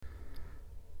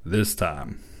This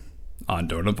time on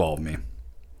Don't Involve Me,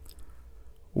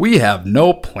 we have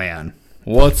no plan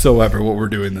whatsoever what we're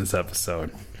doing this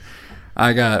episode.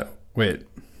 Tell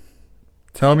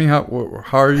me how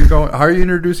are you going? How are you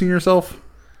introducing yourself?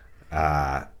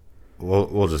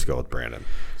 We'll just go with Brandon.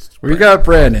 We got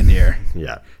Brandon here.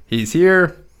 Yeah. He's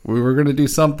here. We were going to do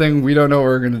something. We don't know what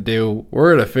we're going to do.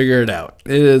 We're going to figure it out.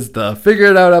 It is the Figure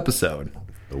It Out episode.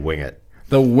 The Wing It.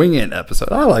 The Wing It episode.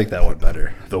 I like that one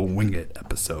better. The Wing It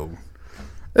episode.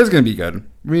 It's going to be good.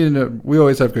 We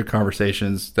always have good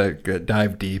conversations that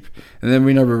dive deep, and then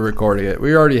we never record it.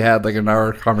 We already had like an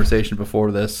hour conversation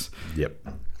before this. Yep.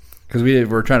 Because we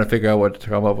were trying to figure out what to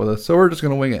come up with, so we're just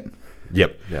going to wing it.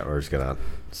 Yep. Yeah, we're just going to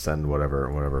send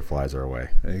whatever flies our way.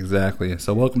 Exactly.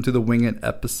 So welcome to the Wing It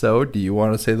episode. Do you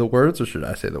want to say the words, or should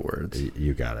I say the words?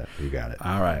 You got it. You got it.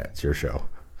 All right. It's your show.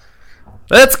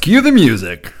 Let's cue the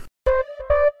music.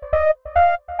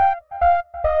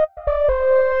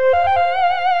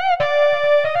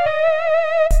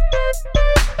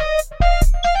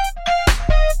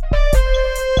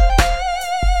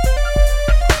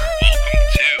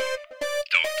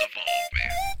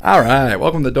 Alright,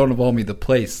 welcome to Don't Evolve Me, the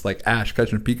place. Like Ash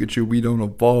catching Pikachu, we don't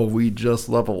evolve, we just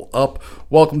level up.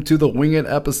 Welcome to the Wing It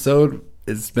episode.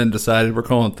 It's been decided, we're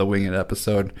calling it the Wing It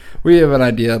episode. We have an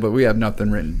idea, but we have nothing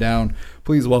written down.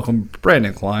 Please welcome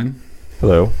Brandon Klein.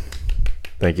 Hello.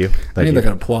 Thank you. I need like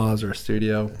an applause or a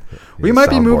studio. We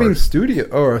might be moving studio,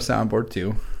 or a soundboard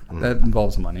too. That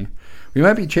involves money. We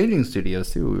might be changing studios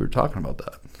too. We were talking about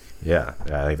that. Yeah,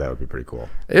 I think that would be pretty cool.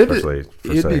 Especially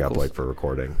for setting up, like, for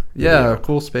recording. Yeah, a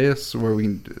cool space where we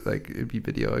can, like, it'd be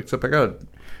video. Except I gotta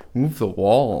move the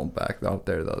wall back out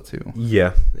there, though, too.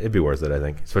 Yeah, it'd be worth it, I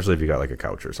think. Especially if you got, like, a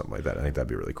couch or something like that. I think that'd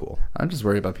be really cool. I'm just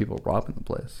worried about people robbing the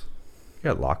place. You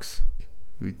got locks.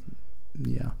 Yeah.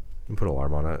 You can put an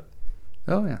alarm on it.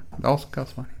 Oh, yeah. It also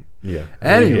costs money. Yeah.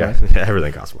 Anyway. Yeah,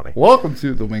 everything costs money. Welcome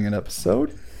to the Wing It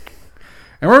episode.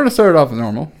 And we're going to start it off with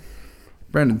normal.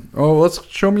 Brandon, let's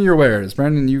show me your wares.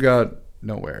 Brandon, you got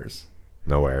no wares.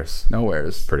 No wares. No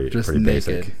wares. Pretty naked.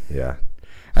 Basic. Yeah.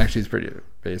 Actually, it's pretty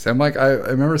basic. I'm like, I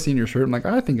remember seeing your shirt. I'm like,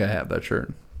 I think I have that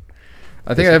shirt.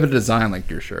 I think I have a design like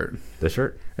your shirt. This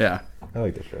shirt? Yeah. I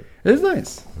like this shirt. It is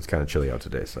nice. It's kind of chilly out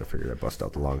today, so I figured I'd bust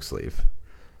out the long sleeve.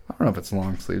 I don't know if it's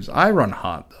long sleeves. I run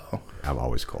hot, though. I'm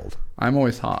always cold. I'm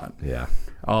always hot. Yeah.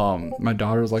 My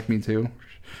daughter's like me, too.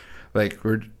 Like,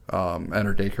 we're at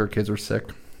her daycare, kids were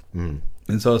sick.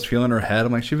 And so I was feeling her head.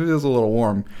 I'm like, she feels a little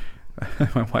warm.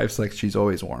 My wife's like, she's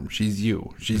always warm. She's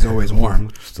you. She's always warm.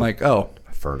 I'm like, oh.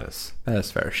 A furnace.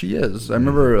 That's fair. She is. I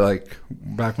remember, like,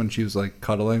 back when she was, like,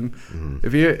 cuddling.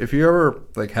 If you ever,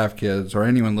 like, have kids or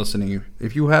anyone listening,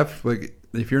 if you have, like,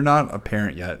 if you're not a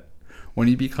parent yet, when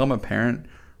you become a parent,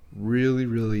 really,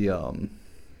 really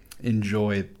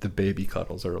enjoy the baby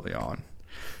cuddles early on.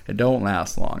 It don't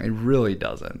last long. It really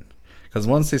doesn't. Because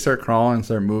once they start crawling and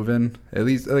start moving, at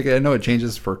least, like, I know it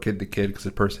changes for kid to kid because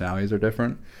their personalities are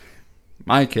different.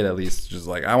 My kid, at least, is just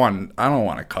like, I don't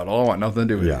want to cuddle. I want nothing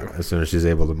to do with you. As soon as she's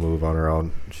able to move on her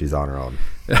own, she's on her own.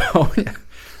 Oh, yeah.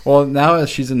 Well, now as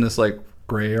she's in this, like,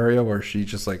 gray area where she's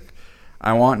just like, I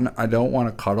don't want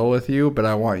to cuddle with you, but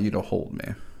I want you to hold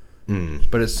me.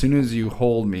 But as soon as you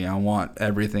hold me, I want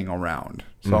everything around.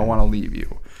 So I want to leave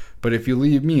you. But if you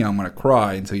leave me, I'm going to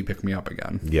cry until you pick me up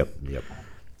again. Yep.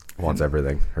 Wants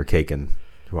everything. Her cake, and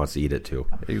she wants to eat it too.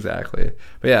 Exactly.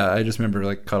 But yeah, I just remember,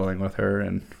 like, cuddling with her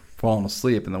and falling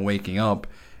asleep and then waking up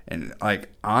and, like,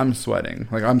 I'm sweating.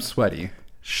 Like, I'm sweaty.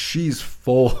 She's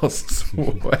full of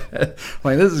sweat.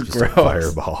 Like, this is just gross. A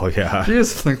fireball, yeah. She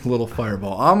is like a little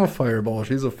fireball. I'm a fireball.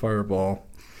 She's a fireball.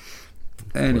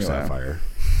 Anyway. Sapphire.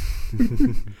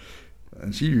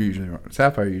 And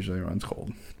Sapphire usually runs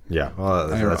cold. Yeah, well,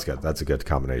 that's good. That's a good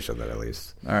combination then, at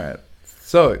least. All right.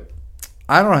 So,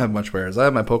 I don't have much wares. I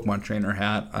have my Pokemon trainer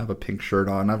hat. I have a pink shirt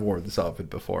on. I've worn this outfit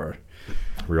before.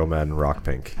 Real Men rock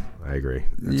pink. I agree.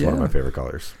 It's one of my favorite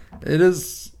colors. It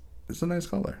is. It's a nice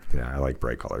color. Yeah, I like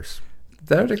bright colors.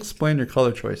 That would explain your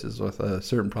color choices with a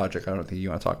certain project I don't think you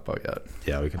want to talk about yet.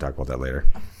 Yeah, we can talk about that later.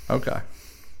 Okay.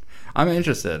 I'm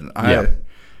interested. I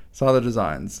saw the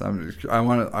designs.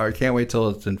 I can't wait till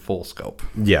it's in full scope.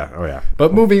 Yeah. Oh, yeah.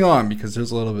 But moving on, because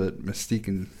there's a little bit mystique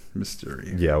and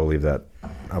mystery. Yeah, we'll leave that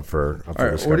up for All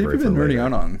right, discovery. what have you been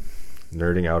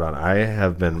nerding out on? I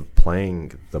have been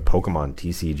playing the Pokemon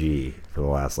TCG for the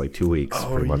last, like, 2 weeks,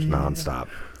 pretty much nonstop.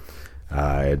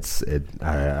 I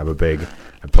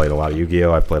played a lot of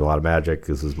Yu-Gi-Oh! I played a lot of Magic.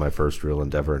 This is my first real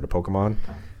endeavor into Pokemon.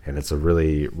 And it's a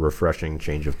really refreshing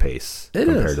change of pace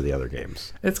compared to the other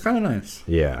games. It's kind of nice.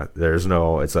 Yeah,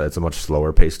 it's a much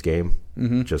slower paced game,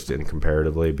 just in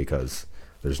comparatively, because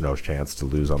there's no chance to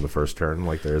lose on the first turn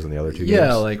like there is in the other two games.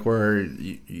 Yeah, like where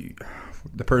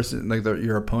the person, like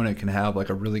your opponent can have like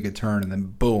a really good turn and then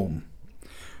boom,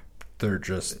 they're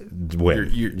just win.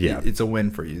 It's a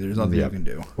win for you. There's nothing you can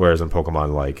do. Whereas in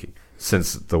Pokemon, like,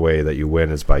 since the way that you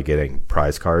win is by getting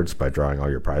prize cards, by drawing all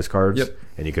your prize cards,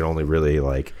 and you can only really,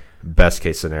 like, best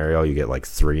case scenario, you get like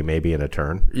 3 maybe in a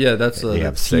turn. Yeah, that's you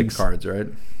have team 6 cards, right?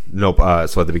 Nope.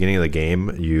 So at the beginning of the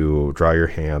game, you draw your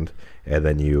hand, and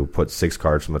then you put 6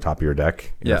 cards from the top of your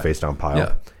deck in a face down pile.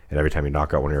 Yeah. And every time you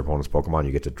knock out one of your opponent's Pokemon,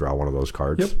 you get to draw one of those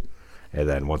cards. Yep. And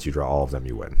then once you draw all of them,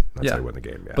 you win. That's how you win the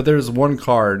game. Yeah. But there's one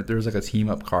card. There's like a team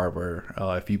up card where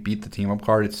if you beat the team up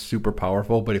card, it's super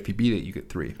powerful. But if you beat it, you get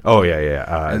 3. Oh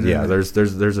yeah.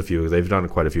 There's a few. They've done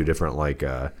quite a few different like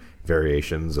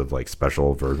variations of like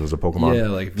special versions of Pokemon. Yeah,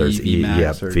 like there's V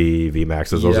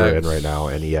Maxes. Those are in right now,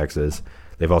 and EXs.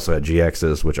 They've also had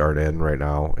GXs, which aren't in right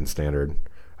now in standard.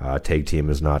 Tag Team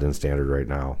is not in standard right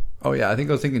now. Oh, yeah. I think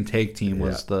I was thinking Tag Team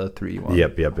was the 3 one.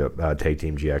 Yep. Tag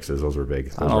Team GXs, those were big.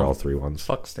 Those are all 3 ones.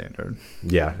 Fuck standard.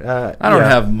 Yeah. I don't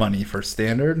have money for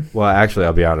standard. Well, actually,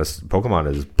 I'll be honest. Pokemon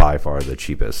is by far the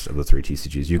cheapest of the 3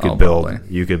 TCGs. You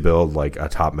could build like a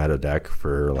top meta deck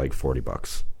for like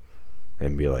 $40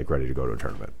 and be like ready to go to a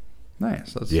tournament.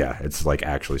 Nice. It's like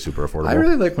actually super affordable. I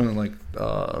really like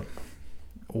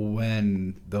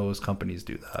when those companies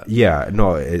do that. Yeah,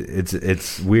 no,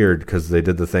 it's weird because they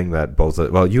did the thing that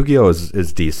Yu-Gi-Oh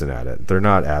is decent at it. They're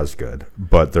not as good,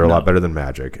 but they're a lot better than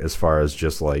Magic as far as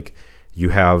just like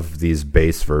you have these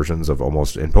base versions of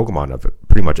almost in Pokemon of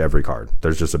pretty much every card.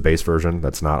 There's just a base version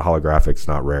that's not holographic, it's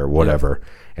not rare, whatever,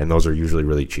 and those are usually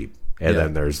really cheap. And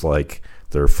then there's like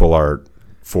their full art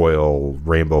foil,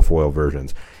 rainbow foil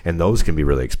versions, and those can be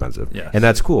really expensive. Yes. And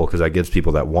that's cool because that gives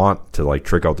people that want to like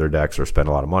trick out their decks or spend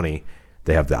a lot of money,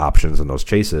 they have the options in those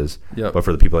chases. Yep. But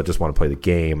for the people that just want to play the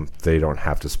game, they don't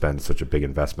have to spend such a big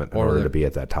investment in order to be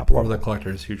at that top level. Or the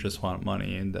collectors who just want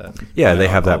money and they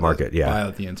have that market. Buy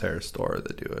out the entire store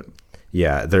that do it.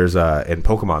 Yeah, there's in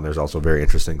Pokemon there's also a very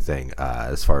interesting thing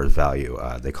as far as value.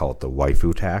 They call it the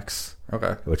waifu tax.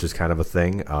 Okay. Which is kind of a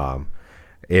thing.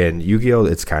 In Yu-Gi-Oh,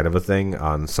 it's kind of a thing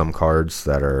on some cards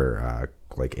that are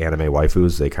like anime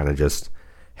waifus. They kind of just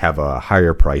have a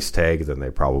higher price tag than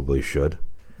they probably should.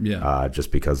 Yeah. Just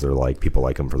because they're like people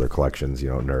like them for their collections,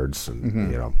 nerds,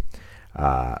 and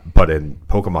But in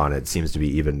Pokemon, it seems to be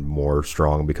even more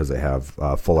strong because they have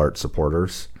full art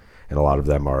supporters, and a lot of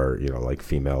them are like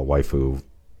female waifu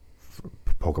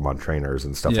Pokemon trainers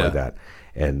and stuff like that.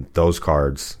 And those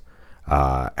cards.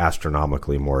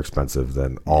 Astronomically more expensive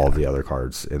than all the other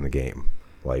cards in the game,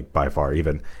 like by far,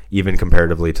 even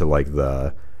comparatively to like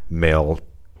the male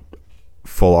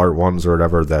full art ones or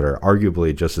whatever that are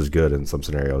arguably just as good in some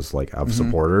scenarios, like of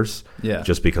supporters. Yeah,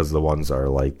 just because the ones are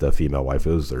like the female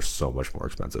waifus, they're so much more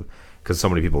expensive because so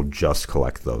many people just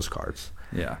collect those cards.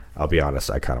 Yeah, I'll be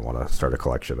honest, I kind of want to start a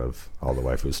collection of all the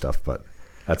waifu stuff, but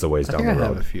that's a ways down the road. I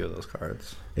have a few of those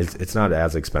cards. It's not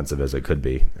as expensive as it could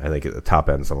be. I think at the top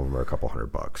end, some of them are a couple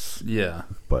 $100. Yeah,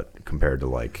 but compared to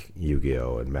like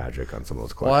Yu-Gi-Oh and Magic on some of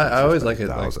those collections, I always like it.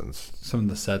 Thousands. Like some of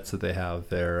the sets that they have,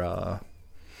 they're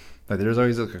like there's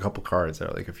always like a couple cards that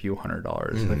are like a few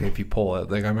 $100. Like if you pull it,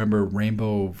 like I remember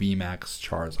Rainbow VMAX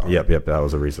Charizard. Yep, that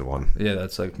was a recent one. Yeah,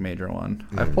 that's like a major one.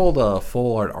 I pulled a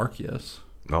full art Arceus.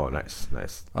 Oh, nice.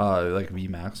 Like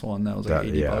VMAX one that was like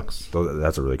 $80.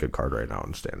 That's a really good card right now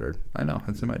in standard. I know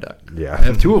it's in my deck. Yeah, I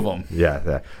have 2 of them.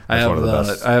 Yeah, I have one of the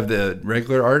best. I have the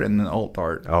regular art and the alt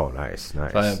art. Oh, nice. So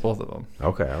I have both of them.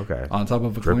 Okay. On top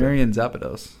of a Galarian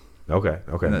Zapdos. Okay.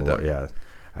 Yeah,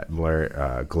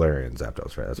 Galarian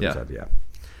Zapdos, right? That's what I said. Yeah.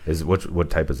 What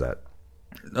type is that?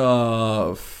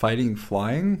 Fighting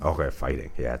flying. Okay,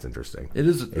 fighting. Yeah, it's interesting. It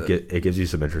is. It gives you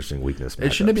some interesting weakness.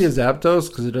 It shouldn't be a Zapdos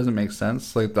because it doesn't make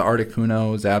sense. Like the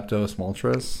Articuno, Zapdos,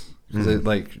 Moltres, because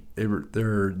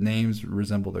their names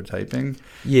resemble their typing.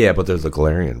 Yeah, but there's the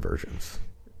Galarian versions.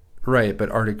 Right, but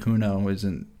Articuno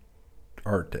isn't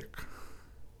Arctic.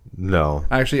 No.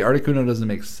 Actually, Articuno doesn't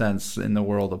make sense in the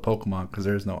world of Pokemon because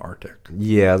there's no Arctic.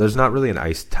 Yeah, there's not really an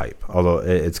ice type. Although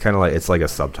it's kind of like it's like a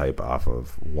subtype off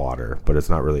of water, but it's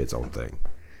not really its own thing.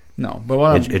 No,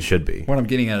 but it should be. What I'm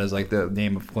getting at is like the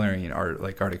name of Galarian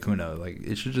like Articuno. Like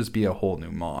it should just be a whole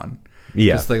new Mon.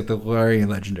 Yeah. Just like the Galarian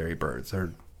legendary birds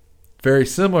are very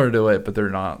similar to it, but they're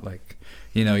not like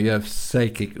you have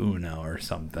Psychic Uno or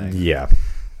something. Yeah.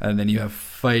 And then you have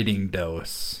Fighting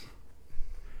Dose.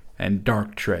 And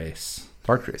Dark Trace.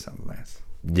 Dark Trace sounds nice.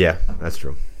 Yeah, that's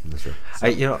true. So,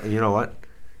 you know what?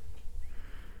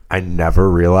 I never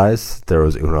realized there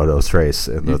was uno dos tres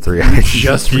in the three. I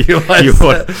just realized you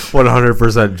that.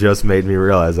 100% just made me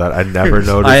realize that. I never noticed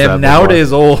that. I am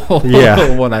nowadays old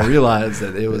Yeah. when I realized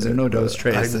that it was uno dos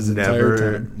tres this entire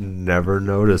time. Never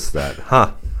noticed that.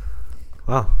 Huh.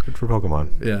 Wow, good for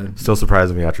Pokemon. Yeah. Still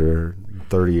surprising me after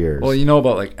 30 years. Well, you know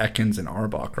about like Ekans and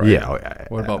Arbok, right? Yeah. Oh, yeah.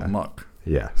 What about Muck?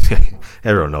 Yeah.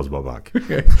 Everyone knows about Muck.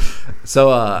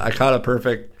 So I caught a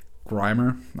perfect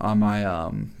Grimer on my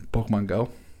Pokemon Go.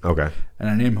 Okay. And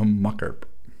I named him Muckerp.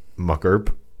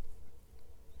 Muckerp.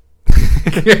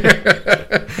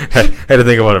 Had to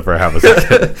think about it for a half a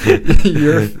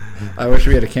second. I wish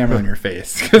we had a camera on your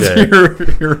face because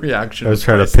your reaction. I was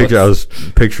trying to picture. I was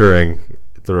picturing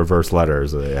the reverse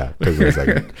letters. Yeah, took me a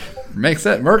second. Makes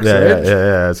sense. Mercs, Yeah, right?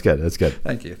 yeah. That's good. That's good.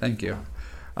 Thank you.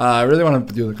 I really want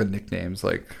to do like the nicknames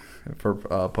like for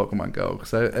Pokemon Go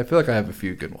because I feel like I have a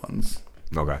few good ones.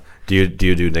 Okay. Do you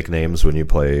do nicknames when you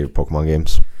play Pokemon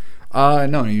games?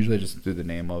 No, I usually just do the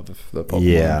name of the Pokemon.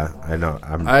 Yeah, I know.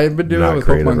 I've been doing it with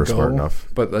Pokemon smart Go, enough.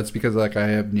 but that's because like I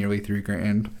have nearly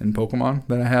 $3,000 in Pokemon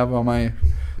that I have on my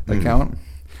account.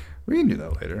 We can do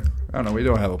that later. I don't know. We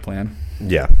don't have a plan.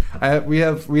 Yeah. We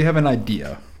have an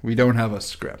idea. We don't have a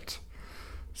script.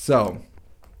 So,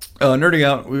 nerding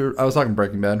out. I was talking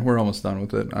Breaking Bad. We're almost done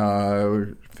with it.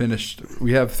 We're finished.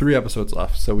 We have 3 episodes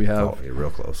left. So we have. Oh, you're real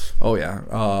close. Oh yeah,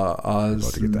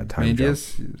 Oz, to get that time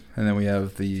Mandius, and then we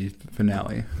have the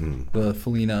finale, the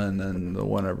Felina, and then the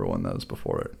whatever one that was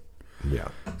before it. Yeah.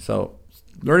 So,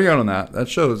 nerding out on that. That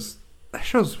show's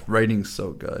writing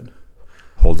so good.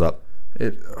 Holds up.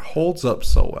 It holds up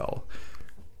so well.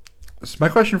 So my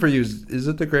question for you is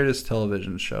it the greatest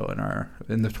television show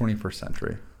in the 21st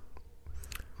century?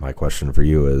 My question for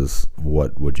you is,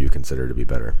 what would you consider to be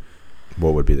better?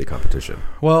 What would be the competition?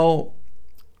 Well,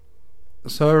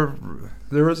 so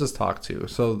there was this talk too.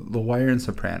 So The Wire and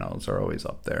Sopranos are always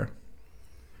up there.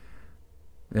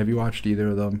 Have you watched either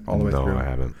of them all the way through? No, I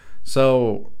haven't.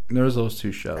 So there's those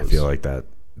 2 shows. I feel like that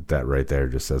right there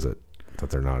just says it, that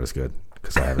they're not as good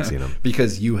because I haven't seen them.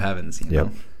 Because you haven't seen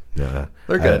them. Yeah,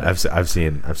 they're good. I've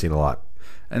seen a lot.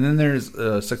 And then there's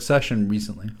Succession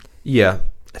recently. Yeah,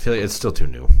 I feel like it's still too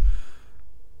new.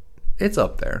 It's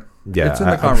up there. Yeah, it's in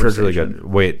the I'm sure it's conversation. really good.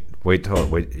 Wait.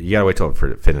 You gotta wait till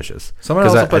it finishes. Someone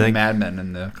also put think Mad Men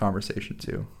in the conversation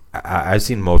too. I've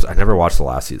seen most. I never watched the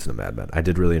last season of Mad Men. I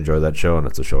did really enjoy that show, and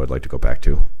it's a show I'd like to go back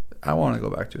to. I want to go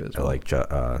back to it as well. I like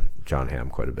John Hamm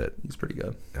quite a bit. He's pretty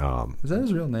good. Is Is that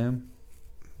his real name?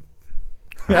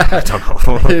 I don't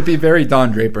know. It'd be very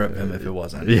Don Draper of him if it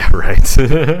wasn't. Yeah, right.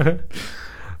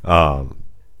 I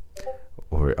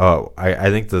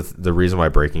think the reason why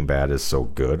Breaking Bad is so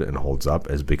good and holds up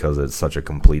is because it's such a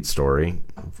complete story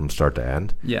from start to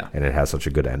end. Yeah. And it has such a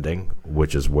good ending,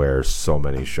 which is where so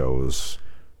many shows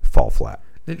fall flat.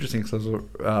 Interesting, because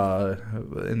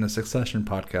in the Succession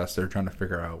podcast, they're trying to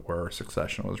figure out where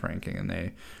Succession was ranking, and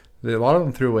they a lot of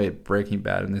them threw away Breaking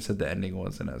Bad, and they said the ending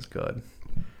wasn't as good.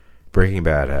 Breaking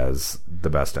Bad has the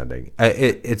best ending.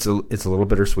 It's a little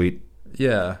bittersweet.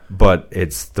 Yeah, but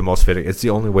it's the most fitting. It's the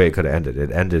only way it could have ended. It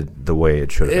ended the way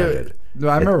it should have ended.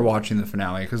 I remember watching the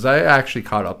finale because I actually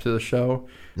caught up to the show,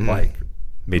 like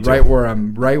me too. right where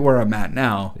I'm at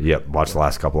now. Yep, watched the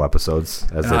last couple episodes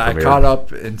as they I premiered. caught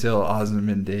up until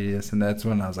Ozymandias, and that's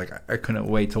when I was like, I couldn't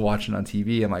wait to watch it on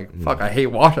TV. I'm like, fuck, I hate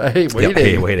waiting. Yep, I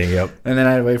hate waiting. Yep. And then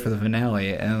I had to wait for the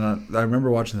finale, and I remember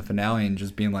watching the finale and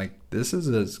just being like, this is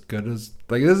as good as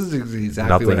this is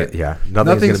exactly nothing's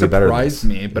nothing gonna be better than surprised this.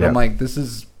 me, but I'm like, this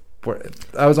is.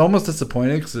 I was almost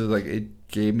disappointed because it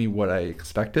gave me what I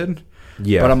expected.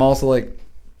 Yeah, but I'm also like,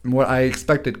 what I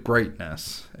expected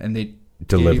greatness, and they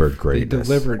delivered greatness.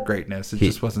 They delivered greatness. It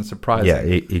just wasn't surprising. Yeah,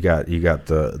 you got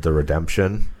the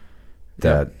redemption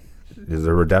that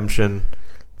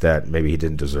maybe he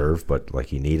didn't deserve, but like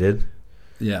he needed.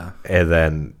 Yeah, and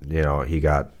then he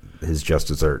got his just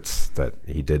desserts that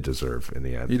he did deserve in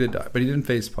the end. He did die, but he didn't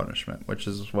face punishment, which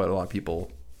is what a lot of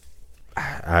people.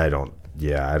 I don't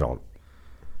know.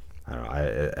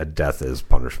 A death is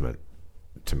punishment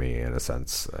to me in a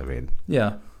sense. I mean,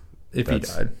 yeah, if he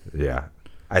died, yeah,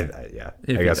 I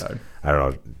guess died. I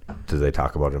don't know. Do they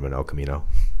talk about him in El Camino?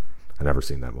 I've never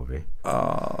seen that movie.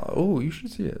 You should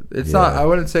see it. It's not. I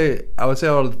would say out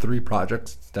of the 3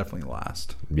 projects, it's definitely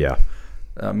last. Yeah,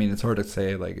 I mean, it's hard to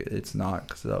say like it's not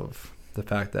because of the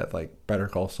fact that like Better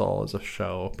Call Saul is a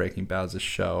show, Breaking Bad is a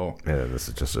show, and this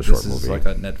is just a short movie. This is like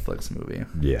a Netflix movie.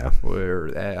 Yeah,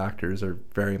 where actors are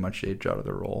very much aged out of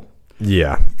their role.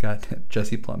 Yeah, got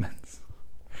Jesse Plemons.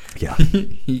 Yeah,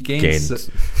 he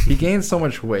gains so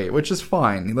much weight, which is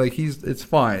fine. Like it's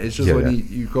fine. It's just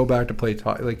you go back to play,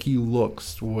 like he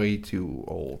looks way too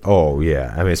old. Oh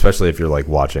yeah, I mean, especially if you're like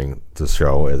watching the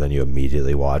show and then you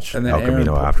immediately watch El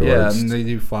Camino afterwards. Yeah, and they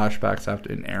do flashbacks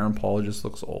after, and Aaron Paul just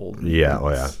looks old. Yeah, oh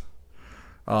yeah.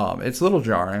 It's a little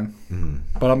jarring,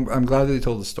 but I'm glad that they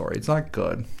told the story. It's not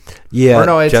good. Yeah, or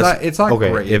no, it's not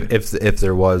okay, great.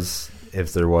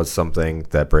 If there was something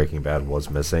that Breaking Bad was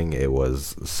missing, it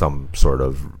was some sort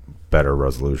of better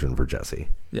resolution for Jesse.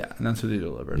 Yeah, and that's what they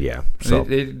delivered. Yeah, so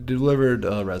they delivered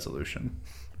a resolution.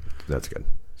 That's good.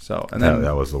 So, and then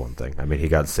that was the one thing. I mean, he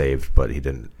got saved, but he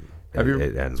didn't.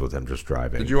 It ends with him just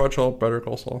driving. Did you watch all Better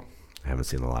Call Saul? I haven't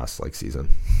seen the last season.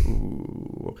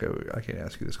 Ooh, okay. I can't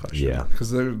ask you this question. Yeah,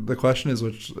 because the question is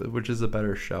which is a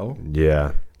better show.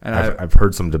 Yeah, and I've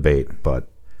heard some debate, but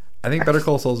I think Better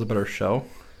Call Saul is a better show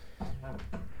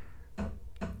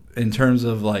in terms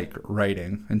of like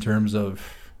writing. In terms of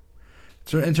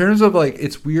like,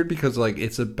 it's weird because like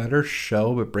it's a better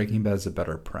show, but Breaking Bad is a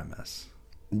better premise.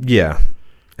 Yeah,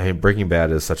 I mean Breaking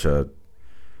Bad is such a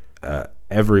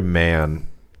every man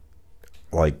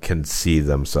like can see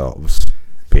themselves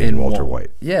being Walter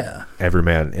White. Yeah, every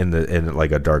man in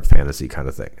like a dark fantasy kind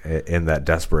of thing. In that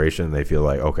desperation, they feel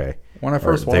like okay. When I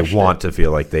first watched they want to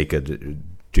feel like they could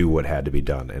do what had to be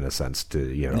done in a sense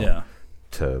to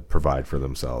to provide for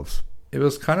themselves. It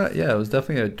was kind of it was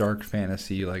definitely a dark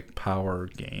fantasy like power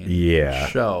game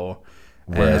show.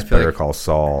 Whereas Better Call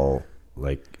Saul,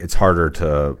 like it's harder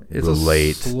to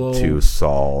relate to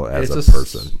Saul as a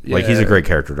person. Yeah. Like he's a great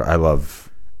character. I love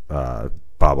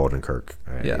Bob Odenkirk.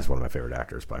 He's one of my favorite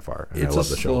actors by far. And it's I love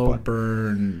the show. Slow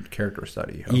burn character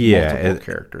study. Of multiple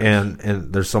characters,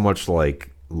 and there's so much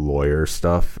like lawyer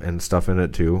stuff in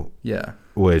it too. Yeah,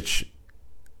 which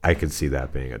I could see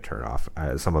that being a turnoff.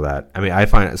 Some of that, I mean, I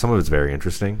find some of it's very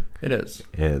interesting. It is,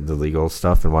 and the legal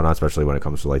stuff and whatnot, especially when it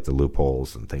comes to like the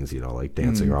loopholes and things, like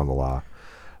dancing around the law.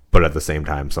 But at the same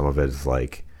time, some of it is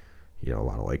like, a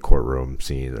lot of like courtroom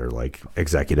scenes or like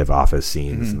executive office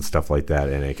scenes and stuff like that,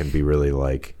 and it can be really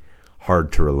like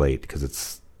hard to relate because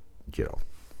it's,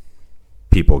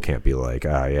 people can't be like,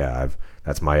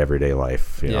 that's my everyday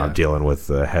life. I'm dealing with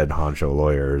the head honcho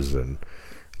lawyers and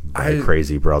my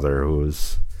crazy brother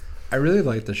who's. I really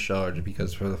like the show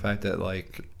because for the fact that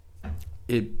like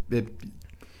it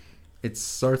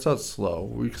starts out slow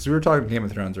because we were talking Game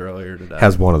of Thrones earlier today.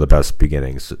 Has one of the best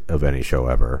beginnings of any show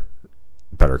ever.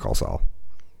 Better Call Saul.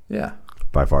 Yeah,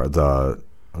 by far the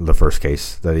first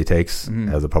case that he takes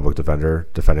as a public defender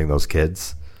defending those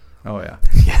kids. Oh yeah,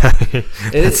 yeah,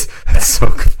 it's so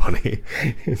funny.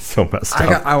 It's so messed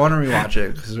up. I want to rewatch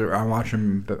it because I'm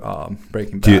watching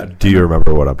Breaking Bad. Do you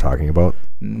remember what I'm talking about?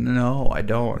 No, I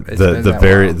don't.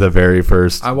 The very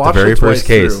first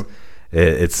case.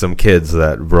 It's some kids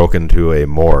that broke into a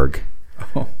morgue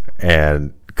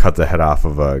and cut the head off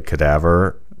of a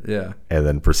cadaver. Yeah, and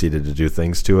then proceeded to do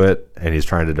things to it, and he's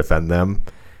trying to defend them,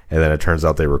 and then it turns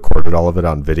out they recorded all of it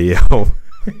on video.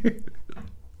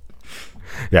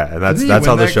 Yeah, and that's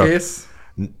how the show. Case?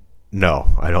 No,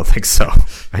 I don't think so.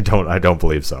 I don't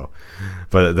believe so.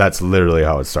 But that's literally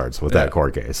how it starts with that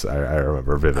court case. I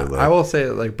remember vividly. I will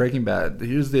say, like Breaking Bad.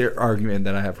 Here's the argument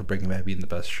that I have for Breaking Bad being the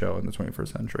best show in the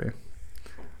 21st century.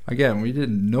 Again, we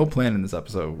did no plan in this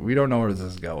episode. We don't know where this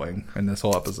is going in this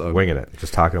whole episode. Winging it,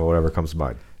 just talking about whatever comes to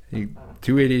mind.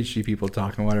 Two ADHD people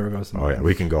talking whatever goes to mind. Oh yeah,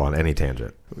 we can go on any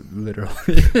tangent. Literally.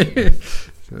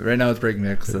 Right now it's Breaking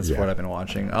Bad because that's what I've been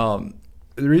watching.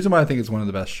 The reason why I think it's one of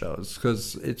the best shows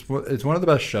because it's one of the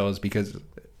best shows because,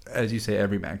 as you say,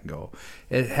 every man can go.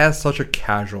 It has such a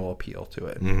casual appeal to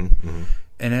it,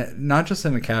 and not just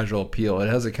in a casual appeal. It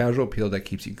has a casual appeal that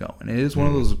keeps you going. It is one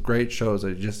of those great shows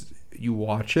that you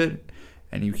watch it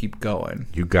and you keep going.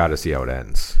 You got to see how it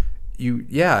ends.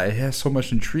 It has so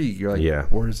much intrigue. You're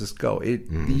like, where does this go?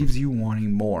 It leaves you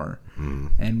wanting more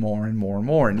and more and more and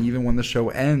more. And even when the show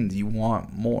ends, you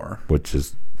want more. Which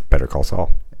is Better Call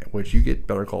Saul. Which you get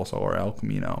Better Call Saul or El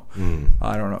Camino.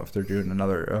 I don't know if they're doing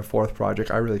a fourth project.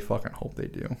 I really fucking hope they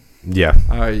do. Yeah,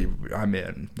 I'm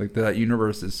in. Like that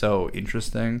universe is so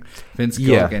interesting. Vince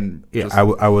Gilligan. Yeah,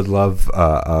 I would love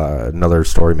another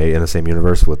story made in the same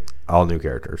universe with all new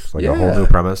characters, like a whole new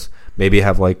premise. Maybe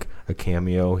have like a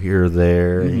cameo here or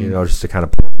there, just to kind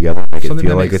of put together, make something it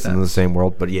feel like it's in the same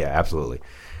world. But yeah, absolutely,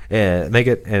 and make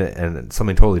it and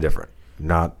something totally different.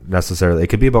 Not necessarily. It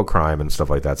could be about crime and stuff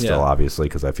like that. Still, obviously,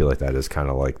 because I feel like that is kind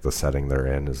of like the setting they're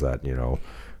in. Is that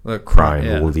the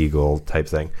crime, legal type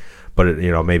thing, but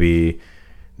it, maybe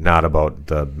not about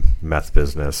the meth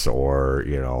business or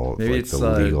maybe like it's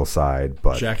the legal side,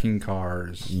 but jacking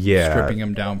cars, stripping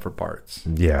them down for parts,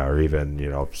 or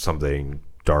even something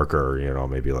darker,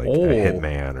 maybe like a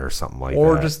Hitman or something like that.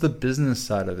 Or just the business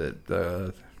side of it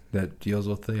that deals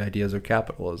with the ideas of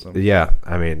capitalism. Yeah,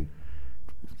 I mean,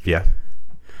 yeah.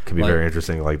 Could be very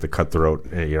interesting, like the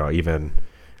cutthroat, even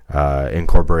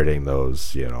incorporating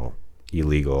those,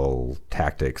 illegal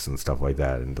tactics and stuff like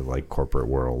that into like corporate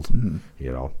world,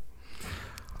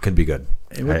 could be good.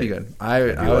 It would be good. I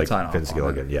would like sign off Vince on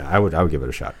Gilligan. it. Yeah, I would give it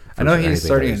a shot. I know he's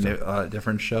starting a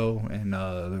different show,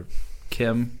 and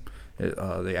Kim,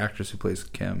 the actress who plays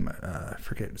Kim, I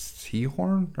forget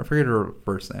Seahorn. I forget her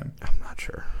first name. I'm not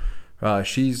sure.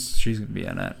 She's gonna be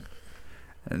in it,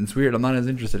 and it's weird. I'm not as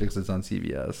interested because it's on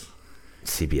CBS.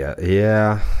 CBS,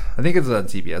 yeah. I think it's on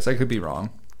CBS. I could be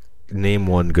wrong. Name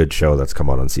one good show that's come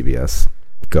out on CBS.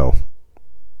 Go.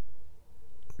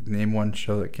 Name one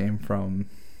show that came from.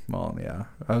 Well, yeah.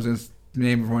 I was gonna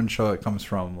name one show that comes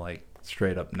from like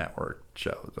straight up network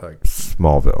shows, like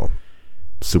Smallville,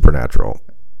 Supernatural.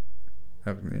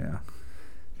 Yeah.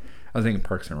 I was thinking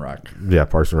Parks and Rec. Yeah,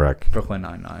 Parks and Rec. Brooklyn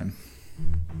Nine-Nine.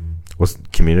 Was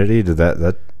Community? Did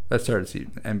that started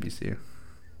NBC.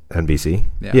 NBC?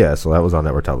 Yeah, so that was on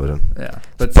network television. Yeah.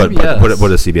 But CBS, what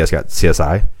does CBS got?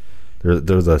 CSI?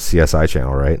 There's a CSI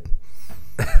channel, right?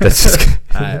 That's just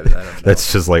I don't know.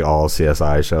 That's just like all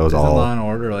CSI shows. Isn't all Law and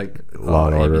Order like Law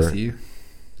and Order. ABC?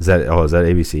 Is that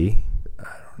ABC? I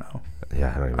don't know.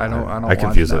 Yeah, I don't. I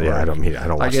confuse it. Yeah, I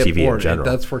don't watch TV bored. in general.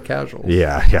 That's for casuals.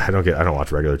 Yeah. I don't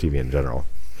watch regular TV in general.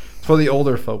 It's for the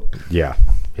older folk. Yeah.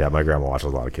 My grandma watches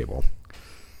a lot of cable.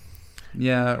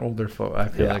 Yeah, older folk. I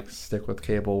feel like stick with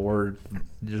cable. We're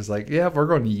just like, we're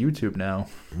going to YouTube now.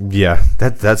 Yeah,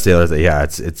 that's the other thing. Yeah,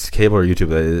 it's cable or YouTube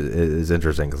that is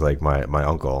interesting because like my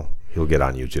uncle, he'll get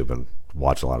on YouTube and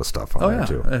watch a lot of stuff on there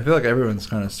too. I feel like everyone's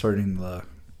kind of starting to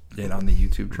get on the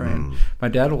YouTube train. My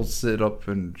dad will sit up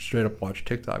and straight up watch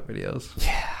TikTok videos.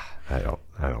 Yeah, I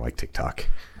don't like TikTok.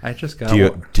 I just got.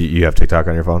 Do you have TikTok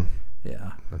on your phone?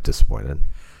 Yeah, I'm disappointed.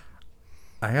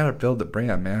 I gotta build the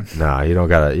brand, man. Nah, you don't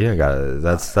gotta.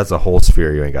 That's a whole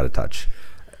sphere you ain't gotta touch.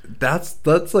 That's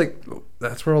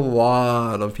where a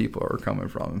lot of people are coming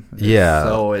from.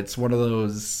 So it's one of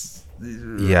those.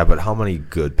 Yeah, but how many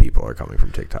good people are coming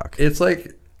from TikTok?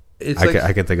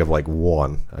 I can think of like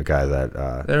a guy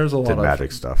that there's a lot did of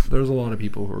magic stuff. There's a lot of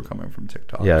people who are coming from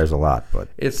TikTok. Yeah, there's a lot, but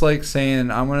it's like saying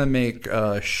I'm gonna make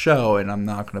a show and I'm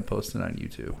not gonna post it on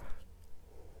YouTube.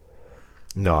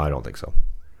 No, I don't think so.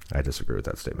 I disagree with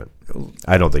that statement.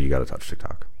 I don't think you got to touch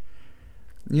TikTok.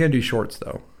 You gotta do shorts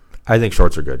though. I think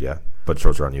shorts are good, yeah, but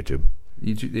shorts are on YouTube.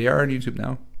 They are on YouTube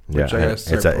now. Yeah,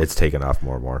 it's taken off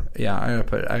more and more. Yeah, I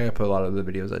gotta put a lot of the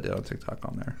videos I did on TikTok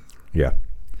on there. Yeah.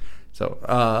 So,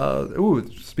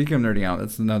 speaking of nerding out,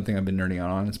 that's another thing I've been nerding out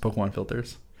on is Pokemon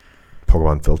filters.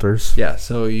 Pokemon filters? Yeah,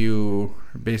 so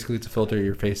it's a filter,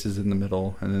 your face is in the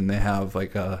middle, and then they have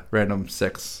like a random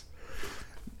 6.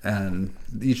 And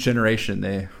each generation,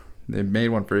 they made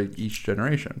one for each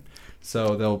generation.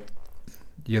 So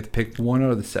you have to pick one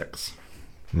out of the 6.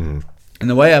 Mm-hmm. And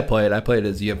the way I play it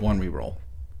is you have one reroll.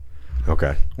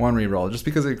 Okay. One reroll, just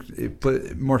because it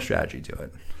put more strategy to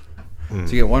it. So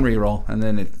you get one reroll, and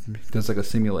then it does like a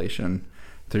simulation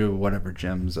through whatever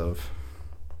gems of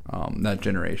that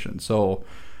generation. So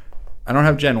I don't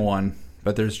have Gen 1,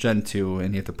 but there's Gen 2,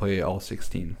 and you have to play all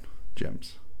 16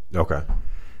 gems. Okay.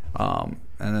 And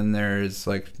then there's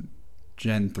like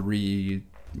Gen 3,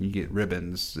 you get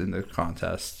ribbons in the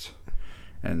contest.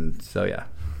 And so, yeah.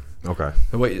 Okay.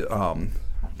 The way, to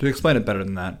explain it better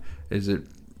than that, is it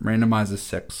randomizes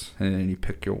 6, and then you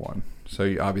pick your one. So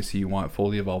you want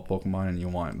fully evolved Pokemon, and you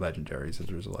want legendaries if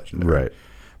there's a legendary. Right.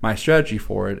 My strategy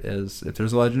for it is if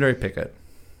there's a legendary, pick it.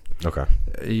 Okay.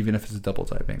 Even if it's a double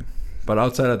typing. But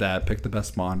outside of that, pick the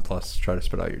best mon plus try to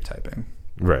spread out your typing.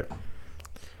 Right.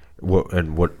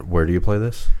 Where do you play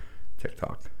this?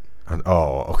 TikTok.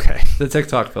 Oh, okay. The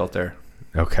TikTok filter.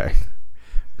 Okay.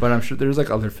 But I'm sure there's like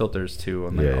other filters too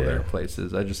on other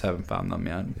places. I just haven't found them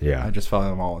yet. Yeah. I just found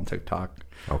them all on TikTok.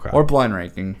 Okay. Or blind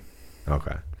ranking.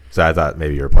 Okay. So I thought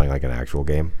maybe you were playing like an actual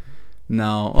game.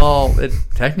 No. Well, it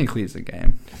technically is a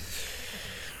game.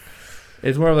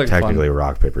 It's more like technically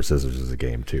rock, paper, scissors is a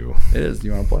game too. It is. Do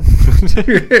you want to play?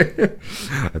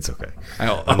 That's okay. I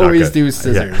always do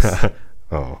scissors. Yeah.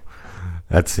 Oh.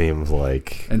 That seems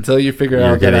like until you figure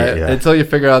out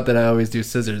that I always do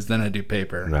scissors, then I do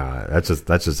paper. Nah, that's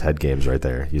just head games right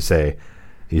there. You say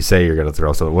you're gonna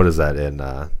throw. So what is that in?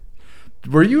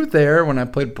 Were you there when I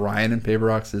played Brian in paper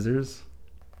rock scissors?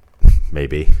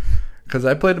 Maybe. Because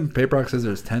I played in paper rock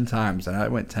scissors 10 times and I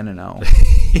went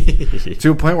 10-0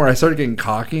 to a point where I started getting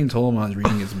cocky and told him I was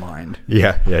reading his mind.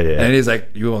 Yeah. And he's like,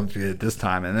 "You won't do it this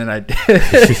time," and then I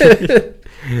did.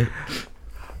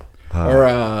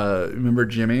 Remember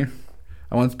Jimmy?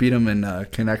 I once beat him in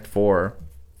Connect 4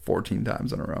 14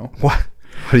 times in a row. What?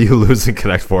 How do you lose in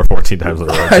Connect 4 14 times in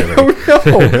a row? I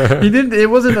don't know. He didn't. It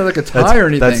wasn't like a tie or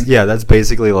anything. That's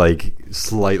basically like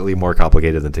slightly more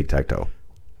complicated than tic-tac-toe.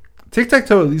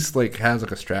 Tic-tac-toe at least like has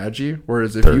like a strategy,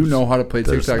 whereas if you know how to play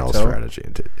tic-tac-toe, no strategy.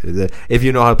 If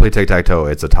you know how to play tic-tac-toe,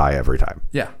 it's a tie every time.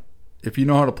 Yeah. If you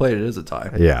know how to play it, it is a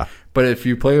tie. Yeah. But if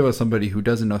you play with somebody who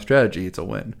doesn't know strategy, it's a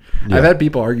win. Yeah. I've had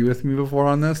people argue with me before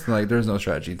on this. Like, there's no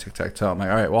strategy in tic-tac-toe. I'm like,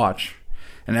 all right, watch.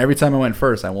 And every time I went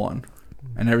first, I won.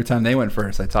 And every time they went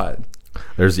first, I tied.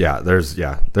 There's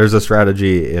a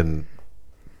strategy in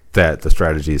that. The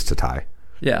strategy is to tie.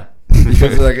 Yeah.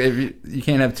 Because like if you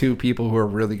can't have two people who are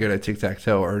really good at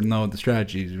tic-tac-toe or know the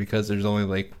strategies, because there's only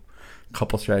like a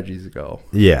couple strategies to go.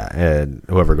 Yeah, and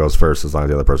whoever goes first, as long as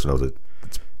the other person knows it,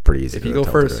 it's pretty easy. If you go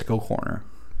first, go corner.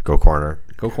 Go corner.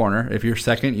 Go corner. If you're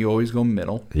second, you always go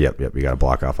middle. Yep. You got to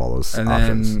block off all those and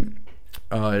options. Then,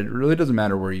 it really doesn't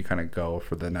matter where you kind of go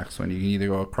for the next one. You can either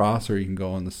go across or you can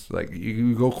go in this, like, you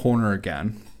can go corner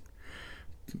again.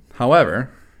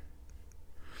 However,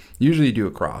 usually you do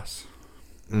across.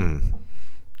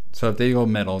 So if they go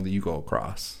middle, you go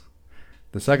across.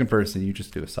 The second person, you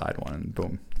just do a side one, and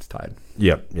boom, it's tied.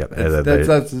 Yep.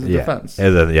 That's the defense.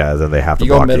 And then they have to block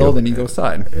you. You go middle, then you go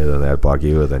side. And then they have to block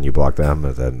you, and then you block them,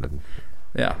 and then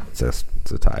it's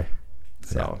a tie.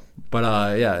 So,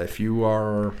 but if you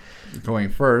are going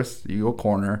first, you go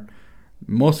corner.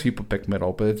 Most people pick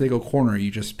middle, but if they go corner,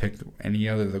 you just pick any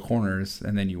other of the corners,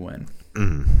 and then you win.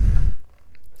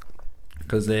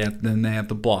 Because they have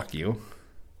to block you,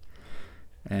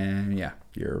 and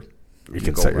you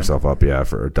can set yourself up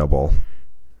for a double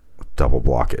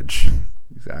blockage.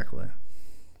 Exactly.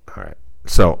 All right.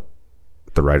 So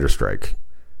the writer's strike.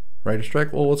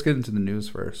 Well, let's get into the news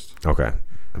first. Okay.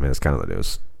 I mean, it's kind of the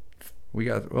news.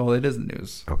 It is the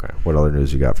news. Okay. What other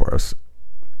news you got for us?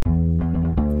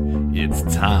 It's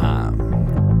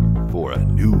time for a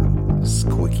news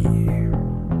quickie.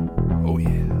 Oh,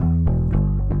 yeah.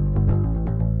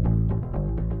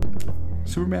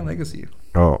 Superman Legacy.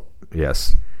 Oh,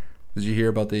 yes. Did you hear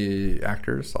about the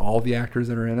actors? All the actors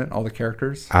that are in it? All the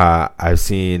characters? I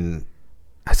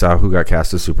saw who got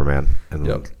cast as Superman. And,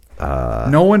 yep.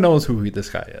 No one knows who this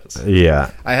guy is.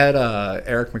 Yeah. I had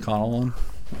Eric McConnell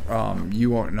on. You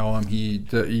won't know him. He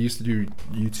used to do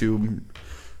YouTube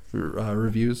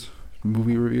reviews,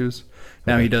 movie reviews.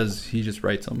 Now he just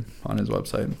writes them on his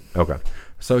website. Okay.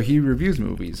 So he reviews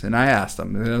movies, and I asked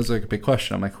him, and it was like a big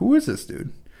question. I'm like, who is this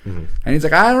dude? And he's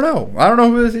like, I don't know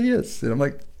who he is. And I'm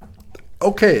like,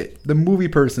 okay, the movie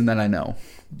person that I know,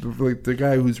 the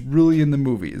guy who's really in the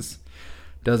movies,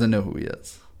 doesn't know who he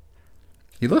is.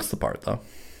 He looks the part, though.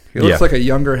 He looks like a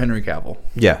younger Henry Cavill.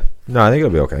 Yeah. No, I think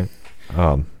it'll be okay.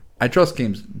 I trust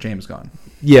James Gunn.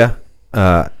 Yeah.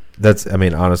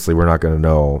 Honestly, we're not going to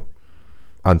know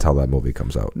until that movie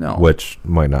comes out. No. Which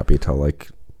might not be till like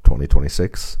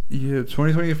 2026. Yeah,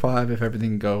 2025 if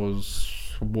everything goes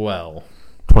well.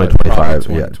 2025,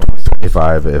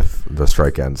 2025 if the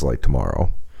strike ends like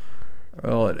tomorrow.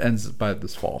 Well, it ends by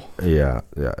this fall. Yeah.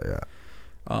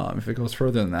 If it goes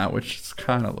further than that, which is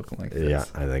kind of looking like this. Yeah,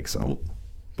 I think so.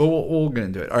 But we'll get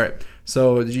into it. All right.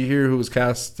 So, did you hear who was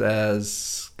cast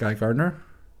as Guy Gardner?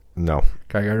 No.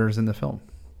 Guy Gardner is in the film.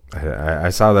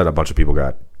 I saw that a bunch of people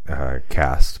got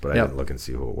cast, but I didn't look and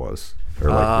see who it was.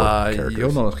 Or like what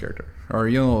you'll know this character. Or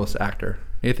you'll know this actor.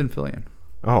 Nathan Fillion.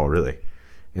 Oh, really?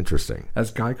 Interesting.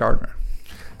 As Guy Gardner.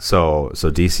 So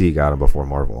DC got him before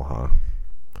Marvel, huh?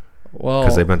 Well,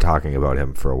 because they've been talking about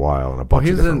him for a while in a bunch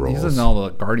of different roles. He's in all the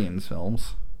Guardians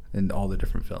films, in all the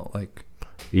different films. Like,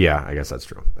 yeah, I guess that's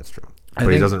true.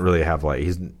 But he doesn't really have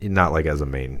he's not like as a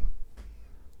main.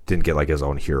 Didn't get like his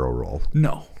own hero role.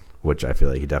 No, which I feel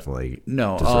like he definitely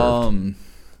deserved.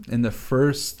 In the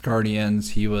first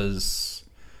Guardians, he was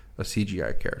a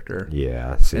CGI character.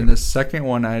 Yeah. In the second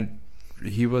one,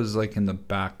 he was like in the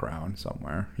background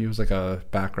somewhere. He was like a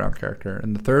background character.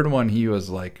 In the third one, he was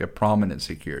like a prominent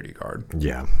security guard.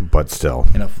 Yeah, but still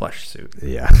in a flesh suit.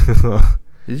 Yeah.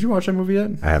 Did you watch that movie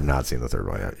yet? I have not seen the third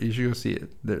one yet. You should go see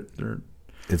it.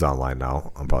 It's online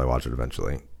now. I'll probably watch it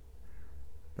eventually.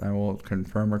 I will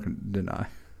confirm or deny.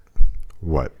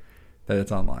 What? That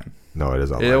it's online. No, it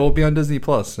is online. It will be on Disney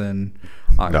Plus in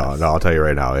August. No, I'll tell you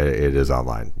right now, it is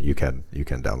online. You can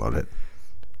download it.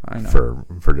 I know.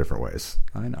 For different ways.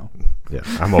 I know. Yeah,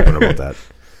 I'm open about that.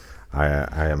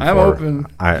 I'm open.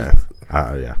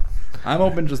 Yeah. I'm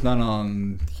open, just not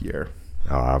on here.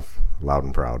 Oh, loud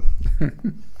and proud. All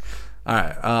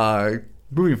right.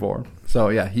 Moving forward. So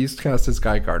yeah, he's cast as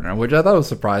Guy Gardner, which I thought was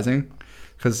surprising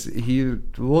because he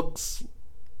looks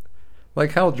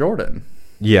like Hal Jordan.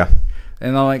 Yeah.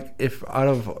 And I'm like,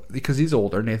 because he's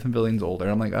older, Nathan Fillion's older.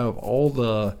 I'm like, out of all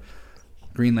the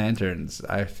Green Lanterns,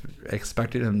 I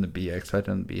expected him to be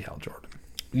Hal Jordan.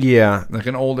 Yeah. Like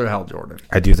an older Hal Jordan.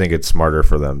 I do think it's smarter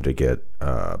for them to get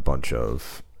a bunch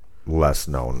of less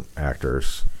known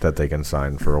actors that they can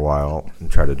sign for a while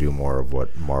and try to do more of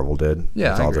what Marvel did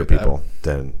with all their people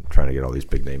than trying to get all these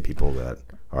big name people that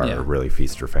are really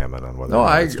feast or famine on whether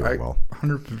it's doing well.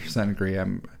 100% agree.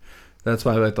 That's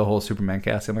why I like the whole Superman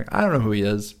casting. I'm like, I don't know who he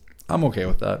is. I'm okay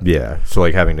with that. Yeah. So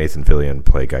like having Nathan Fillion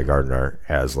play Guy Gardner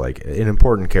as like an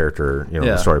important character, in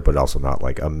the story, but also not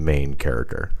like a main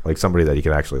character. Like somebody that you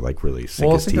can actually like really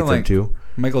sink his teeth into.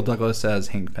 Michael Douglas as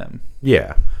Hank Pym.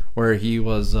 Yeah. Where he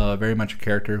was very much a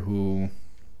character who,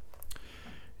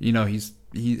 he's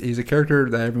a character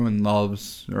that everyone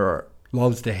loves or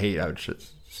loves to hate. I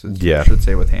should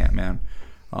say with Ant-Man,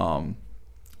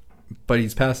 but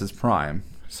he's past his prime,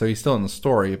 so he's still in the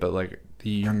story, but like the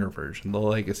younger version, the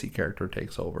legacy character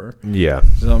takes over. Yeah.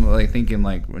 So I'm like thinking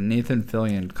like when Nathan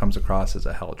Fillion comes across as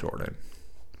a Hal Jordan,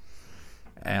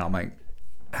 and I'm like,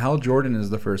 Hal Jordan is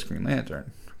the first Green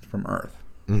Lantern from Earth.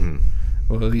 Mm-hmm.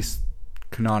 Well, at least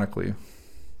canonically.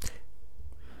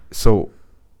 So,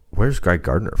 where's Guy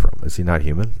Gardner from? Is he not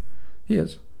human? He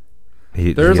is.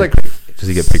 Does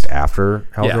he get picked after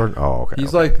Hal Jordan? Oh, okay.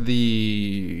 He's like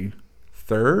the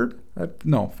fourth. I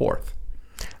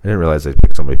didn't realize they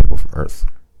picked so many people from Earth.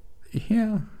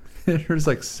 Yeah. There's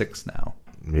like 6 now.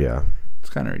 Yeah. It's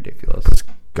kind of ridiculous. Because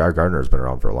Guy Gardner's been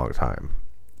around for a long time.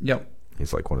 Yep.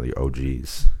 He's like one of the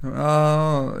OGs.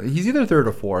 He's either third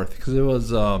or fourth because it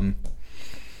was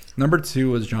number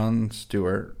 2 was John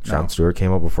Stewart. John Stewart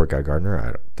came up before Guy Gardner? I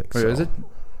don't think so. Wait, is it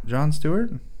John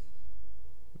Stewart?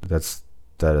 That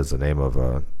is the name of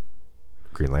a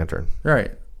Green Lantern.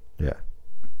 Right. Yeah.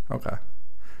 Okay.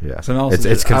 Yeah. So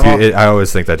it's confusing. I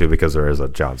always think that too because there is a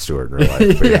John Stewart in real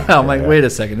life. I'm like, wait a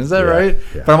second, is that right?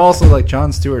 Yeah. But I'm also like,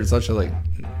 John Stewart is such a like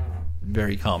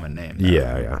very common name.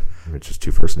 Yeah. It's just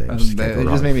 2 first names. It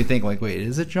just made me think like, wait,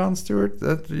 is it John Stewart?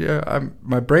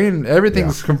 My brain,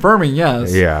 everything's confirming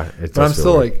yes. Yeah. But I'm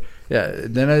still like,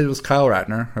 then it was Kyle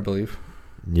Ratner, I believe.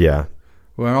 Yeah.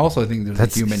 Well, I also think there's a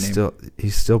human name.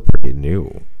 He's still pretty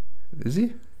new. Is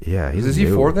he? Yeah, is he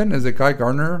 4 then? Is it Guy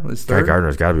Gardner? Is Guy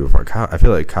Gardner's got to be before Kyle. I feel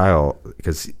like Kyle,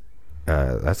 because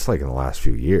that's like in the last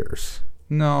few years.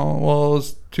 No, well, it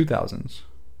was 2000s,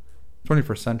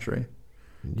 21st century.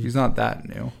 He's not that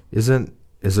new. Is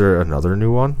there another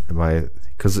new one?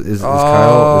 Because is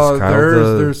Kyle?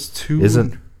 There's 2.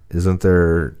 Isn't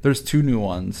there? There's 2 new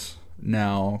ones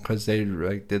now because they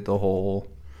like did the whole.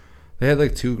 They had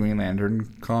like 2 Green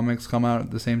Lantern comics come out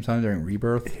at the same time during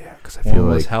Rebirth. Yeah, because I feel one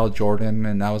like was Hal Jordan,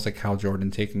 and that was like Hal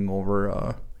Jordan taking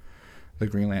over the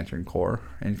Green Lantern Corps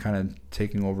and kind of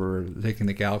taking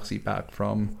the galaxy back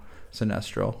from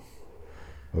Sinestro.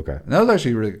 Okay, and that was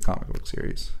actually a really good comic book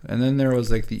series. And then there was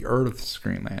like the Earth's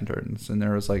Green Lanterns, and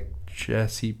there was like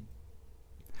Jesse.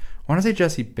 I want to say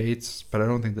Jesse Bates, but I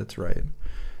don't think that's right.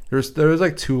 There was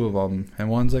like 2 of them, and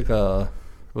one's like a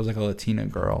Latina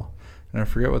girl. And I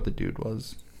forget what the dude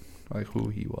was, like who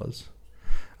he was.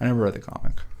 I never read the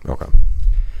comic. Okay.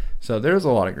 So there's a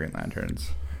lot of Green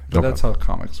Lanterns. But that's how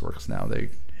comics works now. They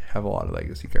have a lot of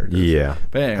legacy characters. Yeah.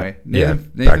 But anyway,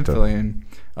 Nathan Fillion,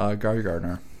 Guy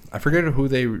Gardner. I forget who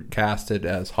they casted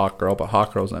as Hawkgirl, but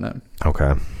Hawkgirl's in it.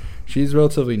 Okay. She's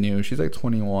relatively new. She's like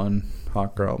 21,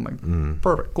 Hawkgirl. I'm like,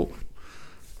 perfect, cool.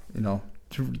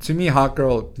 To me,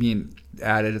 Hawkgirl being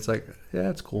added, it's like, yeah,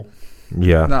 it's cool.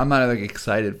 Yeah, I'm not like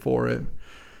excited for it.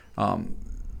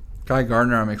 Guy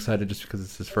Gardner, I'm excited just because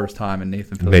it's his first time, and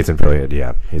Nathan Fillion,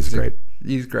 yeah, he's great.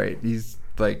 He's great. He's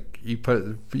like you put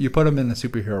him in the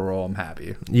superhero role. I'm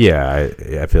happy. Yeah,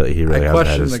 I feel like he really hasn't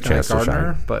had his chance to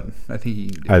shine. But I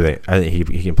think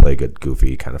he can play a good,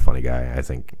 goofy, kind of funny guy. I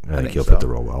think he'll fit the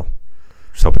role well.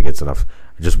 Just hope he gets enough.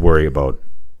 I just worry about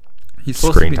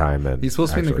screen time. And he's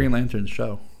supposed to be in the Green Lantern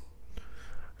show.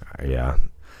 Yeah.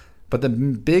 But the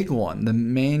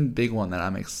main big one that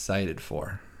I'm excited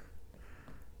for,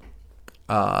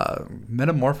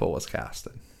 Metamorpho was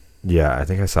casted. Yeah, I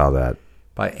think I saw that.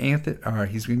 By Anthony, or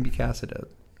he's going to be casted at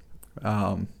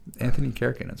Anthony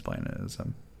Carrigan is playing it as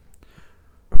him.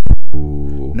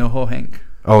 NoHo Hank.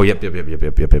 Oh, yep. Now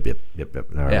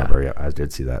I remember. Yeah, I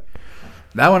did see that.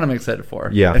 That one I'm excited for.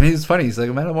 Yeah. And he's funny. He's like,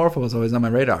 Metamorpho was always on my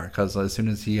radar because as soon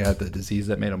as he had the disease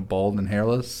that made him bald and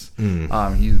hairless,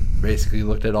 he basically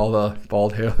looked at all the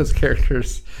bald, hairless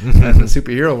characters in the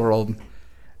superhero world.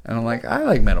 And I'm like, I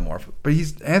like Metamorpho. But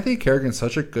Anthony Carrigan's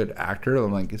such a good actor.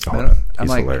 I'm like, he's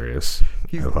hilarious.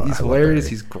 He's hilarious.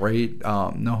 He's great.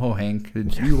 NoHo Hank.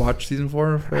 Did you watch season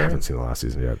 4? I haven't seen the last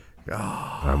season yet.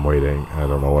 I'm waiting. I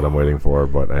don't know what I'm waiting for,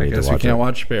 but I need to watch it. I guess we can't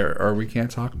watch Barry, or we can't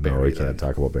talk Barry. No, we can't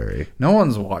talk about Barry. No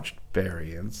one's watched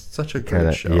Barry. It's such a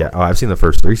great show. Yeah, I've seen the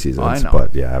first 3 seasons, I know.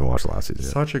 But yeah, I haven't watched the last season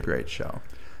yet. Such a great show.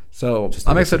 So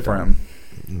I'm excited for him.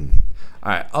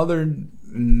 All right, other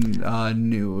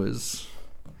news.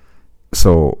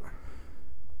 So,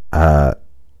 I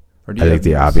think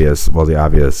the obvious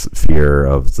fear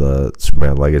of the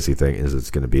Superman Legacy thing is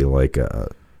it's going to be like a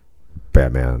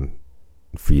Batman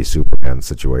v Superman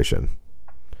situation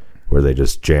where they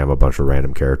just jam a bunch of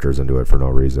random characters into it for no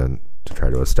reason to try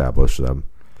to establish them.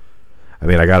 I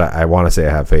mean, I want to say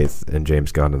I have faith in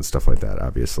James Gunn and stuff like that,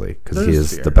 obviously, because he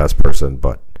is the best person,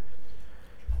 but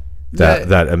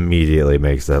that immediately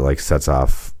makes that, like, sets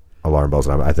off alarm bells,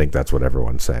 and I think that's what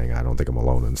everyone's saying. I don't think I'm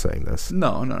alone in saying this.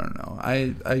 No.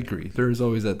 I agree. There's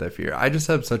always that fear. I just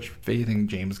have such faith in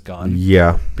James Gunn.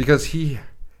 Yeah. Because you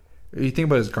think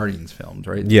about his Guardians films,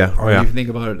 right? Yeah. Or you think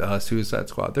about Suicide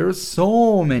Squad. There were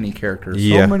so many characters,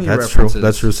 so many that's references. True.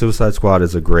 That's true. Suicide Squad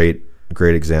is a great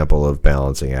example of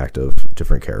balancing act of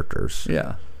different characters.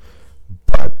 Yeah.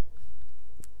 But,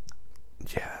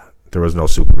 yeah, there was no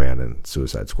Superman in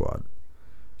Suicide Squad.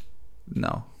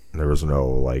 No. There was no,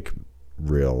 like,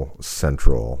 real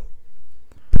central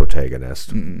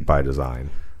protagonist by design.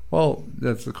 Well,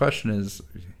 that's the question is,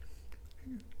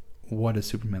 what is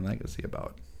Superman Legacy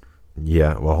about?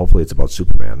 Yeah, well, hopefully it's about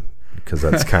Superman, because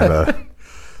that's kind of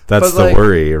that's the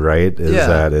worry, right? Is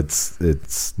that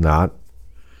it's not.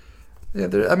 Yeah,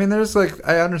 there's like,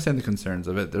 I understand the concerns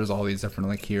of it. There's all these different,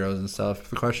 like, heroes and stuff.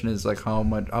 The question is, like, how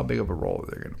big of a role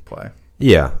they're going to play.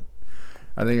 Yeah.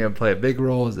 Are they going to play a big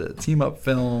role? Is it a team-up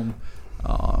film?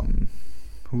 I'm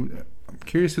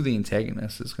curious who the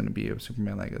antagonist is going to be of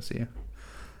Superman Legacy.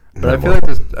 But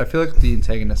I feel like the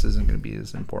antagonist isn't going to be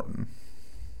as important.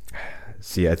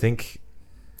 See, I don't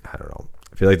know.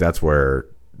 I feel like that's where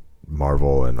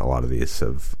Marvel and a lot of these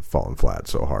have fallen flat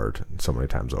so hard so many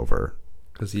times over.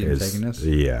 Because the antagonist?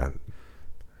 Yeah.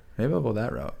 Maybe I'll go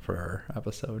that route for our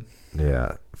episode.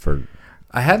 Yeah.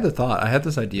 I had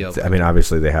this idea. I mean,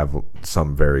 obviously they have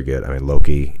some very good. I mean,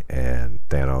 Loki and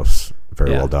Thanos,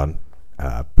 very well done.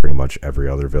 Pretty much every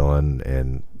other villain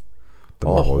in the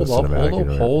Marvel Cinematic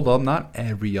Universe. Hold up, not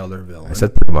every other villain. I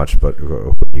said pretty much, but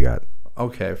what you got?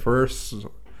 Okay, first,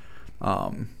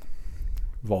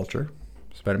 Vulture,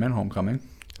 Spider-Man: Homecoming.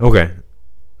 Okay.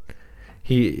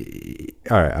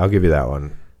 All right, I'll give you that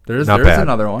one. There's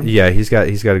another one. Yeah, he's got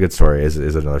a good story. Is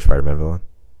it another Spider-Man villain?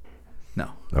 No.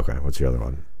 Okay, what's the other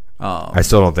one? I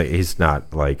still don't think he's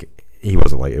not like he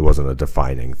wasn't like it wasn't a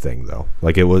defining thing though.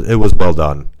 Like it was well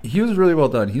done. He was really well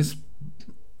done. He's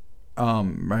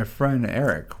my friend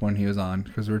Eric, when he was on,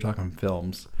 because we were talking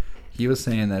films, he was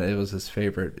saying that it was his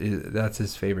favorite. That's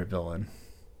his favorite villain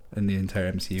in the entire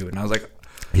MCU, and I was like,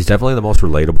 he's definitely the most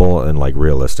relatable and, like,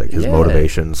 realistic. His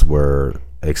motivations were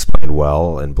explained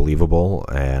well and believable,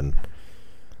 and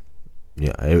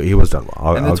yeah, he was done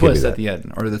well. And the twist at the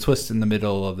end, or the twist in the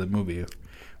middle of the movie,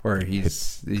 where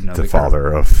he's the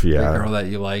father of the girl that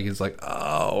you like is like,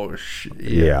 oh shit,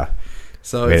 yeah.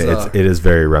 So I mean, it is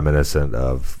very reminiscent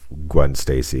of Gwen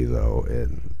Stacy though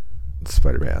in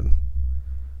Spider-Man.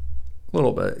 A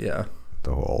little bit, yeah.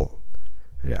 The whole,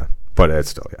 yeah, but it's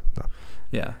still no.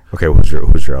 Yeah. Okay, who's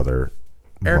your other?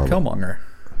 Eric Killmonger.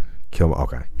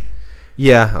 Okay.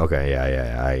 Yeah. Okay.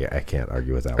 Yeah. I can't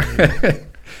argue with that one.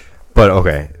 But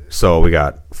okay, so we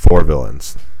got 4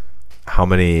 villains. How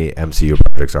many MCU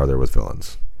projects are there with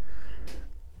villains?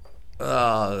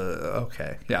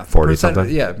 Okay. Yeah. 40 something?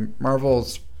 Yeah.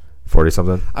 Marvel's 40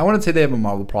 something? I wouldn't say they have a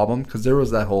Marvel problem, because there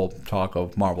was that whole talk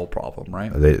of Marvel problem,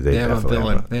 right? They have a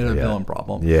villain. They had a villain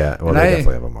problem. Yeah. Well, they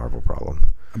definitely have a Marvel problem.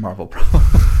 A Marvel problem.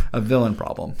 A villain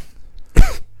problem.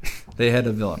 They had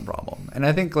a villain problem. And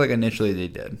I think, like, initially they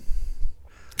did.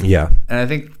 Yeah. And I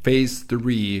think Phase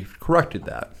 3 corrected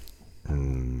that.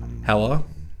 Hela.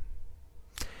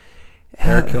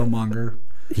 Eric Killmonger.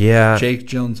 Yeah. Jake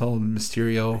Gyllenhaal,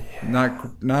 Mysterio.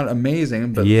 Not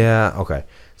amazing, but... Yeah, okay.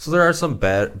 So there are some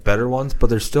better ones, but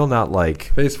they're still not,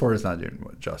 like... Phase 4 is not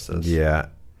doing justice. Yeah.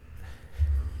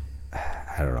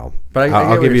 I don't know. But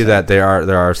I'll give you that. There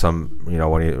are some,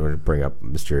 when you bring up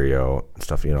Mysterio and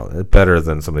stuff, better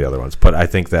than some of the other ones. But I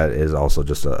think that is also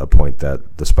just a point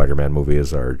that the Spider-Man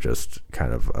movies are just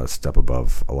kind of a step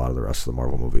above a lot of the rest of the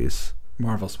Marvel movies.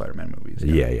 Marvel Spider-Man movies.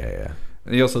 Yeah.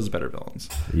 And he also has better villains.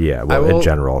 Yeah, well, in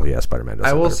general, yeah, Spider-Man does.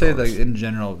 I will say that in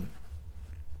general,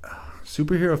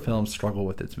 superhero films struggle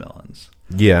with its villains.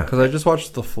 Yeah. Because I just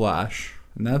watched The Flash,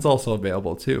 and that's also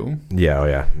available too.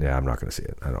 Yeah, Yeah, I'm not going to see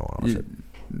it. I don't want to watch it.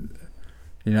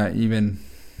 You're not even...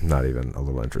 Not even a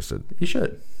little interested. You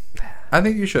should. I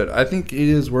think you should. I think it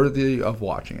is worthy of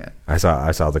watching it. I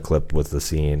saw the clip with the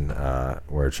scene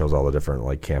where it shows all the different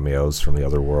like cameos from the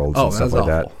other worlds and stuff like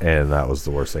awful. that, and that was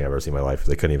the worst thing I've ever seen in my life.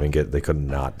 They could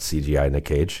not CGI Nick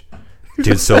Cage.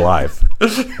 Dude's still alive.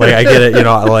 Like, I get it,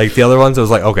 like the other ones, it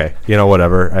was like, okay,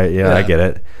 whatever. I get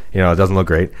it. It doesn't look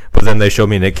great. But then they showed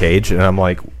me Nick Cage, and I'm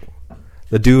like,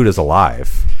 the dude is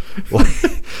alive.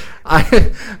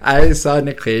 I saw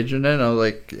Nick Cage in it, and I was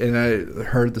like, and I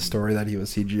heard the story that he was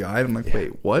CGI. I'm like,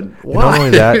 wait, what? Why? Not only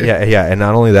that, and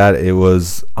not only that, it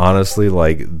was honestly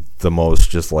like the most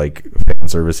just like fan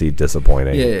servicey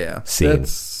disappointing scene.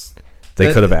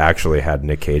 They could have actually had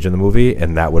Nick Cage in the movie,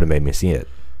 and that would have made me see it.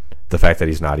 The fact that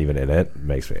he's not even in it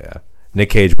makes me. Nick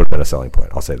Cage would have been a selling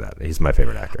point. I'll say that. He's my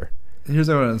favorite actor. Here's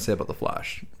what I want to say about The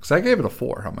Flash, because I gave it a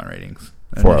 4 on my ratings.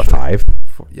 4 out of 5.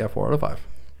 4 out of 5.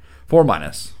 4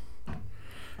 minus.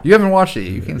 You haven't watched it.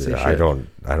 You can't say shit. I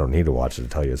don't need to watch it to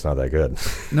tell you it's not that good.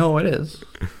 No, it is.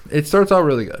 It starts out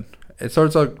really good.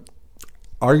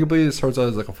 Arguably, it starts out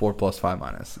as like a 4 plus 5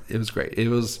 minus. It was great. It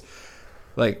was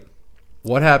like,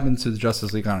 what happens to the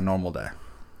Justice League on a normal day?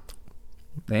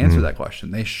 They answer that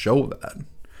question. They show that.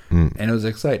 And it was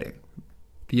exciting.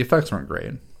 The effects weren't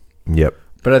great. Yep.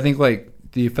 But I think like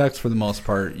the effects for the most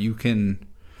part,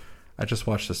 I just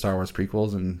watched the Star Wars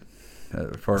prequels and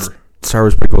Star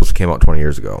Wars prequels came out 20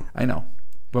 years ago. I know.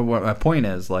 But what my point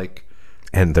is, like,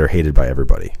 and they're hated by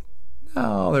everybody.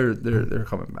 No, they're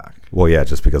coming back. Well, yeah,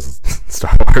 just because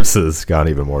Star Wars has gone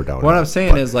even more down. What I'm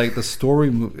saying is, like, the story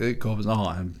it goes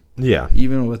on. Yeah.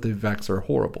 Even with the effects are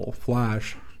horrible.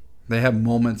 Flash, they have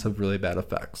moments of really bad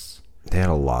effects. They had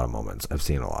a lot of moments. I've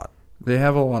seen a lot. They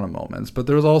have a lot of moments, but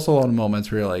there's also a lot of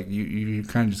moments where you're like, you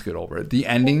kind of just get over it. The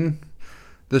ending,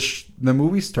 the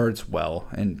movie starts well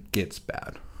and gets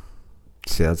bad.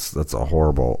 See, that's a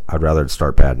horrible. I'd rather it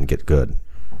start bad and get good.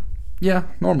 Yeah,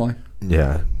 normally.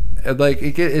 Yeah. Like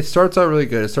it starts out really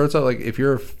good. It starts out like if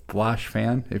you're a Flash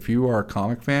fan, if you are a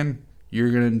comic fan,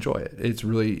 you're gonna enjoy it. It's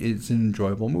an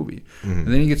enjoyable movie. Mm-hmm. And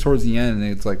then you get towards the end,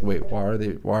 and it's like, wait, why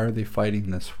are they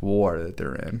fighting this war that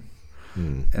they're in?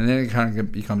 And then it kind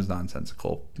of becomes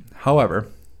nonsensical. However,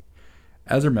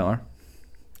 Ezra Miller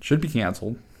should be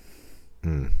canceled.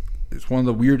 It's one of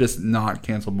the weirdest not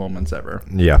canceled moments ever.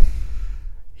 Yeah.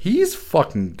 He's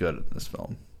fucking good at this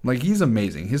film. Like, he's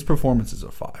amazing. His performance is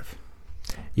a 5.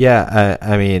 Yeah,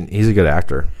 I mean, he's a good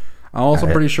actor. I'm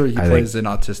also pretty sure he plays an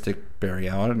autistic Barry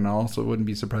Allen, and I also wouldn't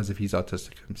be surprised if he's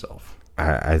autistic himself.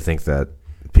 I think that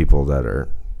people that are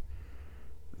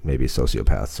maybe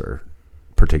sociopaths are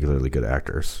particularly good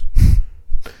actors.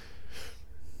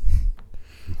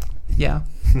 Yeah.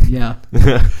 Yeah.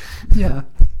 Yeah.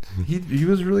 He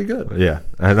was really good. Yeah.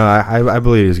 I know. I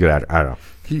believe he's a good actor. I don't know.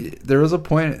 There was a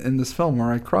point in this film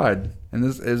where I cried, and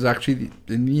this is actually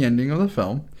in the ending of the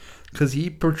film, because he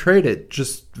portrayed it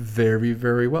just very,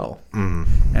 very well. And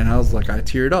I was like, I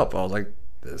teared up. I was like,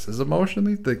 this is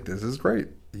emotionally, like, this is great.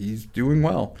 He's doing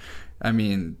well. I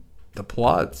mean, the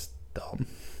plot's dumb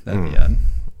at the end.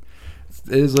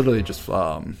 It is literally just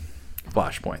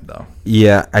Flashpoint, though.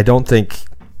 Yeah, I don't think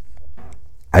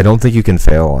you can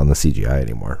fail on the CGI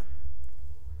anymore.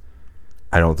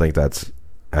 I don't think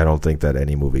that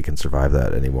any movie can survive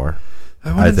that anymore.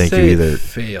 I think it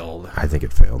failed. I think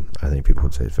it failed. I think people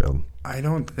would say it failed. I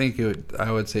don't think it would.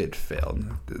 I would say it failed.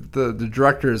 The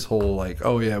director's whole, like,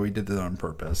 oh yeah, we did this on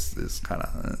purpose, is kind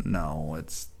of, no,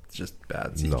 it's just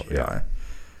bad CGI. No,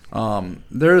 yeah.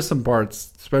 There are some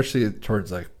parts, especially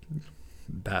towards like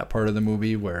that part of the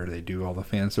movie where they do all the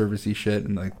fan servicey shit,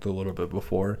 and like the little bit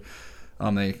before,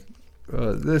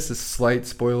 this is slight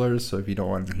spoilers, so if you don't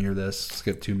want to hear this,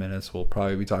 skip 2 minutes. We'll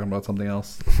probably be talking about something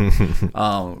else.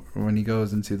 When he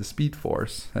goes into the Speed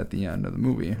Force at the end of the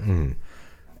movie,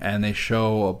 and they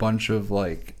show a bunch of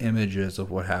like images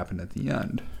of what happened at the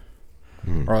end,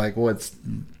 or like what's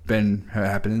been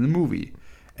happening in the movie,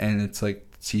 and it's like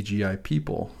CGI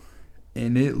people,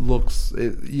 and it looks.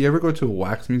 You ever go to a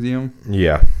wax museum?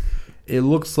 Yeah, it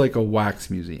looks like a wax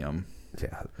museum.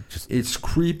 Yeah, it's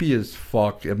creepy as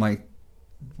fuck, and like,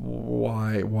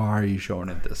 why are you showing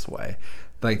it this way?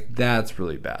 Like, that's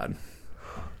really bad.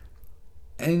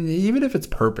 And even if it's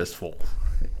purposeful,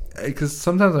 because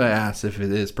sometimes I ask if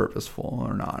it is purposeful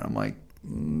or not. I'm like,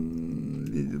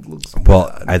 it looks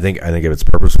bad. I think if it's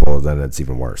purposeful, then it's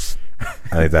even worse.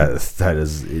 I think that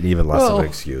is even less of an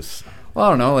excuse. Well, I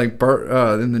don't know. Like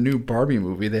in the new Barbie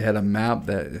movie, they had a map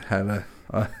that had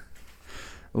a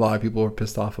lot of people were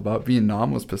pissed off about.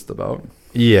 Vietnam was pissed about.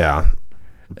 Yeah.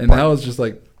 And that was just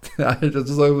like, just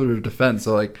like a defense.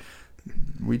 So like,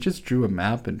 we just drew a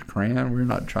map in crayon. We're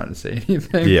not trying to say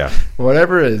anything. Yeah.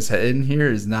 Whatever is in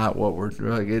here is not what we're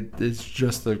like. It's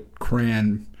just a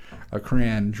crayon a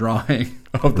crayon drawing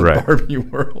of the Right. Barbie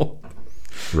world.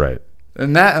 Right.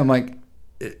 And that, I'm like,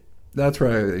 that's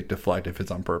where I like, deflect if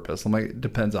it's on purpose. I'm like, it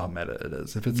depends how meta it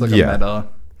is. If it's like a meta,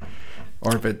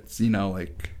 or if it's,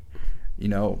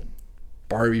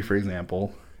 Barbie, for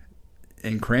example,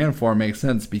 in crayon form makes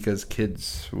sense because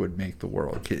kids would make the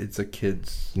world. It's a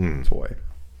kid's toy.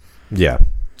 Yeah.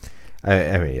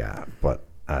 I mean, yeah, but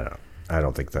I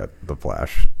don't think that the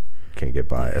Flash can get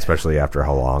by, especially after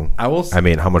how long. I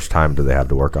mean, how much time do they have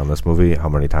to work on this movie? How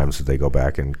many times did they go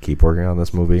back and keep working on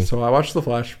this movie? So I watched The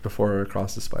Flash before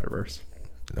Across the Spider-Verse.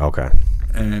 Okay.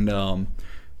 And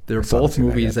they're both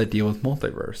movies that deal with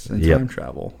multiverse and time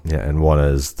travel. Yeah, and one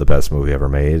is the best movie ever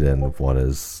made, and one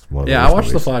is one of the worst I watched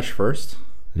movies. The Flash first.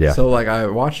 Yeah. So like I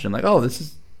watched it and like, oh,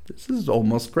 this is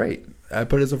almost great. I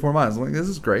put it as a 4 minutes. I'm like, this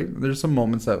is great. There's some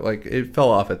moments that like it fell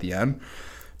off at the end,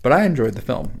 but I enjoyed the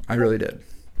film. I really did.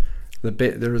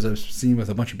 There was a scene with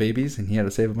a bunch of babies, and he had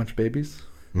to save a bunch of babies.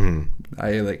 Mm.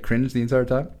 I like cringed the entire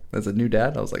time. As a new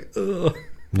dad, I was like, ugh.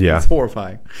 Yeah. It's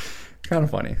horrifying. Kind of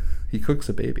funny. He cooks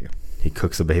a baby. He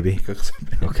cooks a baby?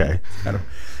 Okay. Kind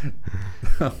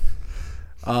of.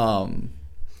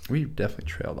 We definitely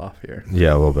trailed off here.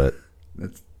 Yeah, a little bit.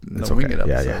 It's It's the okay. Wing It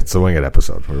episode. Yeah, it's a Wing It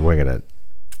episode. We're winging it.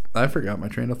 I forgot my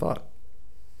train of thought.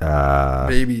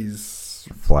 Babies.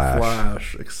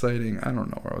 Flash. Exciting. I don't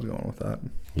know where I was going with that.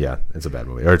 Yeah, it's a bad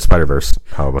movie. Or it's Spider-Verse.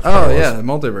 How about the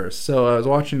multiverse. So I was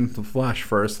watching The Flash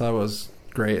first. That was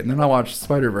great. And then I watched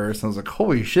Spider-Verse, and I was like,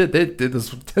 holy shit, they did this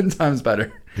 10 times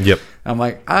better. Yep. I'm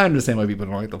like, I understand why people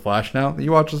don't like The Flash now.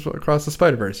 You watch this Across the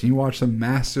Spider-Verse, and you watch them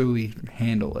masterfully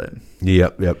handle it.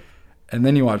 Yep. And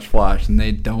then you watch Flash, and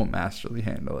they don't masterly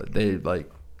handle it.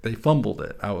 They fumbled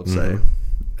it, I would say.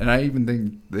 And I even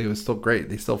think it was still great.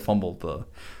 They still fumbled the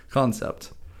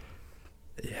concept.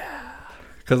 Yeah.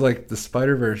 Because, like, the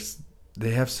Spider-Verse,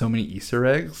 they have so many Easter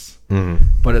eggs. Mm-hmm.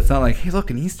 But it's not like, hey, look,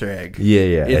 an Easter egg.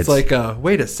 Yeah. It's like,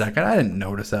 wait a second, I didn't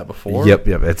notice that before. Yep.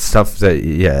 It's stuff that,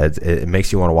 it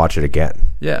makes you want to watch it again.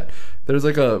 Yeah. There's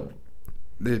like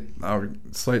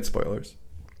slight spoilers.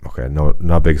 Okay, no,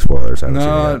 not big spoilers. I haven't seen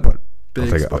it yet, but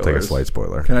I'll take a slight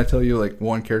spoiler. Can I tell you, like,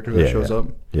 one character that shows up?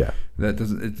 Yeah. That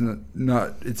doesn't,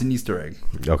 it's an Easter egg.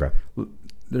 Okay.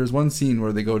 There's one scene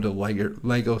where they go to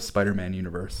Lego Spider-Man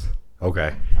universe.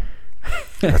 Okay.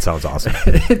 That sounds awesome.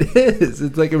 It is.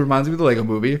 It's like, it reminds me of the Lego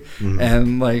movie. Mm-hmm.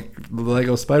 And like the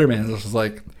Lego Spider-Man is just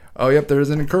like, oh, yep,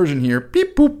 there's an incursion here.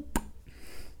 Beep, boop.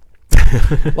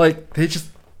 Like, they just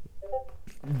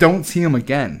don't see him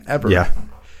again, ever. Yeah.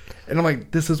 And I'm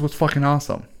like, this is what's fucking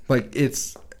awesome. Like,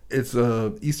 it's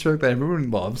a Easter egg that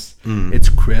everyone loves. Mm. It's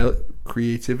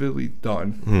creatively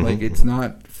done. Mm-hmm. Like, it's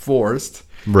not forced.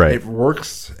 Right. It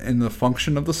works in the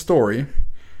function of the story,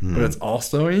 but it's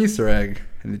also an Easter egg,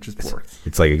 and it just works.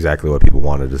 It's like exactly what people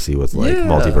wanted to see with like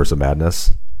Multiverse of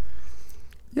Madness.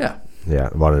 Yeah. Yeah,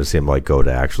 I wanted to see him like go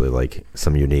to actually like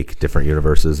some unique different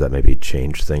universes that maybe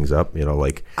change things up.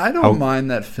 Like I don't mind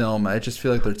that film. I just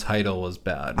feel like their title was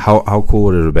bad. How cool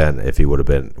would it have been if he would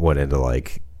have went into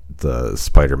like the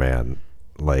Spider-Man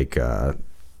like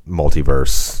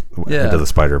multiverse into the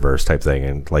Spider-Verse type thing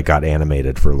and like got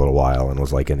animated for a little while and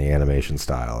was like in the animation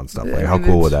style and stuff. Like, how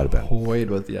cool would that have been? Toyed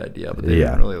with the idea, but they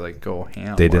didn't really like go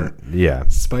ham. They didn't. Yeah.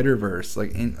 Spider-Verse,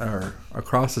 like or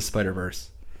Across the Spider-Verse,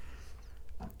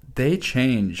 they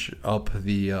change up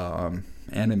the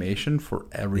animation for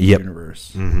every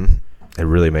universe. Mm-hmm. It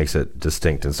really makes it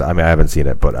distinct. And so, I mean, I haven't seen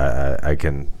it, but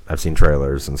I've seen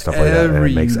trailers and stuff like that, and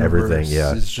it makes everything.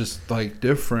 Yeah, it's just like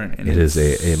different. And it is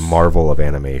a marvel of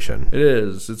animation. It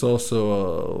is. It's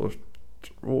also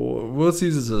let's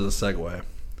use this as a segue.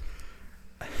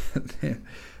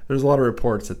 There's a lot of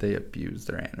reports that they abuse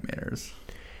their animators.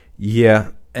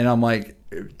 Yeah, and I'm like,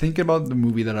 thinking about the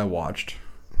movie that I watched.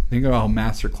 Think about how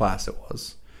masterclass it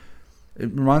was.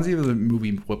 It reminds me of the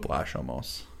movie Whiplash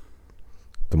almost.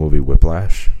 The movie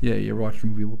Whiplash? Yeah, you ever watched the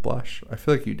movie Whiplash? I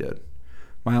feel like you did.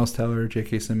 Miles Teller,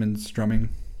 J.K. Simmons drumming.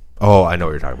 Oh, I know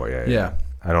what you're talking about. Yeah.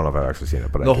 I don't know if I've actually seen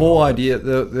it, but the whole idea,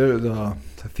 the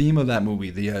theme of that movie,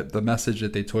 the message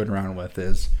that they toyed around with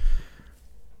is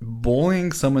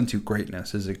bullying someone to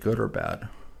greatness. Is it good or bad?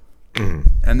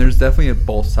 Mm. And there's definitely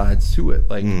both sides to it.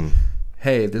 Like,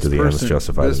 hey, this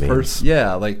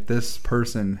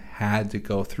person had to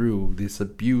go through this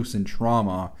abuse and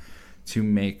trauma to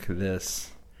make this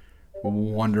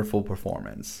wonderful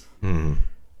performance. Mm.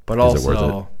 But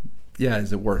also,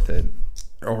 is it worth it?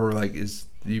 Or like,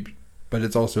 but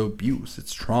it's also abuse.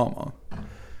 It's trauma.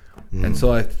 Mm. And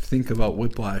so I think about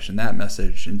Whiplash and that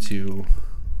message into,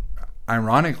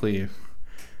 ironically,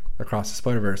 Across the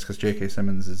Spider-Verse, because J.K.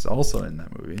 Simmons is also in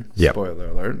that movie. Yep. Spoiler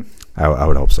alert. I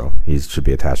would hope so. He should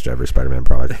be attached to every Spider-Man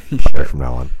product from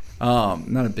now on.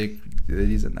 Not a big that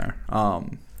he's in there.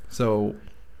 So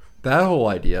that whole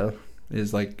idea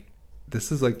is like,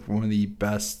 this is like one of the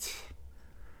best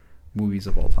movies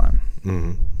of all time.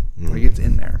 Like, it's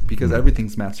in there because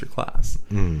everything's masterclass.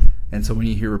 And so when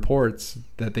you hear reports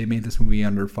that they made this movie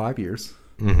under 5 years,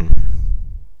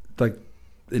 like,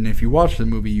 and if you watch the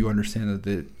movie, you understand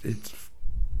that it's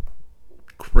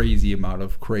crazy amount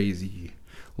of crazy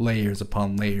layers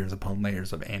upon layers upon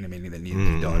layers of animating that need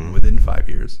to be done within 5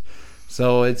 years.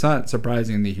 So it's not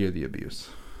surprising to hear the abuse.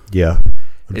 Yeah,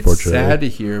 it's sad to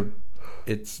hear.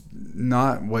 It's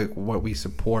not like what we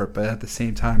support, but at the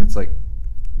same time, it's like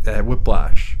that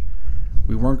Whiplash.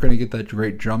 We weren't going to get that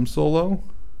great drum solo,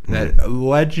 that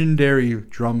legendary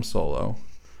drum solo,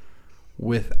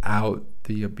 without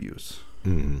the abuse.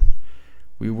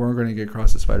 We weren't going to get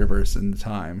Across the Spider-Verse in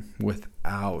time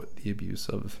without the abuse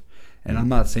of. And I'm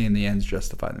not saying the ends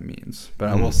justify the means, but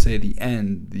I will say the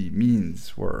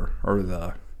means were, or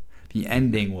the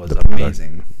ending was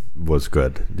amazing. Was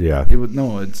good, yeah.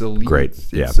 It's elite. Great,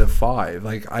 It's a 5.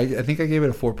 Like I think I gave it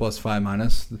a 4 plus 5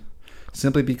 minus,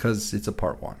 simply because it's a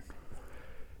part 1.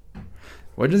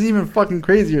 Which is even fucking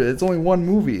crazier. It's only one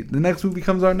movie. The next movie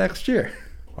comes out next year.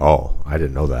 Oh, I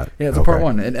didn't know that. Yeah, it's a part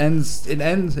 1. It ends. It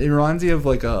reminds you of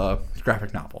like a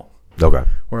graphic novel. Okay.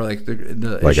 Where like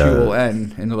the like issue will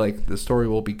end and like the story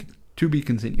will be to be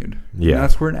continued. Yeah. And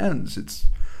that's where it ends. It's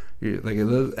like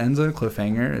it ends on a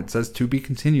cliffhanger. It says to be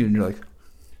continued, and you're like,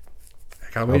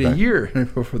 I gotta wait a year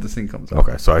before this thing comes out.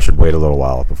 Okay, so I should wait a little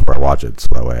while before I watch it, so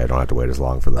that way I don't have to wait as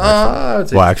long for the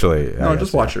next one. Well, actually, no,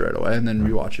 just watch it right away and then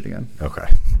rewatch it again. Okay.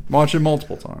 Watch it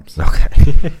multiple times.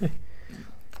 Okay.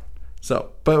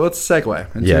 So, but let's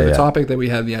segue into the topic that we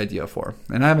had the idea for.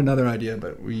 And I have another idea,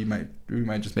 but we might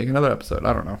just make another episode.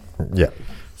 I don't know. Yeah.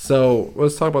 So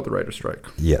let's talk about the writer's strike.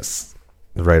 Yes,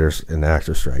 the writers and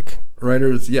actor strike.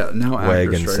 Writers, now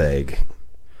actor strike.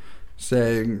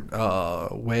 SAG. SAG.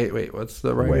 Wait. What's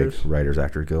the writers? Writers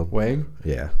Actor Guild. WAG.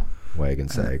 Yeah. WAG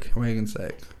and SAG. WAG and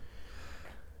SAG.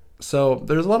 So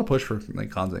there's a lot of push for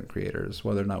like content creators,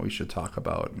 whether or not we should talk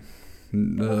about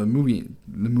the movie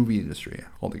industry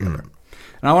altogether.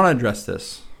 And I want to address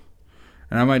this,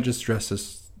 and I might just address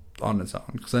this on its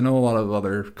own, because I know a lot of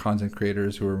other content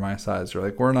creators who are my size are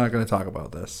like, we're not going to talk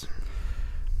about this.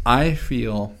 I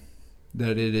feel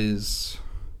that it is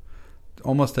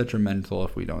almost detrimental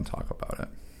if we don't talk about it,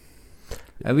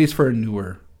 at least for a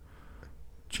newer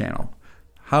channel.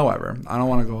 However, I don't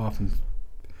want to go off and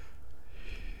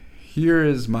here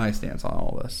is my stance on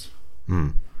all this.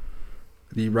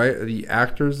 The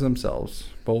actors themselves,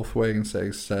 both WAG and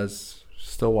SAG, says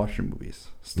still watch your movies,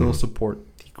 still support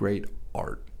the great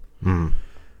art.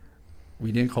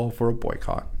 We didn't call for a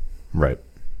boycott. Right.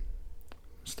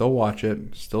 Still watch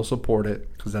it, still support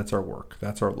it, because that's our work,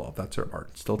 that's our love, that's our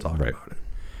art. Still talk about it.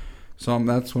 So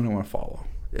that's what I want to follow.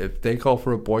 If they call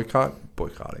for a boycott,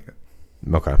 boycotting it.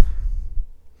 Okay.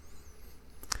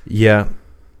 Yeah.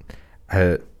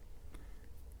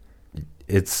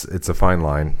 It's a fine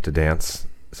line to dance,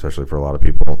 especially for a lot of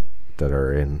people that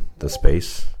are in the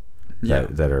space,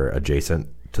 that are adjacent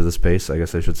to the space, I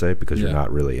guess I should say, because you're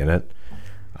not really in it.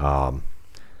 I'm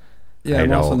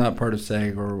also not part of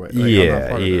SAG or what.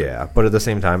 But at the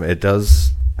same time,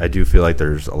 I do feel like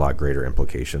there's a lot greater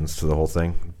implications to the whole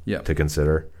thing to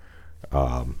consider.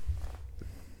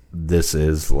 This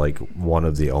is like one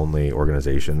of the only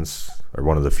organizations, or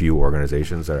one of the few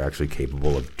organizations, that are actually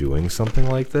capable of doing something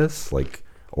like this, like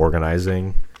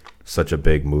organizing such a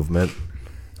big movement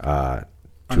to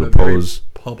oppose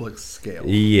public scale.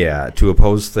 Yeah, to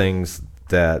oppose things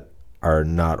that are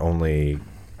not only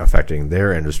affecting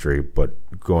their industry, but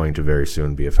going to very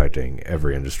soon be affecting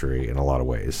every industry in a lot of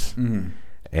ways.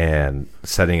 And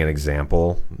setting an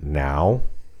example now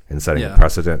and setting a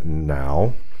precedent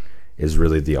now is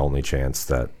really the only chance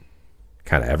that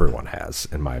kind of everyone has,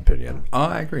 in my opinion. Oh,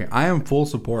 I agree. I am full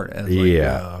support as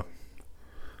a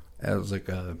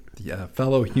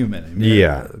fellow human.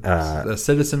 A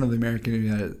citizen of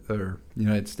the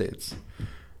United States.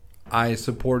 I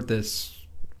support this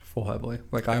full heavily.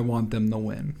 Like, I want them to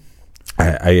win.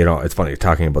 It's funny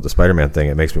talking about the Spider-Man thing.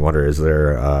 It makes me wonder: is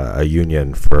there a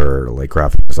union for like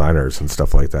graphic designers and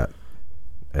stuff like that,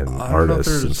 and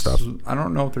artists and stuff? I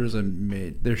don't know if there's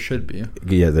there should be.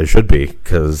 Yeah, there should be,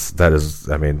 because that is.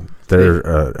 I mean, there's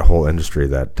a whole industry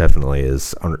that definitely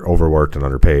is overworked and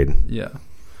underpaid. Yeah,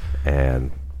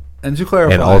 and to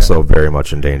clarify, and also very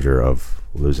much in danger of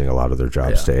losing a lot of their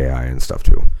jobs to AI and stuff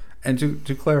too. And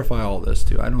to clarify all this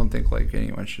too, I don't think like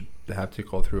anyone should have to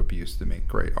go through abuse to make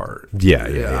great art. I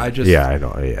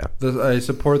know. Yeah, I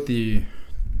support the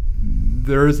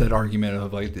there is that argument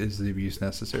of like, is the abuse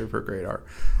necessary for great art?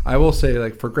 I will say,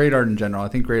 like, for great art in general, I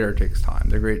think great art takes time.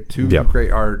 They're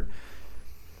great art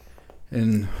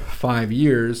in 5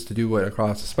 years to do what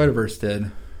Across the Spider-Verse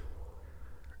did.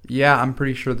 Yeah, I'm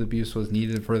pretty sure the abuse was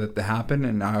needed for that to happen.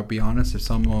 And I'll be honest,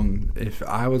 if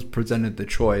I was presented the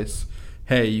choice,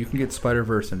 hey, you can get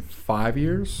Spider-Verse in 5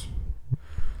 years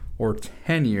or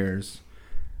 10 years.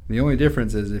 The only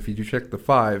difference is if you do check the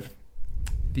 5,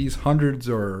 these hundreds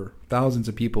or thousands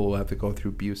of people will have to go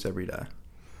through abuse every day.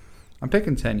 I'm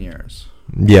picking 10 years.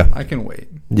 Yeah. I can wait.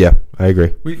 Yeah, I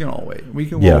agree. We can all wait. We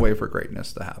can all wait for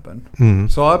greatness to happen. Mm-hmm.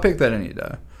 So I'll pick that any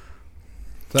day.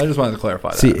 So I just wanted to clarify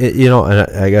that. See, and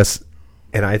I guess,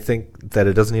 and I think that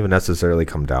it doesn't even necessarily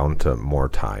come down to more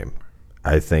time.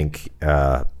 I think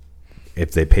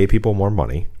if they pay people more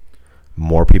money,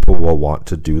 more people will want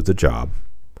to do the job.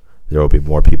 There will be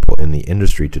more people in the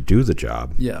industry to do the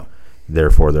job. Yeah.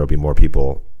 Therefore, there will be more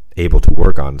people able to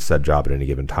work on said job at any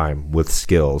given time with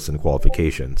skills and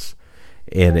qualifications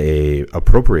in a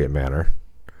appropriate manner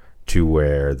to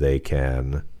where they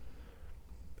can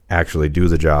actually do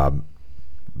the job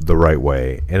the right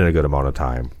way in a good amount of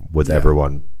time with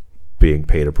everyone being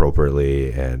paid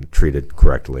appropriately and treated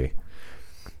correctly.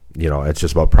 It's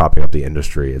just about propping up the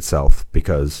industry itself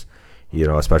because,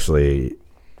 especially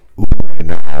right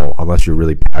now, unless you're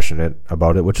really passionate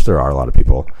about it, which there are a lot of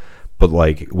people, but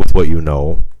like with what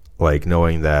like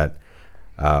knowing that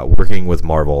working with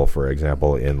Marvel, for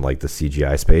example, in like the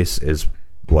CGI space is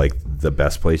like the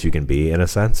best place you can be in a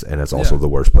sense, and it's also the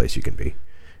worst place you can be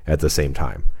at the same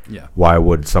time. Yeah. Why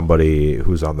would somebody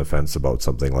who's on the fence about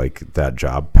something like that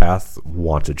job path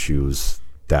want to choose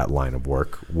that line of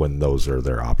work when those are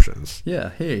their options? Yeah.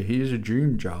 Hey, here's a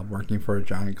dream job working for a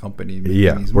giant company.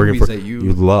 These working for that you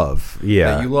love.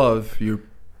 Yeah. That you love. You're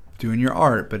doing your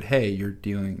art, but hey, you're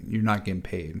not getting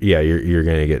paid. Yeah, you're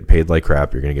going to get paid like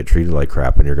crap. You're going to get treated like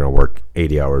crap, and you're going to work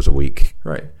 80 hours a week.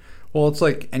 Right. Well, it's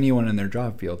like anyone in their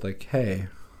job field. Like, hey,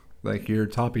 like you're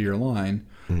top of your line,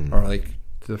 or like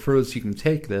the furthest you can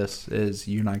take this is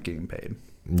you're not getting paid.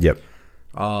 Yep.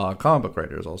 Comic book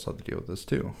writers also have to deal with this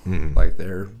too. Like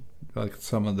they're like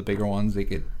some of the bigger ones, they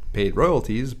get paid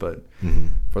royalties, but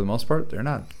for the most part, they're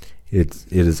not.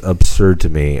 It is absurd to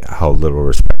me how little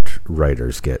respect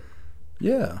writers get.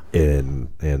 Yeah. In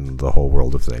the whole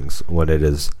world of things, when it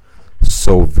is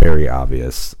so very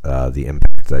obvious the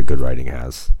impact that good writing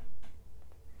has.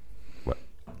 What?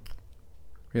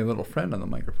 We have a little friend on the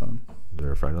microphone. Is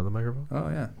there a friend on the microphone? Oh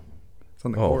yeah, it's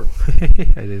on the cord. I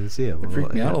didn't see him. It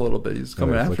freaked me out a little bit. He's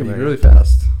coming after me him really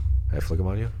fast. I flick him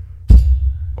on you.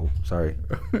 Oh, sorry.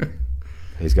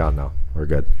 He's gone now. We're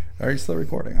good. Are you still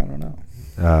recording? I don't know.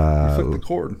 You flipped the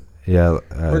cord. Yeah,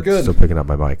 we're good. Still picking up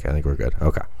my mic. I think we're good.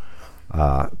 Okay.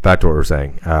 Back to what we're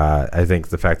saying. I think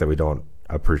the fact that we don't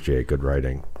appreciate good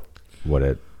writing when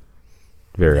it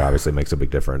very obviously makes a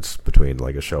big difference between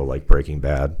like a show like Breaking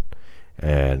Bad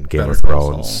and Game of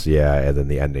Thrones. Yeah, and then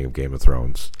the ending of Game of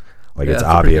Thrones. Like it's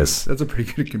obvious. That's a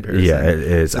pretty good comparison. Yeah,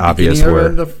 it's the obvious where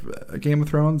of Game of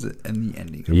Thrones and the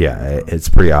ending. It's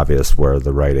pretty obvious where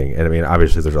the writing, and I mean,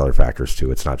 obviously there's other factors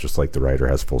too. It's not just like the writer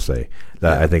has full say.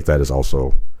 I think that is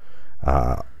also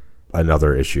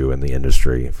another issue in the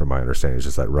industry, from my understanding, is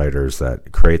just that writers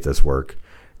that create this work,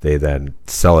 they then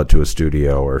sell it to a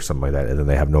studio or something like that, and then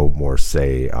they have no more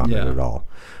say on it at all.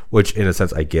 Which, in a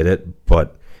sense, I get it,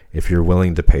 but if you're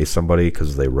willing to pay somebody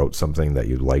because they wrote something that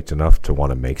you liked enough to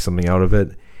want to make something out of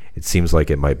it, it seems like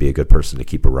it might be a good person to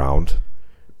keep around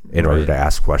in order to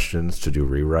ask questions, to do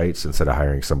rewrites, instead of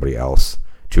hiring somebody else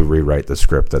to rewrite the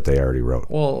script that they already wrote.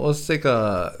 Well, let's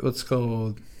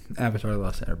go Avatar: The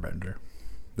Last Airbender,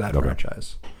 that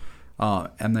franchise.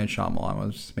 M. Night Shyamalan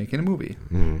was making a movie,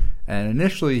 and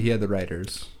initially he had the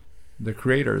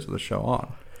creators of the show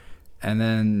on, and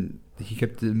then he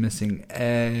kept missing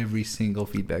every single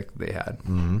feedback that they had,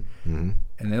 and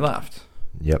they left.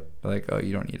 Yep. They're like, oh,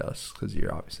 you don't need us because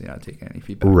you're obviously not taking any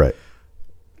feedback. Right.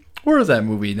 Where is that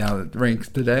movie now that ranks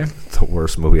today? The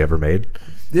worst movie ever made.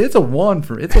 It's a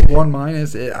 1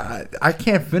 minus. I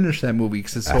can't finish that movie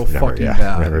because it's so fucking bad.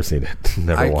 I've never seen it.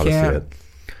 Never want to see it.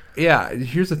 Yeah,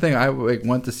 here's the thing. I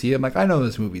went to see it. I'm like, I know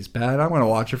this movie's bad. I'm going to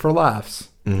watch it for laughs.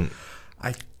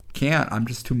 I can't. I'm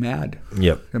just too mad.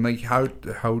 Yep. I'm like, how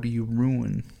do you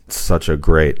ruin such a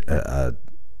great,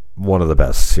 one of the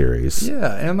best series?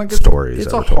 Yeah, and like stories.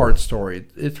 It's a hard story.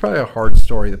 It's probably a hard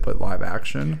story to put live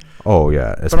action. Oh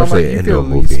yeah, especially into a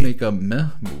movie. You could at least make a meh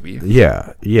movie.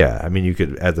 Yeah. I mean, you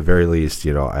could at the very least.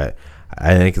 I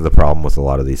think the problem with a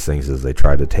lot of these things is they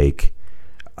try to take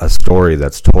a story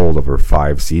that's told over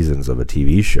 5 seasons of a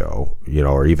TV show,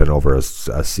 or even over a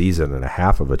season and a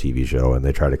half of a TV show, and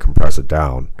they try to compress it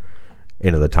down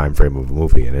into the time frame of a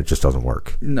movie, and it just doesn't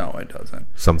work. No, it doesn't.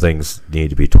 Some things need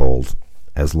to be told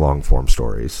as long form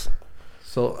stories.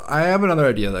 So I have another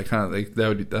idea that kind of like that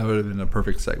would have been a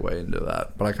perfect segue into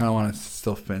that, but I kind of want to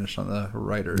still finish on the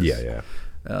writers. Yeah.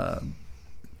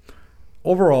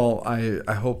 Overall,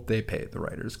 I hope they pay the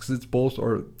writers because it's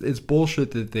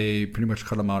bullshit that they pretty much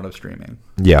cut them out of streaming.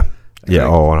 Yeah. Yeah.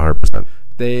 Like, 100%.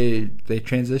 They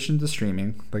transitioned to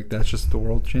streaming. Like that's just the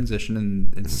world transition,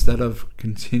 and instead of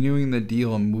continuing the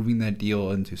deal and moving that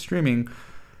deal into streaming,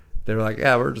 they're like,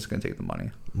 yeah, we're just gonna take the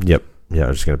money. Yep. Yeah,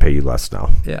 I'm just gonna pay you less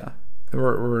now. Yeah.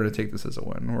 We're going to take this as a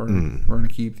win. We're going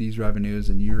to keep these revenues,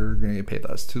 and you're going to get paid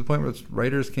less. To the point where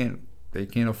writers can't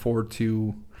afford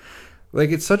to. Like,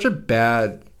 it's such a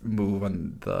bad move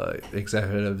on the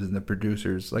executives and the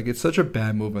producers. Like, it's such a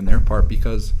bad move on their part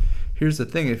because here's the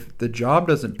thing: if the job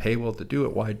doesn't pay well to do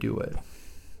it, why do it?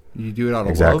 You do it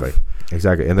out of love.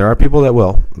 Exactly. And there are people that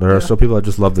will. There are still people that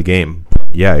just love the game.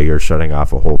 Yeah, you're shutting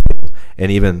off a whole field,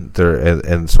 and even there,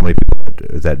 and so many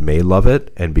people that may love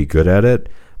it and be good at it.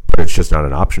 But it's just not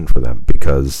an option for them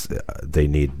because they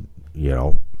need,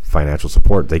 financial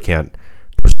support. They can't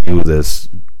pursue this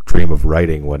dream of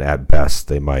writing when at best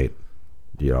they might,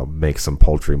 make some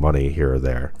paltry money here or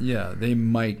there. Yeah, they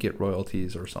might get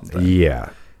royalties or something.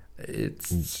 Yeah.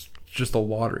 It's just a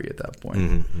lottery at that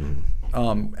point.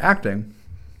 Acting.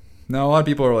 Now, a lot of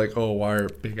people are like, oh, why are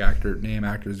big name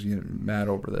actors getting mad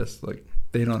over this? Like,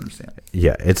 they don't understand it.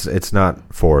 Yeah, it's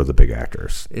not for the big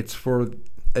actors. It's for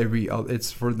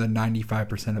it's for the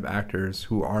 95% of actors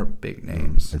who aren't big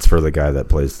names. It's for the guy that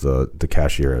plays the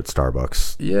cashier at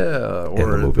Starbucks. Yeah,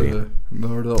 or the old lady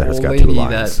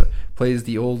that plays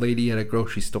the old lady at a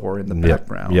grocery store in the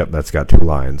background. Yep, that's got 2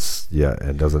 lines. Yeah,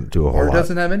 and doesn't do a whole lot. Or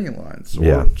doesn't have any lines.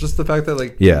 Or just the fact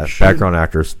that background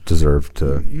actors deserve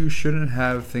to. You shouldn't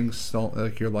have things stolen,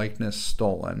 like your likeness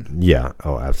stolen. Yeah.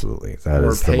 Oh, absolutely. That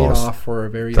is paid the most. Off for a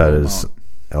very that low is amount.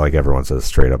 Like everyone says,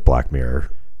 straight up Black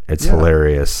Mirror. It's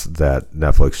hilarious that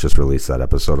Netflix just released that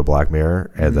episode of Black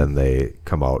Mirror, and then they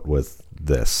come out with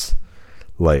this,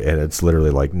 and it's literally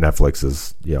like Netflix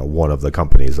is, one of the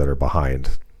companies that are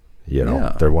behind,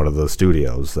 they're one of the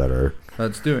studios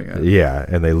that's doing it. Yeah,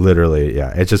 and they literally,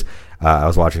 it's just, I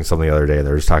was watching something the other day, and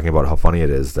they were just talking about how funny it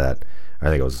is that, I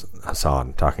think it was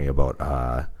Hassan talking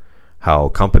about how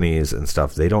companies and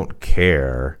stuff, they don't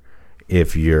care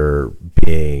if you're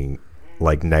being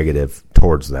like negative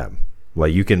towards them.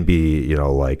 Like you can be,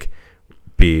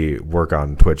 work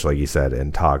on Twitch, like you said,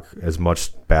 and talk as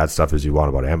much bad stuff as you want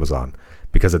about Amazon,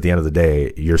 because at the end of the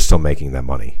day, you're still making them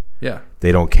money. Yeah.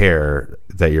 They don't care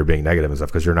that you're being negative and stuff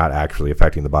because you're not actually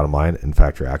affecting the bottom line. In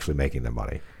fact, you're actually making them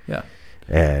money. Yeah.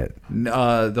 And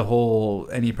the whole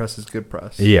any press is good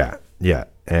press. Yeah. Yeah.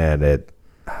 And it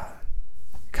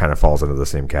kind of falls into the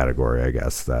same category, I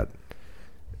guess, that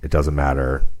it doesn't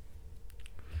matter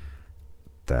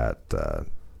that,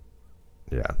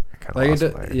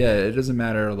 it doesn't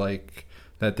matter like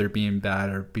that they're being bad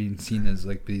or being seen as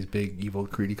like these big evil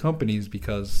greedy companies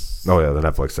because the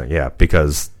Netflix thing,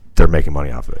 because they're making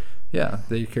money off of it. Yeah,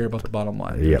 they care about the bottom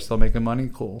line. They're still making money.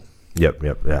 Cool. Yep.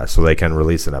 Yeah, so they can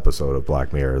release an episode of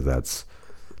Black Mirror that's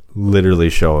literally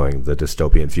showing the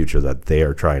dystopian future that they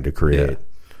are trying to create,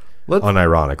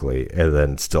 unironically, and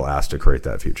then still asked to create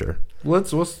that future.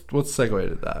 Let's segue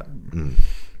to that.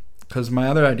 Because my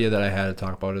other idea that I had to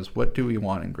talk about is what do we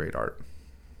want in great art?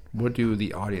 What do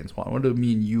the audience want? What do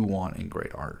me and you want in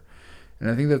great art? And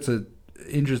I think that's an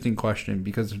interesting question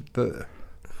because the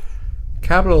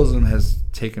capitalism has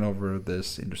taken over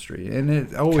this industry, and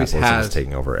it always has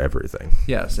taken over everything.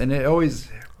 Yes, and it always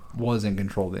was in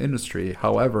control of the industry.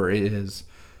 However, it has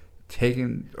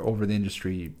taken over the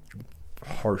industry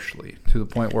harshly to the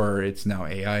point where it's now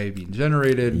AI being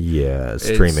generated. Yeah,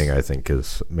 streaming I think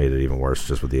has made it even worse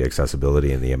just with the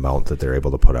accessibility and the amount that they're able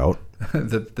to put out.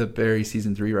 the Barry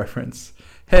season 3 reference.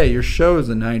 Hey, your show is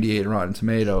a 98 Rotten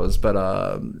Tomatoes, but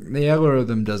the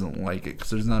algorithm doesn't like it because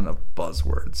there's not enough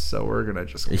buzzwords, so we're gonna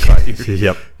just cut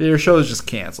your show is just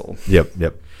canceled. Yep.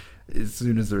 As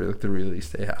soon as the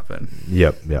release day happen.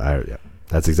 Yep.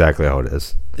 That's exactly how it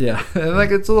is. Yeah, and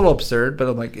like it's a little absurd, but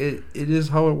I'm like it is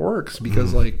how it works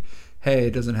because like, hey,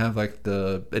 it doesn't have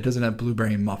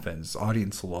blueberry muffins.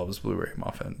 Audience loves blueberry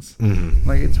muffins.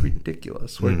 Like it's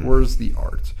ridiculous. Like where's the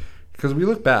art? Because we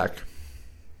look back.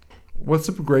 What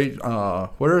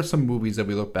are some movies that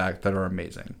we look back that are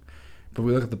amazing, but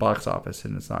we look at the box office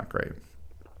and it's not great?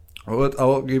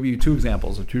 I'll give you 2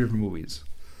 examples of 2 different movies.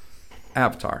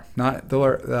 Avatar, not the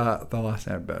Last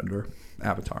Airbender.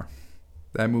 Avatar.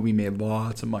 That movie made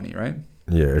lots of money, right?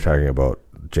 Yeah, you're talking about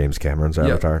James Cameron's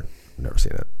Avatar? Never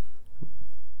seen it.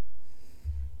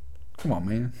 Come on,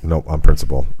 man. Nope, on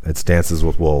principle. It's Dances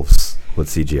with Wolves with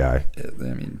CGI.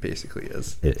 I mean, basically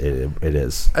is. It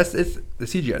is. The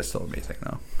CGI is still amazing,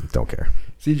 though. Don't care.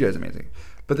 CGI is amazing.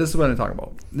 But this is what I'm talking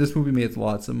about. This movie made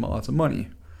lots of money.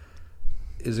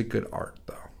 Is it good art,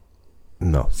 though?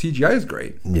 No. CGI is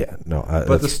great. Yeah, no.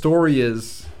 But the story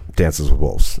is... Dances with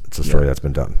Wolves. It's a story that's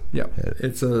been done. Yeah.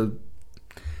 It's a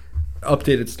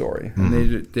updated story.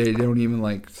 And they don't even,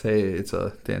 like, say it's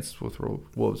a Dances with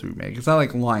Wolves remake. It's not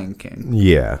like Lion King.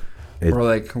 Yeah. Or,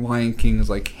 like, Lion King is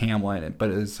like Hamlet, but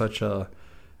it's such a...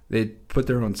 They put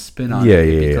their own spin on it.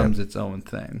 It becomes its own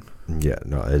thing. Yeah,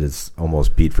 no, it is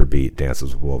almost beat for beat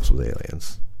Dances with Wolves with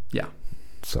aliens. Yeah.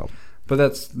 So... But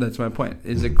that's my point.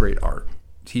 Is it great art?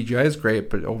 CGI is great,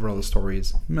 but overall the story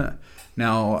is meh.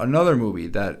 Now, another movie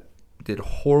that did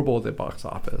horrible at the box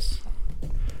office.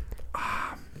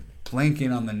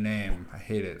 Blanking on the name. I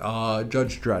hate it.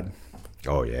 Judge Dredd.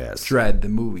 Oh, yes. Dredd, the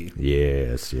movie.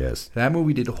 Yes. That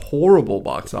movie did horrible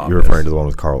box office. You're referring to the one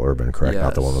with Carl Urban, correct? Yes.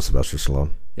 Not the one with Sylvester Stallone?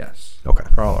 Yes. Okay.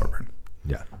 Carl Urban.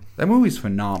 Yeah. That movie's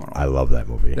phenomenal. I love that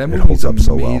movie. That it movie's holds up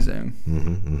so well.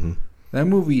 amazing. That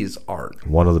movie is art.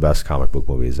 One of the best comic book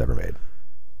movies ever made.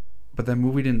 But that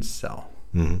movie didn't sell.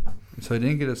 So it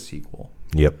didn't get a sequel.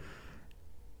 Yep.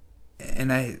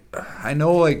 And I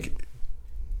know, like,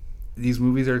 these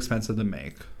movies are expensive to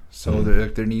make, so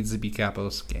there needs to be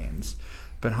capital gains.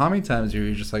 But how many times are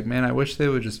you just like, man, I wish they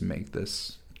would just make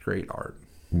this great art?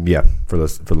 Yeah, for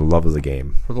the love of the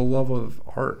game. For the love of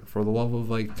art, for the love of,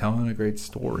 like, telling a great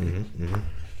story.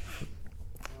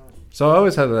 So I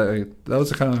always had that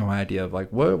was kind of my idea of, like,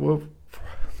 what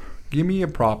give me a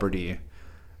property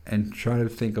and try to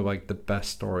think of, like, the best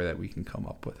story that we can come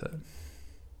up with it.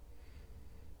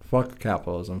 Fuck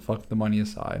capitalism, fuck the money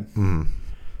aside.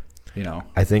 You know,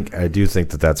 I do think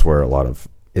that that's where a lot of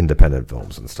independent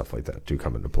films and stuff like that do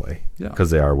come into play. Yeah, because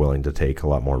they are willing to take a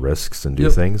lot more risks and do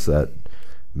things that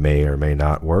may or may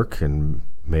not work and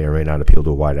may or may not appeal to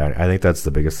a wide audience. I think that's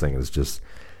the biggest thing, is just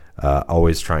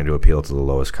always trying to appeal to the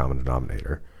lowest common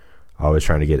denominator. Always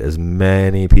trying to get as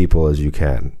many people as you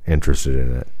can interested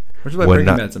in it. Which is why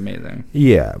Breaking Bad's amazing.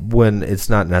 Yeah, when it's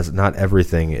not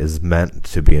everything is meant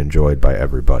to be enjoyed by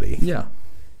everybody. Yeah.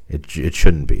 It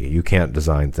shouldn't be. You can't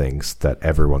design things that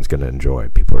everyone's going to enjoy.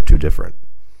 People are too different.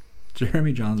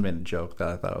 Jeremy Johns made a joke that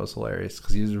I thought was hilarious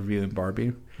because he was reviewing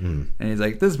Barbie. And he's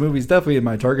like, this movie's definitely in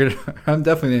my target. I'm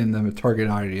definitely in the target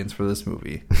audience for this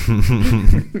movie.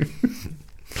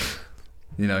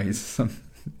 You know, he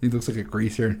looks like a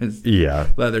greaser in his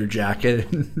leather jacket.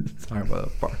 Talking about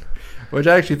the part. Which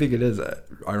I actually think it is,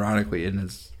 ironically, in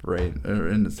his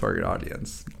target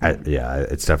audience.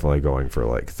 It's definitely going for,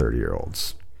 like,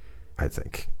 30-year-olds, I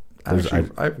think. Actually,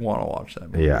 I want to watch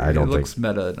that movie. Yeah, I don't think... It looks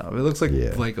meta enough. It looks like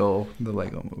the Lego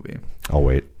movie. I'll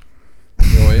wait.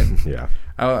 You'll wait? Yeah.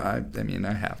 I mean,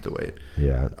 I have to wait.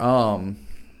 Yeah.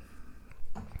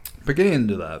 But getting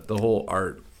into that, the whole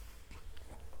art.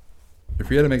 If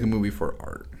you had to make a movie for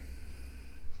art,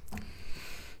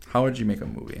 how would you make a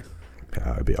movie?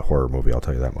 It'd be a horror movie, I'll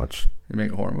tell you that much. You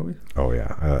make a horror movie? Oh,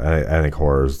 yeah. I think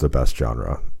horror is the best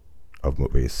genre of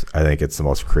movies. I think it's the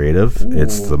most creative. Ooh.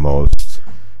 It's the most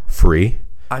free.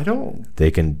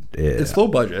 It's low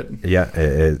budget. Yeah,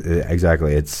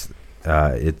 exactly. It's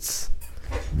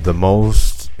the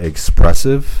most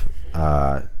expressive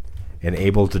and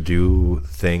able to do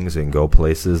things and go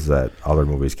places that other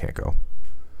movies can't go.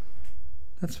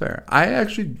 That's fair. I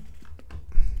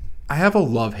have a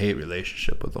love-hate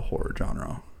relationship with the horror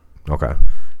genre. Okay.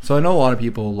 So I know a lot of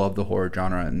people love the horror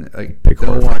genre and, like,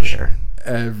 they'll watch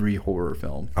every horror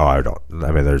film. Oh, I don't.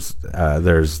 I mean, there's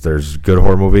good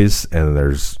horror movies and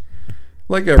there's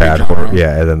like every bad genre. Horror.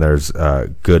 Yeah, and then there's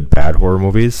good bad horror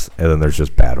movies, and then there's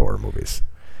just bad horror movies.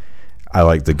 I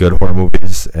like the good horror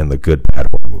movies and the good bad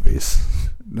horror movies.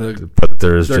 But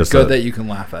they're just good that you can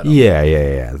laugh at them.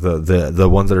 Yeah. The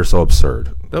ones that are so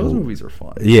absurd. Those movies are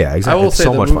fun. Yeah, exactly. I will say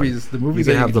so the much movies. Fun. The movies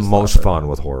you can have the most fun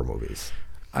with horror movies.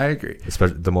 I agree.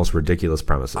 Especially the most ridiculous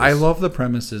premises. I love the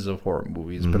premises of horror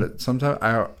movies, but sometimes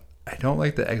I don't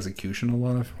like the execution of a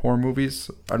lot of horror movies.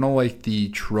 I don't like the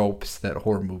tropes that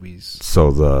horror movies.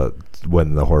 So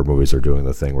when the horror movies are doing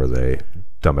the thing where they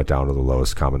dumb it down to the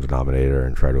lowest common denominator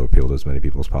and try to appeal to as many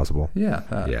people as possible. Yeah.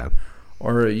 Yeah.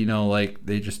 Or, like,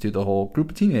 they just do the whole group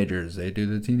of teenagers. They do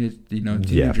the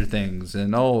teenager things.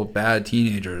 And, bad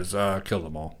teenagers, kill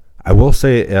them all. I will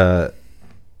say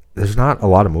there's not a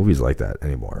lot of movies like that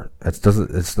anymore.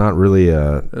 It's not really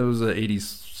it was an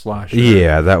 80s slasher.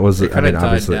 Yeah, that was...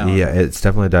 obviously, down. Yeah, it's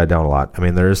definitely died down a lot. I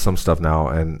mean, there is some stuff now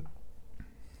and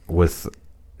with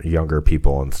younger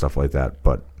people and stuff like that,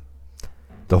 but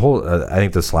the whole... I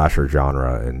think the slasher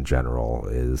genre in general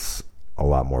is a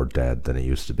lot more dead than it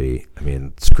used to be. I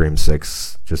mean, Scream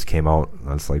 6 just came out.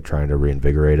 That's like trying to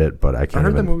reinvigorate it, but I can't. I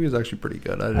heard the movie was actually pretty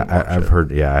good. I've heard.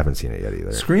 Yeah, I haven't seen it yet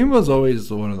either. Scream was always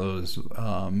one of those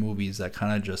movies that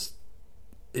kind of just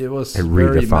it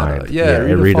redefined.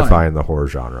 It redefined the horror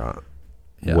genre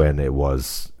when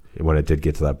it did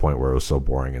get to that point where it was so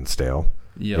boring and stale.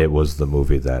 Yep. It was the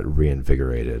movie that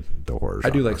reinvigorated the horror genre.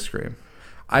 I do like Scream.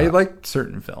 I like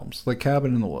certain films, like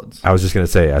Cabin in the Woods. I was just going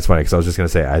to say, that's funny, because I was just going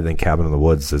to say, I think Cabin in the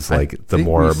Woods is like the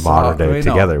more modern day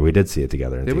together. No. We did see it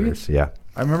together in theaters. Yeah.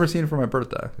 I remember seeing it for my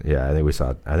birthday. Yeah, I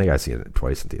think I seen it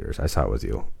twice in theaters. I saw it with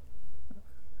you.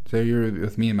 So you were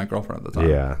with me and my girlfriend at the time?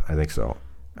 Yeah, I think so.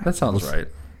 That sounds right.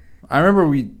 I remember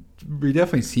we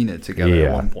definitely seen it together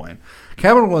at one point.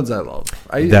 Cabin in the Woods I love.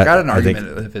 I got an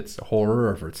argument if it's horror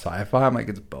or if it's sci-fi. I'm like,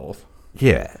 it's both.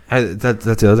 Yeah, that's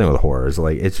the other thing with horror is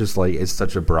like it's just like it's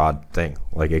such a broad thing.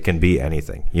 Like it can be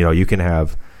anything. You know, you can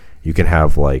have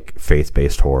like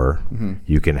faith-based horror. Mm-hmm.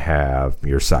 You can have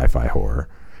your sci-fi horror.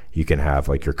 You can have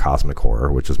like your cosmic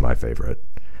horror, which is my favorite.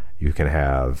 You can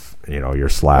have your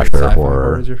slasher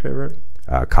horror. What is your favorite?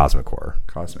 Cosmic horror.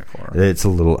 Cosmic horror. It's a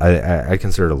little. I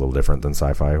consider it a little different than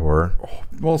sci-fi horror.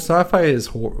 Well, sci-fi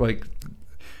is like.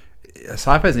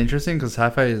 Sci-fi is interesting because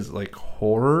sci-fi is like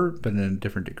horror, but in a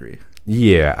different degree.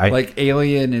 Yeah, like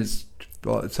Alien is.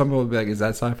 Well, some people will be like, "Is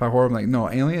that sci-fi horror?" I'm like, no,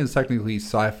 Alien is technically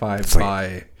sci-fi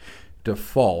by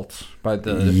default, by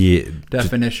the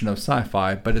definition of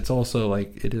sci-fi, but it's also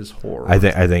like it is horror. I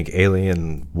think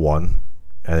Alien 1,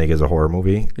 I think is a horror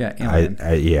movie. Yeah, Alien.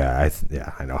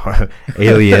 I know.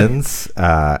 Aliens.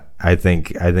 I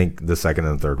think the second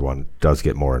and third one does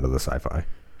get more into the sci-fi.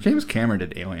 James Cameron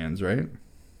did Aliens, right?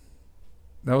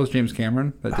 That was James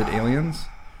Cameron that did Aliens?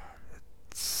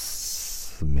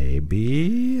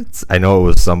 Maybe. I know it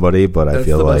was somebody, but I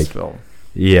feel like... Best film.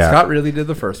 Yeah. Scott Ridley did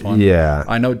the first one. Yeah.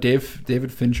 I know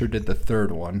David Fincher did the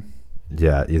third one.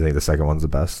 Yeah. You think the second one's the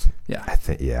best? Yeah. I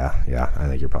think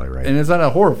you're probably right. And it's not a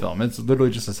horror film. It's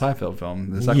literally just a sci-fi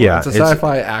film. It's a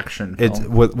sci-fi action film. It's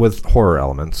with horror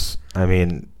elements. I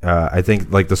mean, I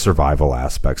think like the survival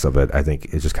aspects of it, I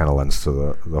think it just kind of lends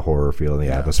to the horror feel and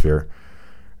the atmosphere.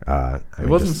 I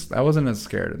wasn't as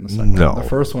scared in the second one. The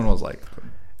first one was like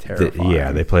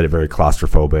terrifying. They played it very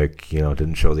claustrophobic.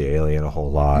 Didn't show the alien a whole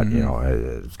lot.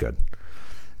 Mm-hmm. It was good.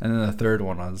 And then the third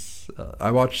one was I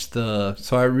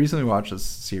recently watched this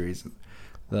series,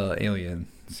 the Alien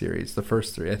series, the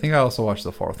first three. I think I also watched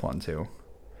the fourth one too.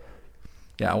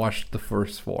 Yeah, I watched the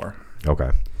first four. Okay.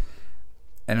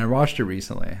 And I watched it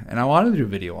recently, and I wanted to do a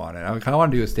video on it. I kind of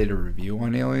want to do a state of review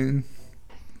on Alien,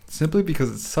 simply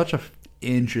because it's such a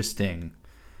interesting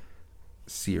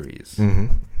series.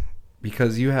 Mm-hmm.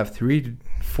 Because you have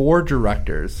 4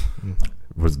 directors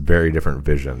with very different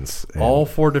visions, all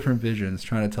 4 different visions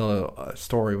trying to tell a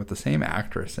story with the same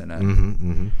actress in it. Mm-hmm,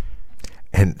 mm-hmm.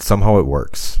 And somehow it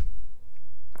works,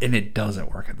 and it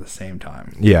doesn't work at the same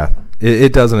time. Yeah,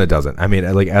 it does and it doesn't. I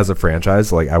mean, like as a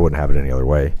franchise, like I wouldn't have it any other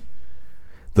way.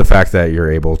 The fact that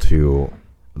you're able to,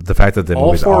 the fact that the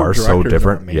movies are so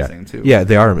different, too. Yeah,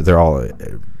 they are. They're all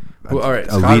all right,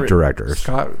 elite directors.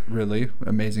 Scott Ridley,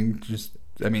 amazing.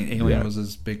 Alien was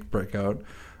his big breakout.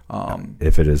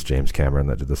 If it is James Cameron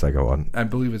that did the second one, I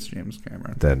believe it's James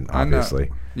Cameron. Then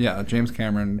obviously, James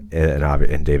Cameron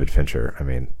and David Fincher. I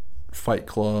mean, Fight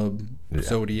Club,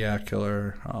 Zodiac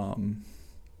Killer. I'm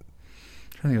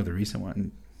trying to think of the recent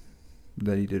one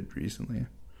that he did recently.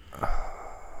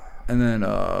 And then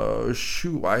I'm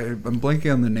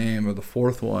blanking on the name of the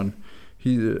fourth one.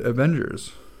 He did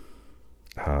Avengers.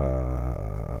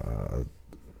 I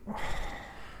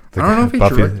don't know if he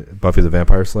Buffy the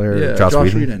Vampire Slayer. Yeah, Joss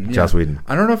Whedon. Yeah. Joss Whedon.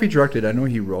 I don't know if he directed it. I know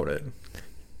he wrote it.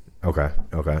 Okay.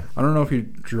 I don't know if he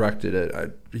directed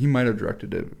it. He might have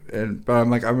directed it, but I'm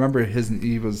like, I remember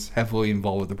he was heavily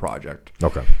involved with the project.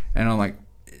 Okay. And I'm like,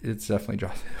 it's definitely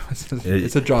Joss.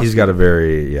 It's a Joss. He's got a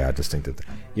very distinctive thing.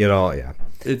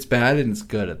 It's bad and it's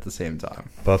good at the same time.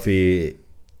 Buffy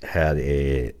had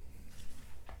a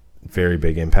very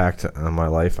big impact on my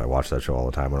life. I watched that show all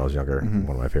the time when I was younger. Mm-hmm.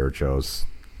 One of my favorite shows.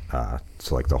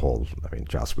 So like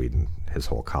Joss Whedon, his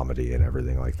whole comedy and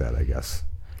everything like that, I guess.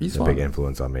 He's a big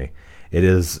influence on me. It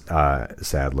is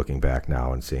sad looking back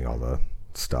now and seeing all the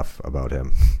stuff about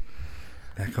him.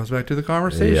 That goes back to the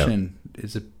conversation.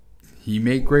 Yep. He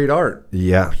made great art.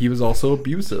 Yeah. He was also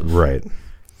abusive. Right.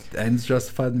 Ends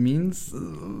justify the means.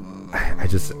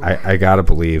 I gotta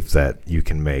believe that you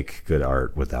can make good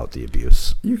art without the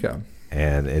abuse. You can.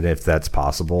 And if that's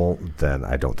possible, then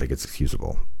I don't think it's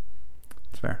excusable.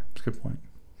 It's fair. It's a good point.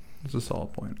 It's a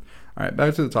solid point. All right,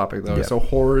 back to the topic though. Yeah. So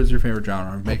horror is your favorite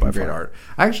genre of making great art.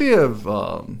 I actually have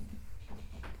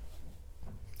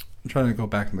I'm trying to go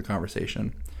back in the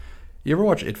conversation. You ever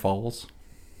watch It Follows?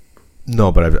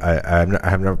 No, but I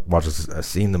have never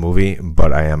seen the movie,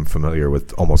 but I am familiar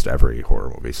with almost every horror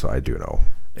movie, so I do know.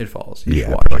 It Follows. You should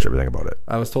watch everything about it.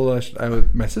 I was told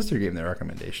my sister gave me the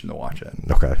recommendation to watch it.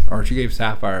 Okay. Or she gave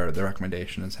Sapphire the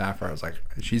recommendation, and Sapphire was like,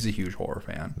 she's a huge horror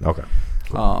fan. Okay.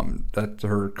 Cool. That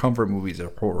her comfort movies are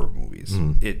horror movies.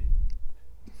 It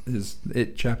is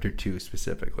Chapter 2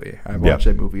 specifically. I watched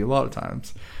that movie a lot of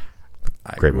times.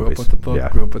 I grew up with the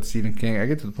book, grew up with Stephen King. I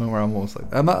get to the point where I'm almost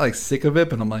like, I'm not like sick of it,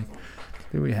 but I'm like,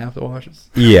 do we have to watch this?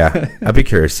 Yeah. I'd be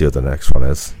curious to see what the next one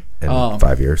is in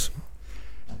 5 years.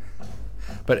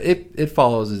 But It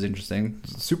Follows is interesting.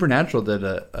 Supernatural did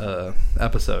a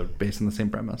episode based on the same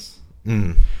premise.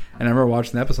 And I remember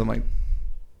watching the episode, I'm like,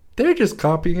 they're just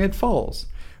copying It Follows.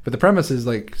 But the premise is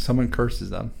like someone curses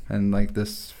them, and like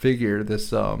this figure,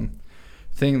 this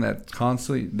thing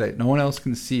that no one else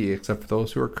can see except for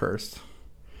those who are cursed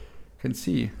can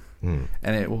see, and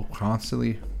it will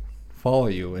constantly follow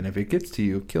you, and if it gets to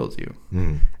you, it kills you,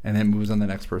 and then moves on the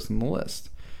next person on the list.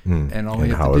 And all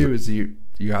you have to do is you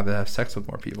have to have sex with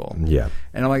more people. Yeah.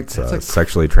 And I'm like, it's like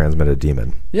sexually transmitted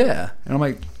demon. Yeah. And I'm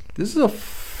like, this is a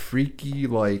freaky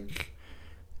like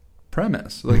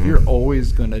premise. Like you're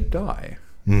always gonna die.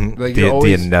 Like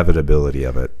the inevitability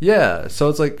of it. Yeah. So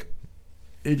it's like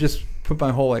it just put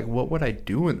my whole like, what would I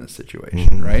do in this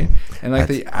situation, right? And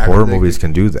like horror movies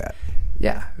can do that.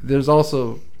 Yeah. There's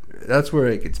also that's where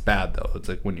it gets bad though. It's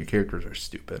like when your characters are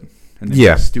stupid and they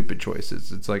make stupid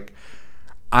choices. It's like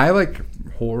I like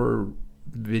horror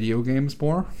video games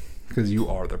more because you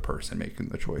are the person making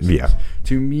the choices. Yeah.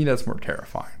 To me, that's more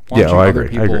terrifying. I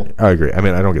agree. I agree. I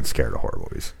mean, I don't get scared of horror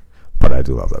movies, but I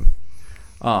do love them.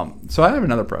 So I have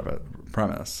another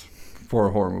premise for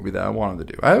a horror movie that I wanted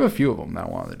to do. I have a few of them that I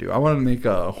wanted to do. I wanted to make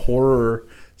a horror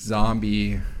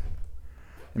zombie, and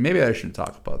maybe I shouldn't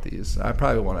talk about these. I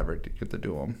probably won't ever get to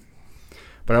do them.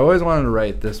 But I always wanted to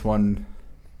write this one.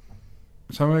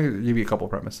 So I'm going to give you a couple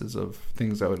premises of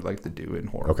things I would like to do in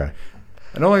horror. Okay.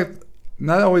 I don't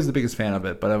not always the biggest fan of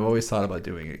it, but I've always thought about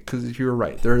doing it because if you're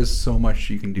right, there is so much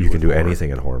you can do. You can do anything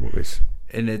in horror movies,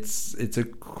 and it's a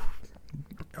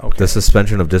the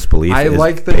suspension of disbelief. I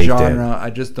like the genre. I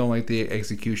just don't like the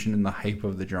execution and the hype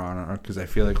of the genre because I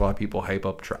feel like a lot of people hype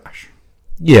up trash.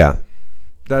 Yeah,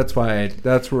 that's why.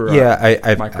 That's where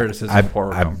my criticism of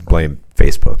horror. I blame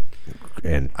Facebook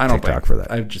and TikTok for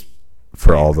that. I just.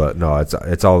 For all the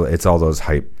it's all those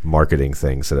hype marketing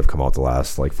things that have come out the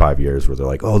last like 5 years where they're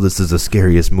like, oh, this is the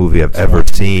scariest movie I've ever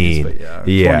seen.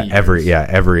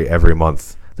 Every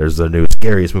month there's a new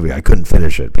scariest movie. I couldn't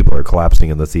finish it. People are collapsing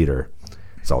in the theater.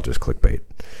 It's all just clickbait.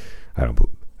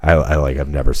 I've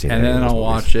never seen it. And then I'll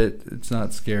watch it. It's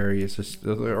not scary. It's just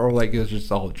it's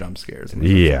just all jump scares.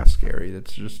 It's scary.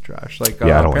 It's just trash. Like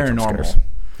I don't Paranormal. Like jump scares.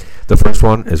 The first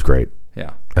one is great.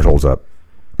 Yeah, it holds up.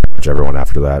 Much everyone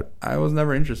after that. I was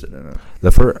never interested in it.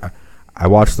 I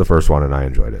watched the first one and I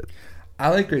enjoyed it. I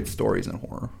like great stories in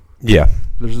horror. Yeah,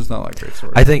 there's just not like great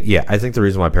stories. I think the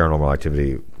reason why Paranormal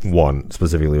Activity 1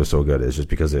 specifically was so good is just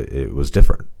because it was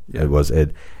different. Yeah. It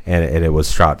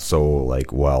was shot so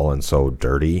like well and so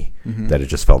dirty that it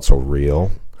just felt so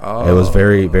real. Oh. It was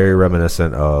very, very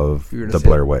reminiscent of the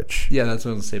Blair Witch. Yeah, that's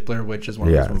what I was going to say. Blair Witch is one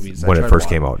of those movies. When it first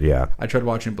came out, I tried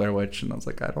watching Blair Witch and I was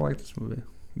like, I don't like this movie.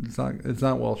 It's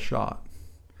not well shot.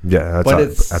 Yeah,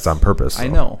 that's on purpose. So. I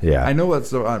know. Yeah, I know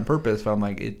it's on purpose, but I'm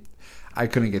like I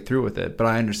couldn't get through with it. But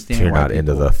I understand. So you're not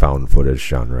into the found footage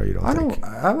genre, you don't think?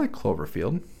 I like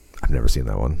Cloverfield. I've never seen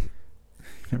that one.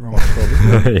 Never watched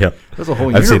Cloverfield. Yeah, there's a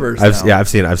whole universe. I've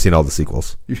seen all the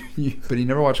sequels. But you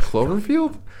never watched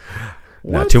Cloverfield?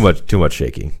 No, too much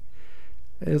shaking.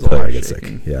 It is a lot of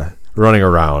shaking. Sick. Yeah, running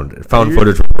around, found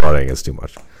footage running is too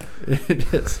much.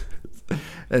 It is.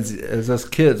 As us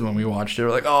kids, when we watched it,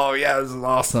 we're like, "Oh yeah, this is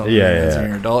awesome." Yeah, As you're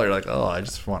an adult, you're like, "Oh, I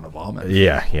just want to vomit."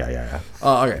 Yeah.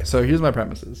 Okay, so here's my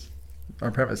premises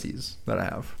that I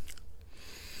have.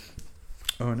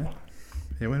 Oh no,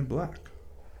 it went black.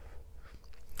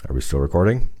 Are we still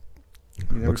recording?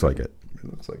 Looks like it. It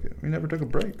looks like it. We never took a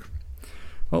break.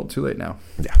 Well, too late now.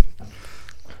 Yeah.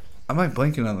 I'm like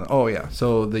blanking on the. Oh yeah,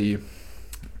 so the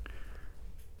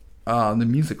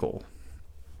musical,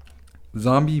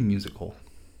 zombie musical.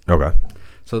 Okay.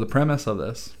 So the premise of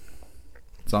this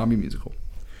zombie musical.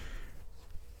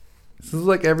 This is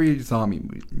like every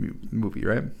zombie movie,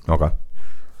 right? Okay.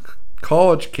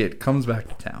 College kid comes back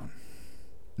to town.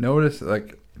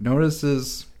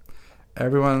 Notices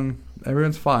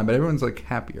everyone's fine, but everyone's like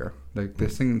happier. Like they're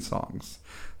singing songs,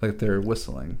 like they're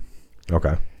whistling.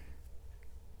 Okay.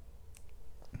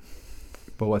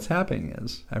 But what's happening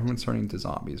is everyone's turning into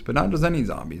zombies, but not just any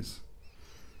zombies.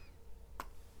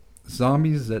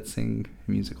 zombies that sing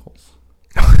musicals.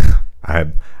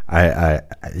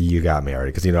 You got me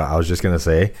already, because I was just gonna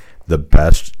say the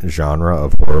best genre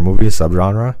of horror movie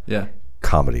subgenre. Yeah,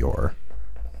 comedy horror,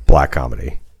 black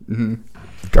comedy,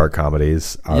 dark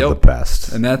comedies are the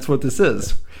best, and that's what this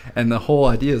is. And the whole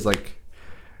idea is like,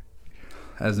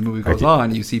 as the movie goes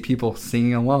on, you see people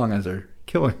singing along as they're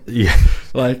killing. Yeah,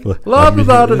 like la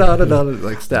da da da da da,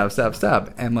 like stab, stab,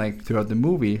 stab, and like throughout the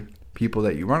movie, people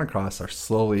that you run across are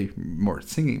slowly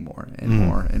singing more and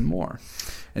more and more.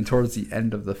 And towards the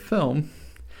end of the film,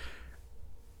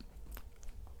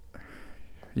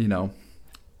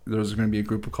 there's going to be a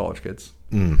group of college kids.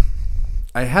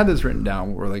 I had this written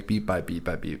down where like beat by beat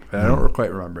by beat, but I don't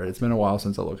quite remember it. It's been a while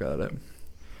since I looked at it.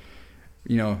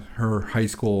 Her high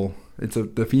school,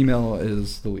 the female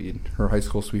is the lead. Her high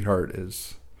school sweetheart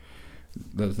lives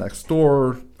next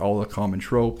door, all the common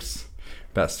tropes,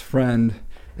 best friend.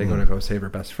 They go save her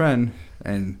best friend,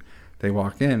 and they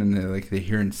walk in and they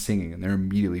hear him singing, and they're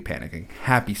immediately panicking.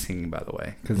 Happy singing, by the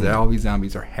way, because all these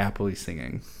zombies are happily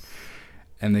singing,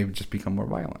 and they've just become more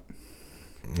violent.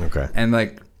 Okay. And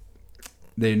like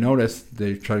they notice,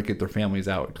 they try to get their families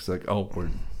out because like,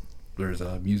 there's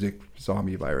a music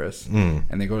zombie virus,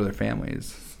 and they go to their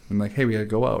families and like, hey, we gotta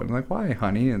go out. And like, why,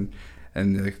 honey? And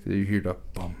they hear the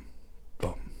bum,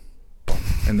 bum, bum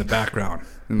in the background,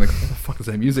 and like, where the fuck is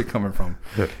that music coming from?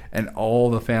 And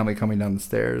all the family coming down the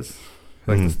stairs,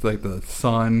 like like the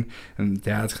son and the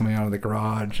dad's coming out of the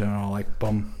garage, and all like,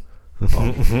 bum,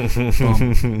 bum,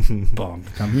 bum, bum.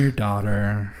 Come here,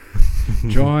 daughter.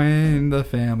 Join the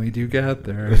family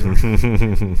together.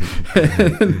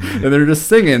 And they're just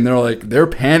singing. They're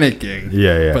panicking.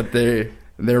 Yeah. But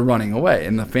they're running away,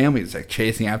 and the family's like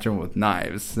chasing after them with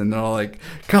knives, and they're all like,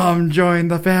 "Come join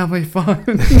the family fun."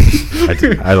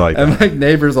 I like that. And like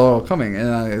neighbors all coming, and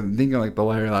I'm thinking like the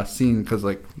very last scene, because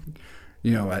like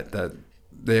at that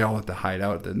they all have to hide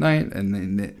out at night, and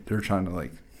then they're trying to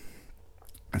like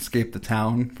escape the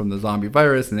town from the zombie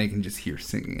virus, and they can just hear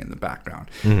singing in the background.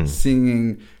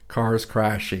 Singing, cars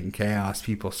crashing, chaos,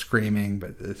 people screaming,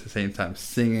 but at the same time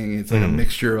singing. It's like a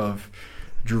mixture of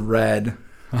dread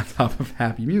on top of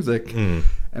happy music. And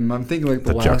I'm thinking like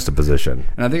the last juxtaposition.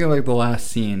 And I think like the last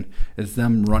scene is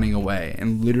them running away,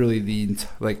 and literally the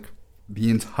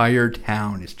entire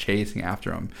town is chasing after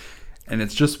them, and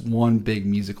it's just one big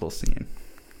musical scene.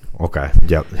 Okay.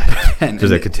 Yep.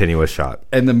 Just a continuous shot.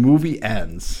 And the movie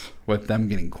ends with them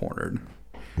getting cornered.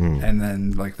 And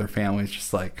then like their family's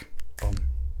just like bump,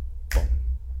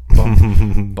 bump,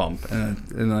 bump, bump.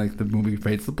 And like the movie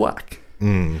fades to black.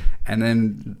 And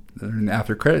then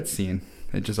after credits scene,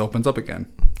 it just opens up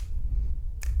again.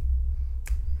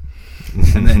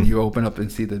 And then you open up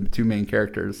and see the two main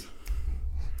characters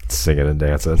singing and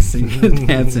dancing. Singing and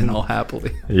dancing all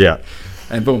happily. Yeah.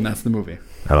 And boom, that's the movie.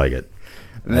 I like it.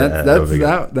 And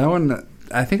that one.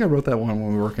 I think I wrote that one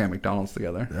when we were working at McDonald's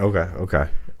together. Okay.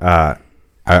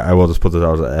 I will just put this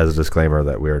out as a disclaimer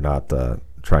that we are not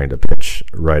trying to pitch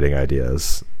writing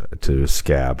ideas to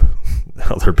scab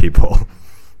other people.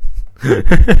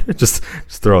 just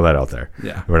throw that out there.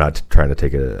 Yeah, we're not trying to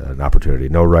take an opportunity.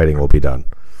 No writing will be done.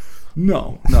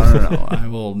 No. I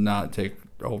will not take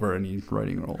over any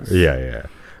writing roles. Yeah.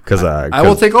 Because I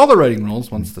will take all the writing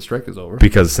roles once the strike is over.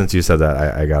 Because since you said that,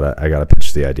 I gotta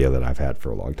pitch the idea that I've had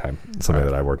for a long time, something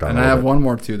that I worked on. And I have one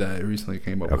more too that I recently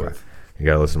came up with. You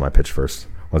gotta listen to my pitch first.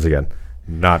 Once again,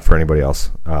 not for anybody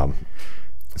else.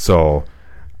 So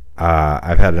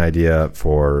I've had an idea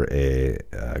for a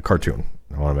cartoon.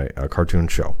 I want to make a cartoon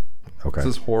show. Okay. Is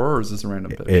this horror or is this a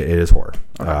random pitch? It is horror.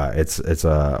 Okay. It's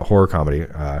a horror comedy.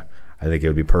 I think it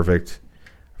would be perfect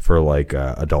for like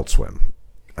Adult Swim.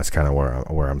 That's kind of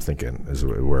where I'm thinking is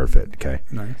where it fit. Okay.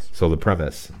 Nice. So the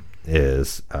premise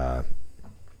is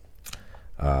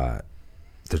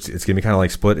it's gonna be kind of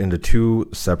like split into two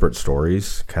separate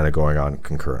stories, kind of going on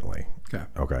concurrently.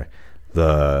 Okay.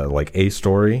 The like A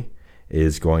story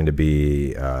is going to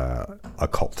be a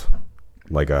cult,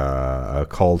 like a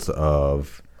cult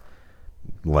of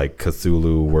like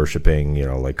Cthulhu worshiping,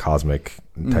 like cosmic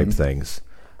type things,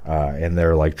 and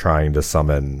they're like trying to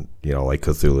summon, like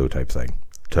Cthulhu type thing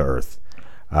to Earth,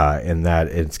 and that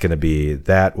it's going to be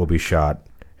that will be shot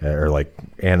or like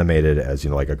animated as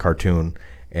like a cartoon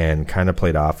and kind of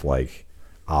played off like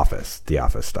The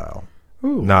Office style.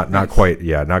 Ooh, not quite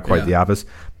The Office,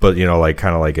 but like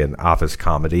kind of like an Office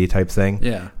comedy type thing.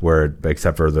 Yeah, where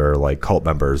except for they're like cult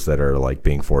members that are like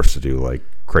being forced to do like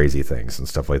crazy things and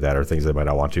stuff like that, or things they might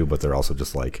not want to, but they're also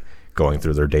just like going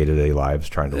through their day-to-day lives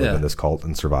trying to live in this cult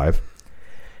and survive.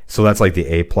 So that's like the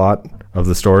A plot of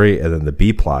the story, and then the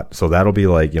B plot. So that'll be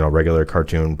like, regular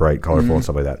cartoon, bright, colorful, and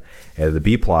stuff like that. And the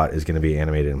B plot is going to be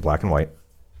animated in black and white,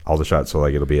 all the shots. So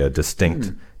like it'll be a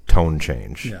distinct tone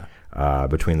change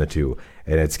between the two,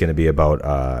 and it's going to be about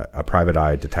a private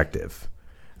eye detective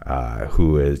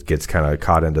who gets kind of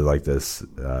caught into like this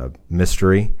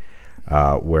mystery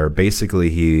where basically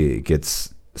he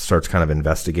starts kind of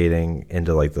investigating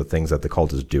into like the things that the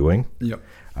cult is doing. Yep.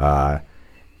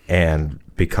 And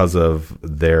because of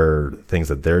their things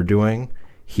that they're doing,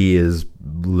 he is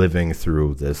living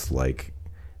through this like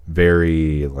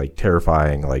very like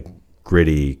terrifying, like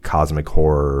gritty cosmic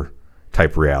horror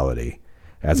type reality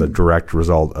as a direct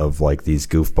result of like these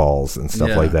goofballs and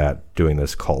stuff like that doing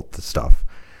this cult stuff.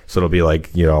 So it'll be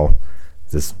like,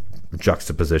 this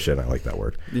juxtaposition, I like that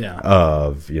word,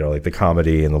 of, like the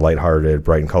comedy and the lighthearted,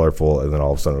 bright and colorful, and then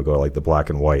all of a sudden it'll go like the black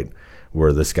and white,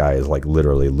 where this guy is like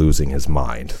literally losing his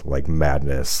mind, like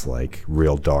madness, like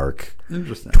real dark,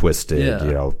 twisted,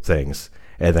 things.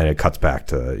 And then it cuts back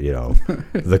to,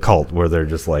 the cult where they're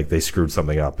just like, they screwed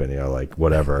something up and, like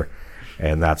whatever.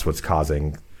 And that's what's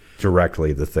causing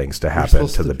directly the things to happen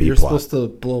to the B You're plot. supposed to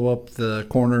blow up the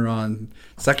corner on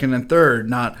second and third,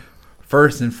 not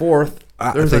first and fourth.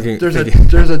 Thinking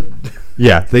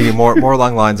more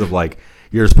along the lines of like,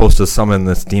 you're supposed to summon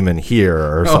this demon here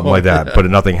or something like that, but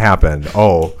nothing happened.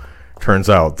 Turns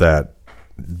out that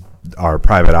our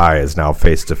private eye is now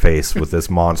face to face with this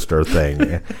monster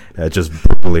thing that just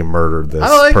brutally murdered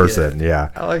this person. Yeah,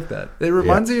 I like that. It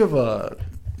reminds me of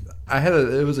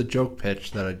it was a joke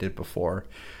pitch that I did before.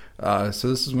 So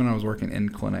this is when I was working in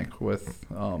clinic with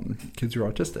kids who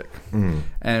are autistic,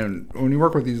 and when you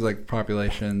work with these like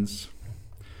populations,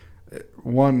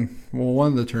 one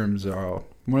of the terms are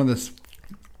one of the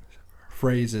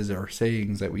phrases or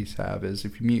sayings that we have is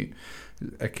if you meet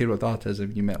a kid with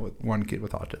autism, you met with one kid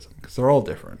with autism because they're all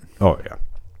different. Oh yeah,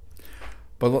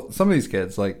 but some of these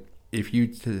kids, like if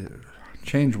you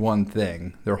change one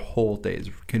thing, their whole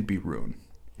days could be ruined,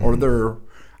 or their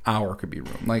hour could be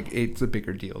ruined. Like it's a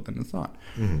bigger deal than it's not.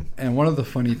 And one of the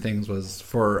funny things was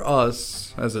for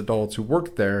us as adults who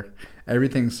worked there,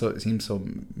 everything seemed so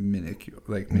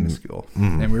minuscule,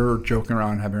 and we were joking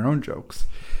around, having our own jokes.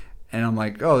 And I'm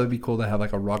like, oh, it'd be cool to have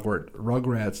like a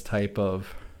Rugrats type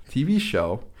of TV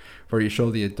show where you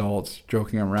show the adults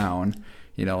joking around,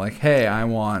 like, hey, I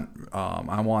want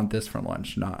this for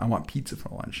lunch, I want pizza for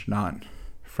lunch, not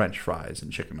French fries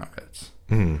and chicken nuggets.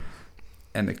 And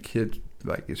the kid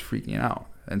like is freaking out.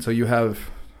 And so you have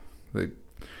the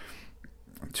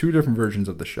two different versions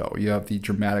of the show. You have the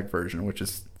dramatic version, which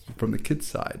is from the kid's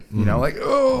side, like,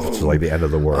 oh, it's like the end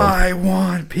of the world. I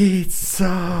want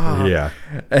pizza. Yeah.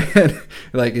 And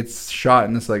like it's shot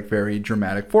in this like very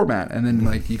dramatic format. And then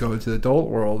like you go into the adult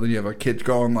world and you have a kid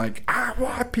going like, I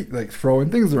want pizza, like throwing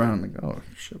things around. Like, oh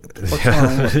shit, what the fuck's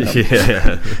wrong?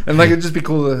 Yeah. And like it'd just be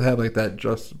cool to have like that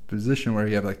juxtaposition where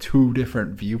you have like two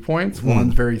different viewpoints.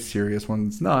 One's very serious,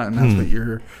 one's not. And that's what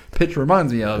your pitch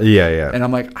reminds me of. Yeah. And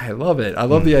I'm like, I love it. I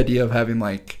love the idea of having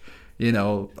like,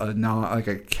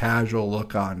 a casual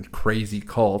look on crazy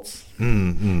cults.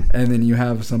 And then you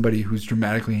have somebody who's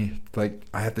dramatically like,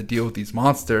 I have to deal with these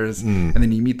monsters. And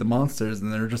then you meet the monsters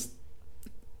and they're just,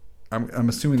 I'm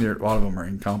assuming a lot of them are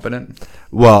incompetent.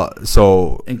 Well,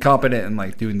 so incompetent and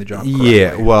like doing the job correctly.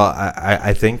 Yeah, well,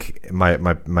 I think my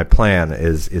plan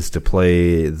is to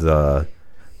play the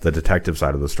detective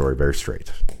side of the story very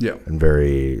straight. Yeah. And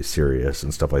very serious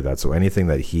and stuff like that. So anything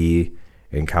that he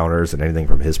encounters and anything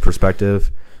from his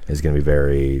perspective is going to be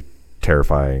very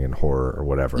terrifying and horror or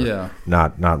whatever. Yeah.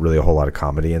 Not really a whole lot of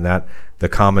comedy in that. The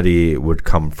comedy would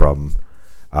come from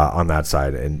on that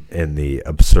side in the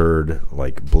absurd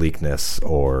like bleakness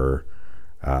or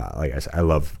like I said, I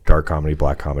love dark comedy,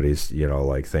 black comedies,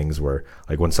 like things where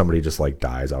like when somebody just like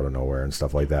dies out of nowhere and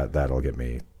stuff like that, that'll get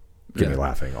me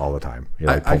laughing all the time.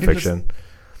 Like Pulp Fiction.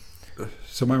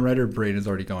 So my writer brain is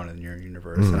already going in your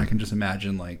universe and I can just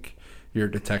imagine like you're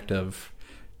a detective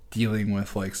dealing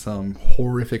with like some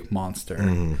horrific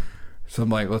monster, some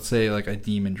like let's say like a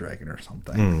demon dragon or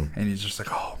something, and he's just like,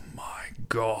 oh my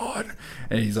god,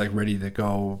 and he's like ready to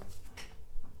go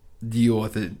deal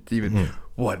with it. Even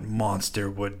what monster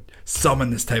would summon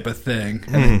this type of thing?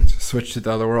 And then switch to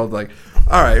the other world. Like,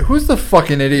 all right, who's the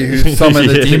fucking idiot who summoned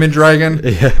the demon dragon?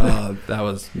 That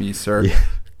was me, sir. Yeah.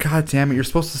 God damn it, you're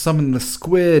supposed to summon the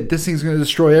squid. This thing's going to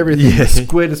destroy everything. The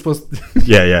squid is supposed to...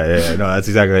 Yeah. No, that's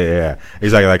exactly that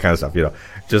kind of stuff,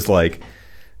 Just like,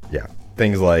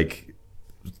 things like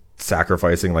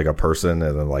sacrificing like a person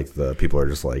and then like the people are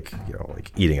just like,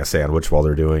 like eating a sandwich while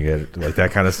they're doing it. Like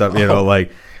that kind of stuff,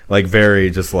 like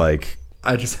very just like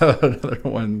I just have another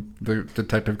one. The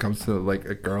detective comes to like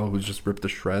a girl who's just ripped to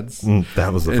shreds.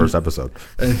 That was the first episode.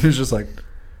 And he's just like,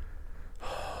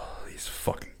 oh, these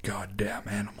fucking goddamn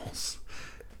animals.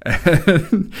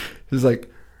 And he's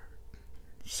like,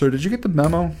 sir, did you get the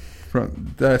memo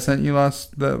that I sent you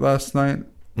last night?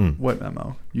 What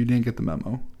memo? You didn't get the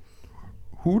memo.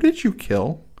 Who did you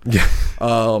kill? Yeah.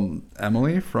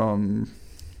 Emily from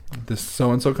this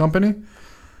so-and-so company.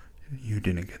 You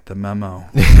didn't get the memo.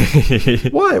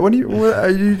 What?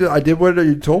 I did what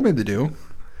you told me to do.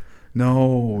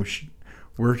 No,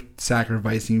 we're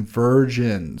sacrificing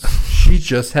virgins. She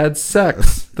just had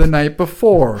sex the night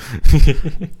before.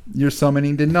 You're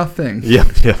summoning to nothing. Yep.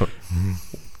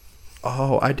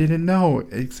 Oh, I didn't know.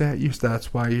 Exactly.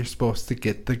 That's why you're supposed to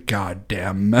get the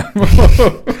goddamn memo.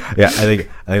 Yeah, I think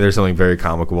there's something very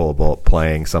comical about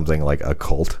playing something like a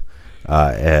cult,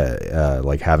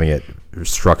 like having it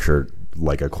structured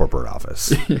like a corporate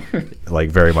office, like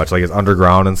very much like it's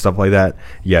underground and stuff like that.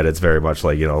 Yet it's very much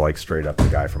like, like straight up the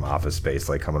guy from Office Space,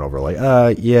 like coming over, like,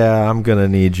 yeah, I'm gonna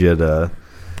need you to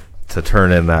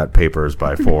turn in that papers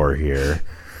by 4 here.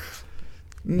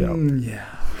 Yeah.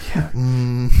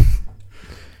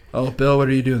 Oh, Bill, what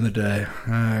are you doing today?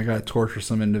 I got to torture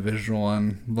some individual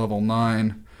on level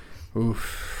 9.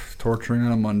 Oof, torturing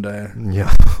on a Monday.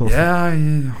 Yeah.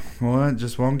 Yeah, well, it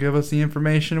just won't give us the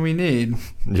information we need.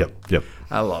 Yep.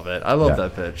 I love it. I love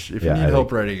that pitch. If you need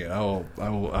help writing it, I'm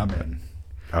in.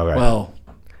 Okay. Well,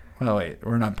 wait,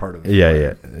 we're not part of it.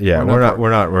 Yeah. We're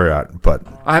not. But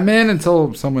I'm in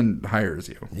until someone hires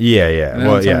you. Yeah.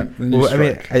 Well, yeah. Well, I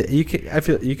mean, strike. I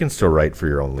feel you can still write for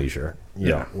your own leisure. You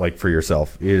know, like for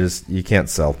yourself. You can't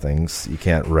sell things. You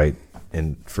can't write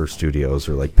for studios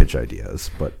or like pitch ideas,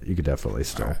 but you could definitely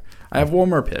still. Right. I have one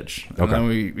more pitch, and okay. then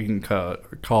we can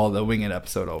call the Wing It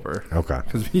episode over. Okay.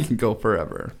 Because we can go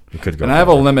forever. You could go. And I have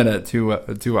a limit at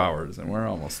 2 hours, and we're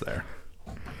almost there.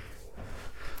 All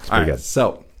right. Good.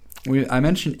 So I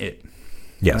mentioned It.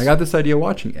 Yes. And I got this idea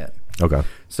watching It. Okay.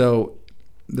 So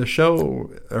the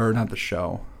show, or not the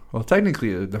show. Well,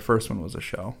 technically, the first one was a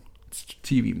show. It's a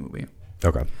TV movie.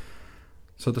 Okay.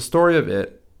 So the story of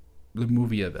It, the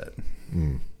movie of It,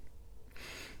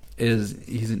 is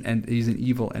he's an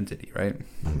evil entity, right?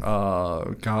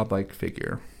 Godlike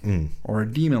figure, or a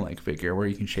demon-like figure where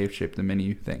you can shape to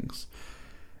many things,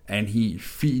 and he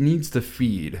needs to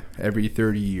feed every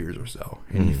 30 years or so,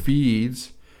 and he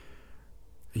feeds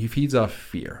off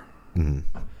fear.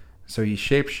 So he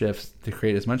shapeshifts to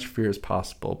create as much fear as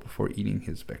possible before eating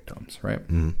his victims, right?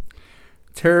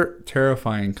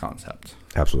 Terrifying concept.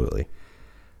 Absolutely.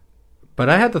 But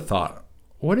I had the thought,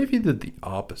 what if you did the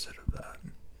opposite of that?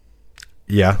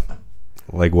 Yeah.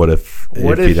 Like what if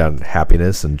you done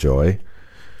happiness and joy?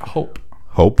 Hope.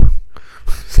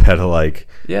 Instead of like...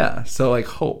 Yeah, so like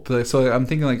hope. So I'm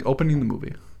thinking like opening the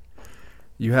movie.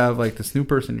 You have like this new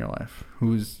person in your life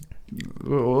who's...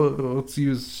 Let's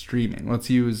use streaming. Let's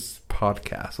use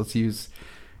podcasts. Let's use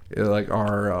like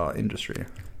our industry.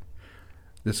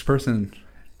 This person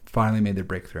finally made their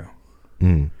breakthrough.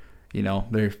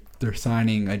 They're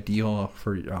signing a deal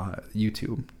for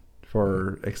YouTube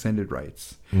for extended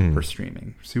rights for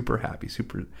streaming. Super happy,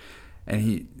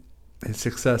 and his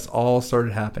success all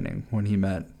started happening when he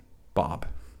met Bob.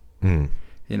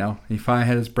 He finally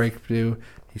had his breakthrough.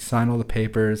 He signed all the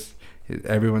papers.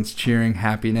 Everyone's cheering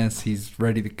happiness. He's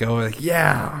ready to go. Like,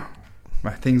 yeah,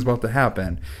 my thing's about to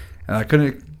happen. And I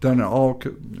couldn't have done it all.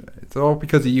 It's all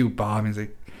because of you, Bob. And he's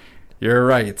like, you're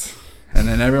right. And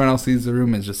then everyone else leaves the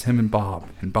room. It's just him and Bob.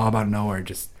 And Bob out of nowhere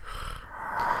just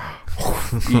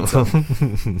eats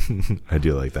him. I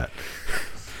do like that.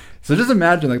 So just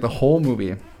imagine like the whole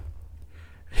movie.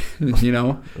 Like you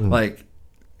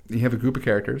have a group of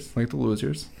characters, like the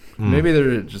losers. Maybe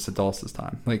they're just adults this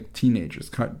time, like teenagers,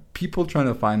 people trying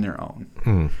to find their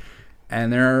own.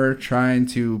 And they're trying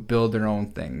to build their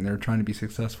own thing. They're trying to be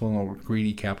successful in a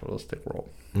greedy capitalistic world.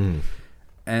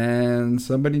 And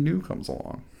somebody new comes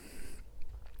along.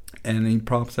 And he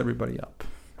props everybody up.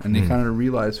 And they kind of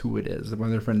realize who it is when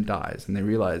their friend dies. And they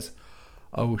realize,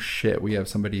 oh shit, we have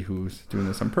somebody who's doing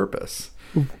this on purpose.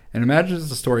 And imagine it's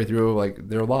a story through like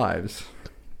their lives.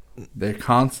 They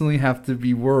constantly have to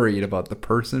be worried about the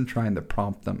person trying to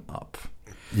prompt them up.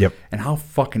 Yep. And how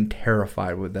fucking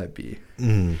terrified would that be?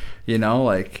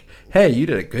 Like, hey, you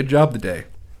did a good job today.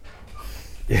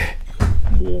 Yeah.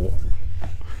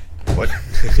 What?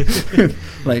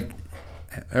 Like,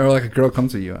 or like a girl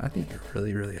comes to you, I think you're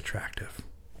really, really attractive.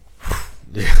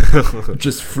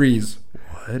 Just freeze.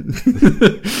 What?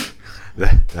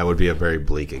 That would be a very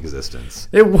bleak existence.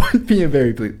 It would be a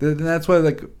very bleak. And that's why,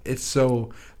 like, it's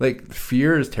so, like,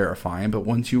 fear is terrifying, but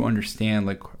once you understand,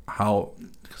 like, how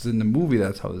because in the movie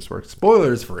that's how this works.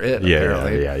 Spoilers for it.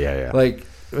 Apparently. Yeah. Like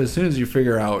as soon as you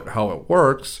figure out how it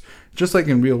works, just like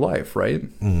in real life, right?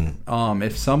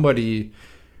 If somebody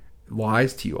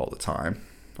lies to you all the time,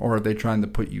 or they're trying to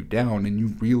put you down, and you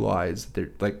realize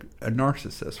they're like a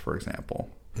narcissist, for example.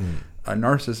 A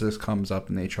narcissist comes up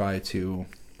and they try to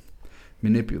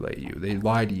manipulate you. They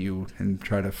lie to you and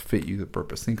try to fit you the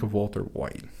purpose. Think of Walter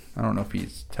White. I don't know if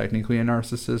he's technically a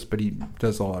narcissist, but he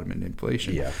does a lot of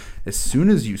manipulation. Yeah. As soon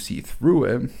as you see through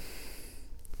it,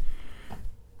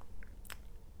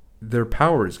 their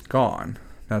power is gone.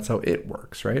 That's how it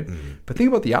works, right? But think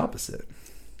about the opposite.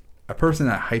 A person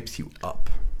that hypes you up.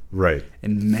 Right.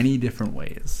 In many different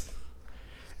ways.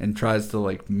 And tries to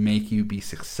like make you be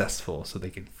successful so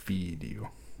they can feed you.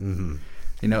 Mm-hmm.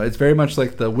 You know, it's very much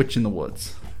like the witch in the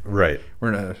woods. Right.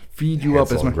 We're gonna feed you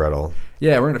up as much. Gretel.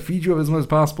 Yeah, we're gonna feed you up as much as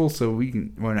possible, so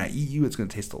when I eat you, it's gonna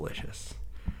taste delicious.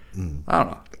 I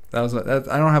don't know. I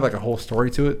don't have like a whole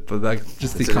story to it, but like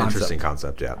just the concept. It's an interesting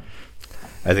concept. Yeah,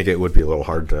 I think it would be a little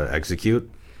hard to execute.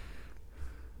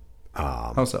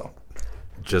 How so?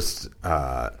 Just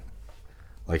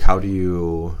like how do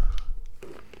you?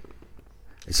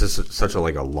 It's just such a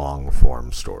long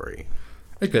form story.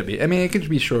 It could be. I mean, it could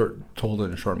be told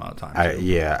in a short amount of time.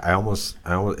 I almost.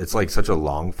 It's like such a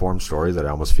long form story that I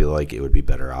almost feel like it would be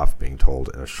better off being told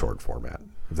in a short format,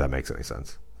 if that makes any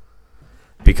sense.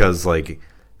 Because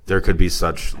there could be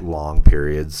such long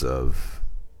periods of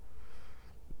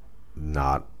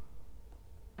not.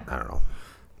 I don't know.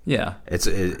 Yeah.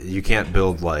 You can't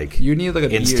build you need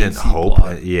an instant hope.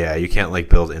 Plot. Yeah, you can't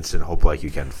build instant hope like you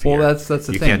can fear. Well, that's the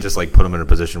thing. You can't just put them in a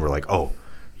position where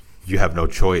you have no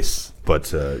choice but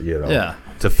to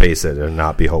to face it and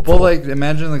not be hopeful. Well,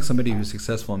 imagine somebody who's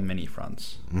successful on many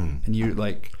fronts, and you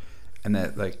and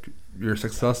that you're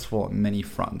successful on many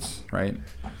fronts, right?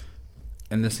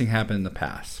 And this thing happened in the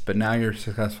past, but now you're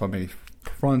successful on many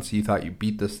fronts. You thought you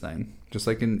beat this thing, just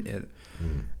like in it,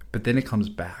 but then it comes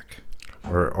back.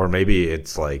 Or maybe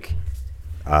it's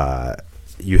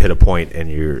you hit a point and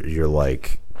you're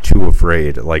too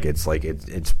afraid.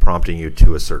 It's prompting you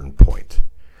to a certain point.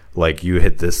 You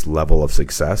hit this level of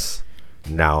success.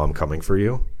 Now I'm coming for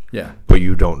you. Yeah. But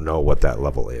you don't know what that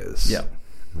level is. Yeah.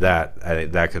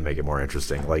 That could make it more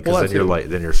interesting. Because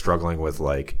then you're struggling with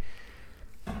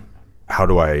how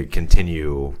do I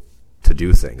continue to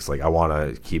do things? I want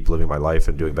to keep living my life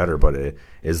and doing better, but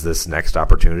is this next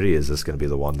opportunity? Is this going to be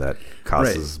the one that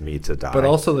causes me to die? But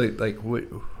also,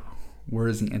 where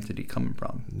is the entity coming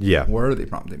from? Yeah. Where are they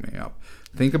prompting me up?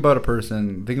 Think about a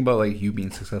person. Think about you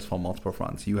being successful on multiple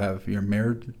fronts. You're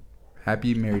married,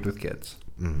 happy, married with kids.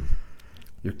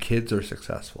 Your kids are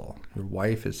successful. Your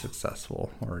wife is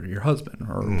successful, or your husband,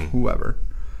 or whoever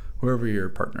your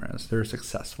partner is. They're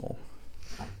successful.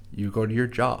 You go to your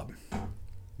job.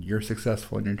 You're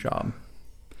successful in your job.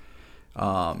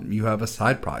 You have a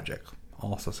side project,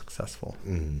 also successful.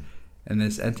 And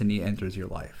this entity enters your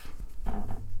life.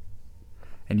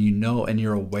 And and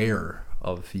you're aware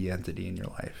of the entity in your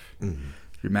life.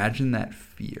 Imagine that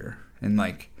fear. And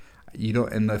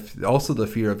also the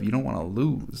fear of you don't want to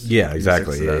lose. Yeah,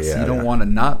 exactly. Yeah, you don't want to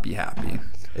not be happy.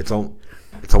 It's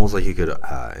almost like you could,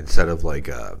 instead of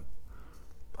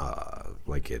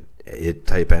it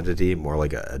type entity, more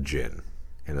like a djinn.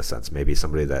 In a sense, maybe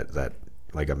somebody that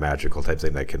a magical type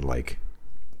thing that can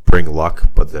bring luck,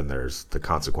 but then there's the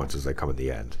consequences that come in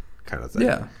the end, kind of thing.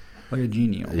 Yeah, like a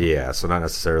genie. Yeah, so not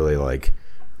necessarily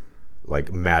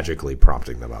magically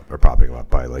propping them up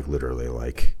by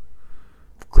literally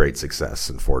great success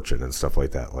and fortune and stuff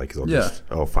like that. They'll just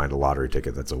find a lottery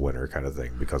ticket that's a winner kind of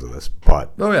thing because of this.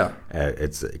 But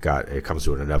it comes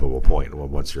to an inevitable point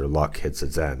when once your luck hits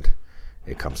its end,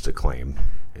 it comes to claim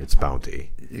its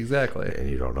bounty. Exactly. And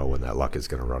you don't know when that luck is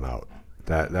going to run out.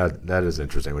 That is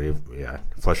interesting when you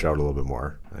flesh it out a little bit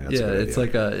more. It's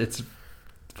it's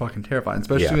fucking terrifying,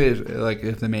 especially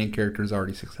if the main character is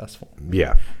already successful.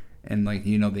 Yeah. And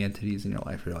the entities in your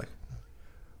life, you're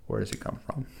where does it come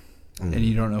from? And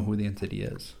you don't know who the entity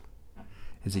is.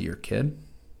 Is it your kid?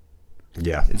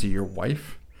 Yeah. Is it your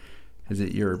wife? Is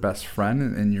it your best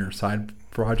friend and your side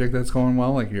project that's going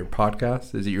well, your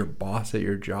podcast? Is it your boss at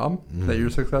your job that you're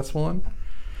successful in?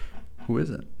 Who is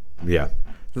it? Yeah.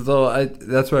 So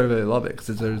that's why I really love it,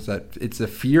 because it's a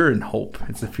fear and hope.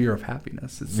 It's a fear of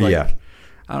happiness. It's I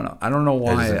don't know. I don't know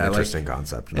why. It's an interesting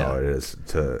concept. No, it is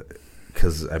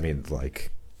because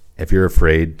if you're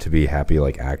afraid to be happy,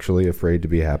 actually afraid to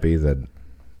be happy, then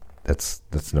that's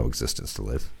no existence to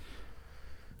live.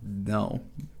 No.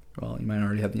 Well, you might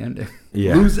already have the ending.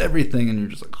 Yeah. Lose everything, and you're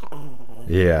just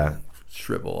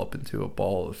shrivel up into a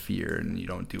ball of fear, and you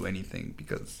don't do anything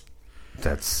because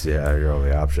that's your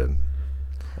only option.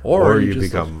 Or you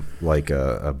become like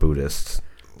a Buddhist,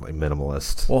 like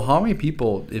minimalist. Well, how many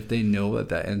people, if they know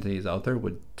that entity is out there,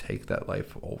 would take that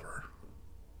life over?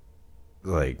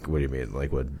 Like, what do you mean?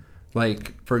 Like, would...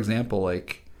 Like, for example,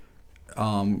 like, we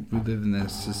live in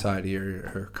this society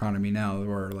or economy now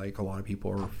where, like, a lot of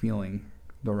people are feeling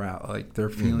they're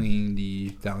feeling the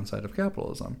downside of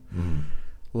capitalism.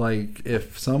 Like,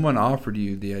 if someone offered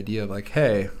you the idea of, like,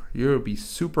 hey, you'll be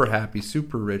super happy,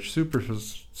 super rich, super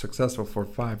successful for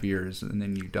 5 years, and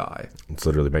then you die. It's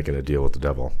literally making a deal with the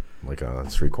devil, like a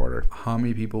street corner. How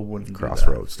many people wouldn't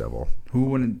Crossroads do that? Devil. Who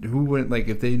wouldn't, like,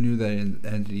 if they knew that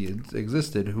entity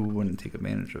existed, who wouldn't take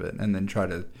advantage of it and then try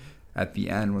to, at the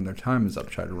end, when their time is up,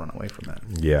 try to run away from it?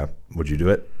 Yeah. Would you do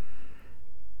it?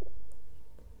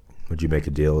 Would you make a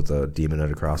deal with a demon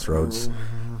at a crossroads?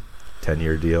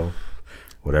 10-year deal?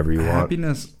 Whatever you want.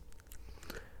 Happiness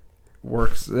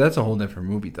works. That's a whole different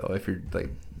movie, though. If you're like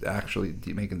actually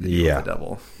making the deal with the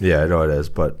devil. Yeah, I know it is.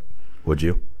 But would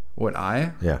you? Would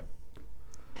I? Yeah.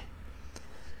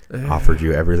 Offered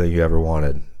you everything you ever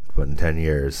wanted, but in 10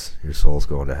 years, your soul's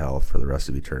going to hell for the rest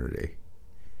of eternity.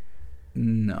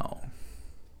 No.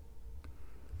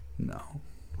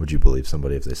 Would you believe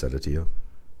somebody if they said it to you?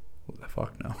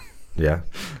 Fuck no. Yeah.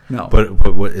 No.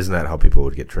 But what, isn't that how people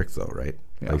would get tricked, though? Right?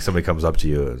 Yeah. Like somebody comes up to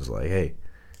you and is like, hey,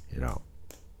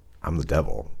 I'm the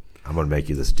devil. I'm going to make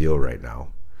you this deal right now.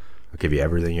 I'll give you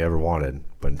everything you ever wanted,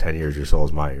 but in 10 years, your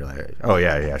soul's mine. You're like, oh,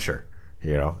 yeah, sure.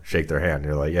 Shake their hand.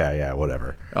 You're like, yeah,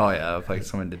 whatever. Oh, yeah, if like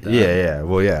someone did that. Yeah.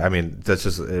 Well, yeah, I mean, that's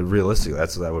just realistic.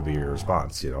 That would be your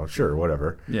response, Sure,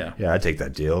 whatever. Yeah. Yeah, I'd take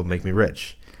that deal. Make me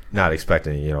rich. Not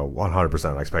expecting, 100%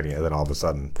 not expecting it. And then all of a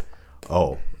sudden,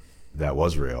 oh, that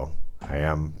was real.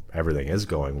 Everything is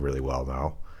going really well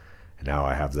now. And now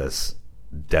I have this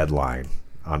deadline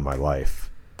on my life.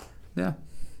 Yeah.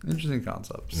 Interesting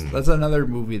concepts. That's another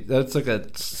movie. That's like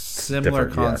a similar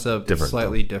concept,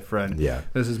 slightly different. Yeah.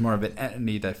 This is more of an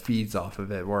entity that feeds off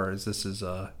of it, whereas this is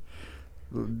a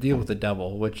deal with the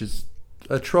devil, which is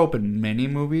a trope in many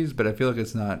movies, but I feel like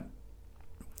it's not.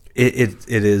 It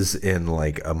is in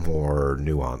like a more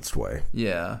nuanced way.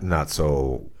 Yeah. Not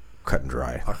so cut and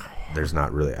dry. There's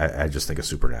not really. I just think of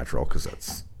Supernatural because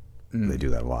that's. They do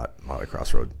that a lot of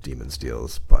Crossroad Demons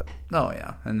deals, but oh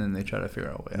yeah, and then they try to figure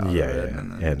out a way out. Yeah,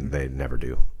 of it, and they never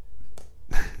do.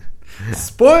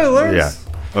 Spoilers. Yeah.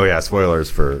 Oh yeah,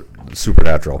 spoilers for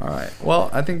Supernatural. All right. Well,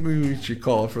 I think we should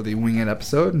call it for the Wing It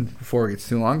episode before it gets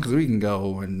too long because we can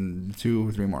go in 2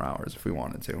 or 3 more hours if we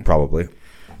wanted to. Probably.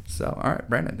 So, all right,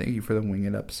 Brandon, thank you for the Wing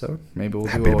It episode. Maybe we'll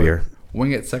Happy do to be here.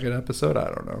 Wing It second episode. I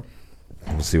don't know.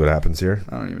 We'll see what happens here.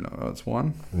 I don't even know. Oh, it's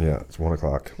 1. Yeah, it's 1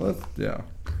 o'clock. Yeah.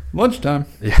 Lunchtime.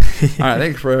 Yeah. All right.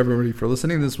 Thanks for everybody for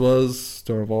listening. This was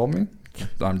Don't Involve Me.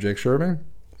 I'm Jake Sherbing.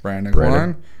 Brandon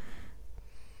Klein.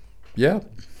 Yeah.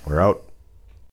 We're out.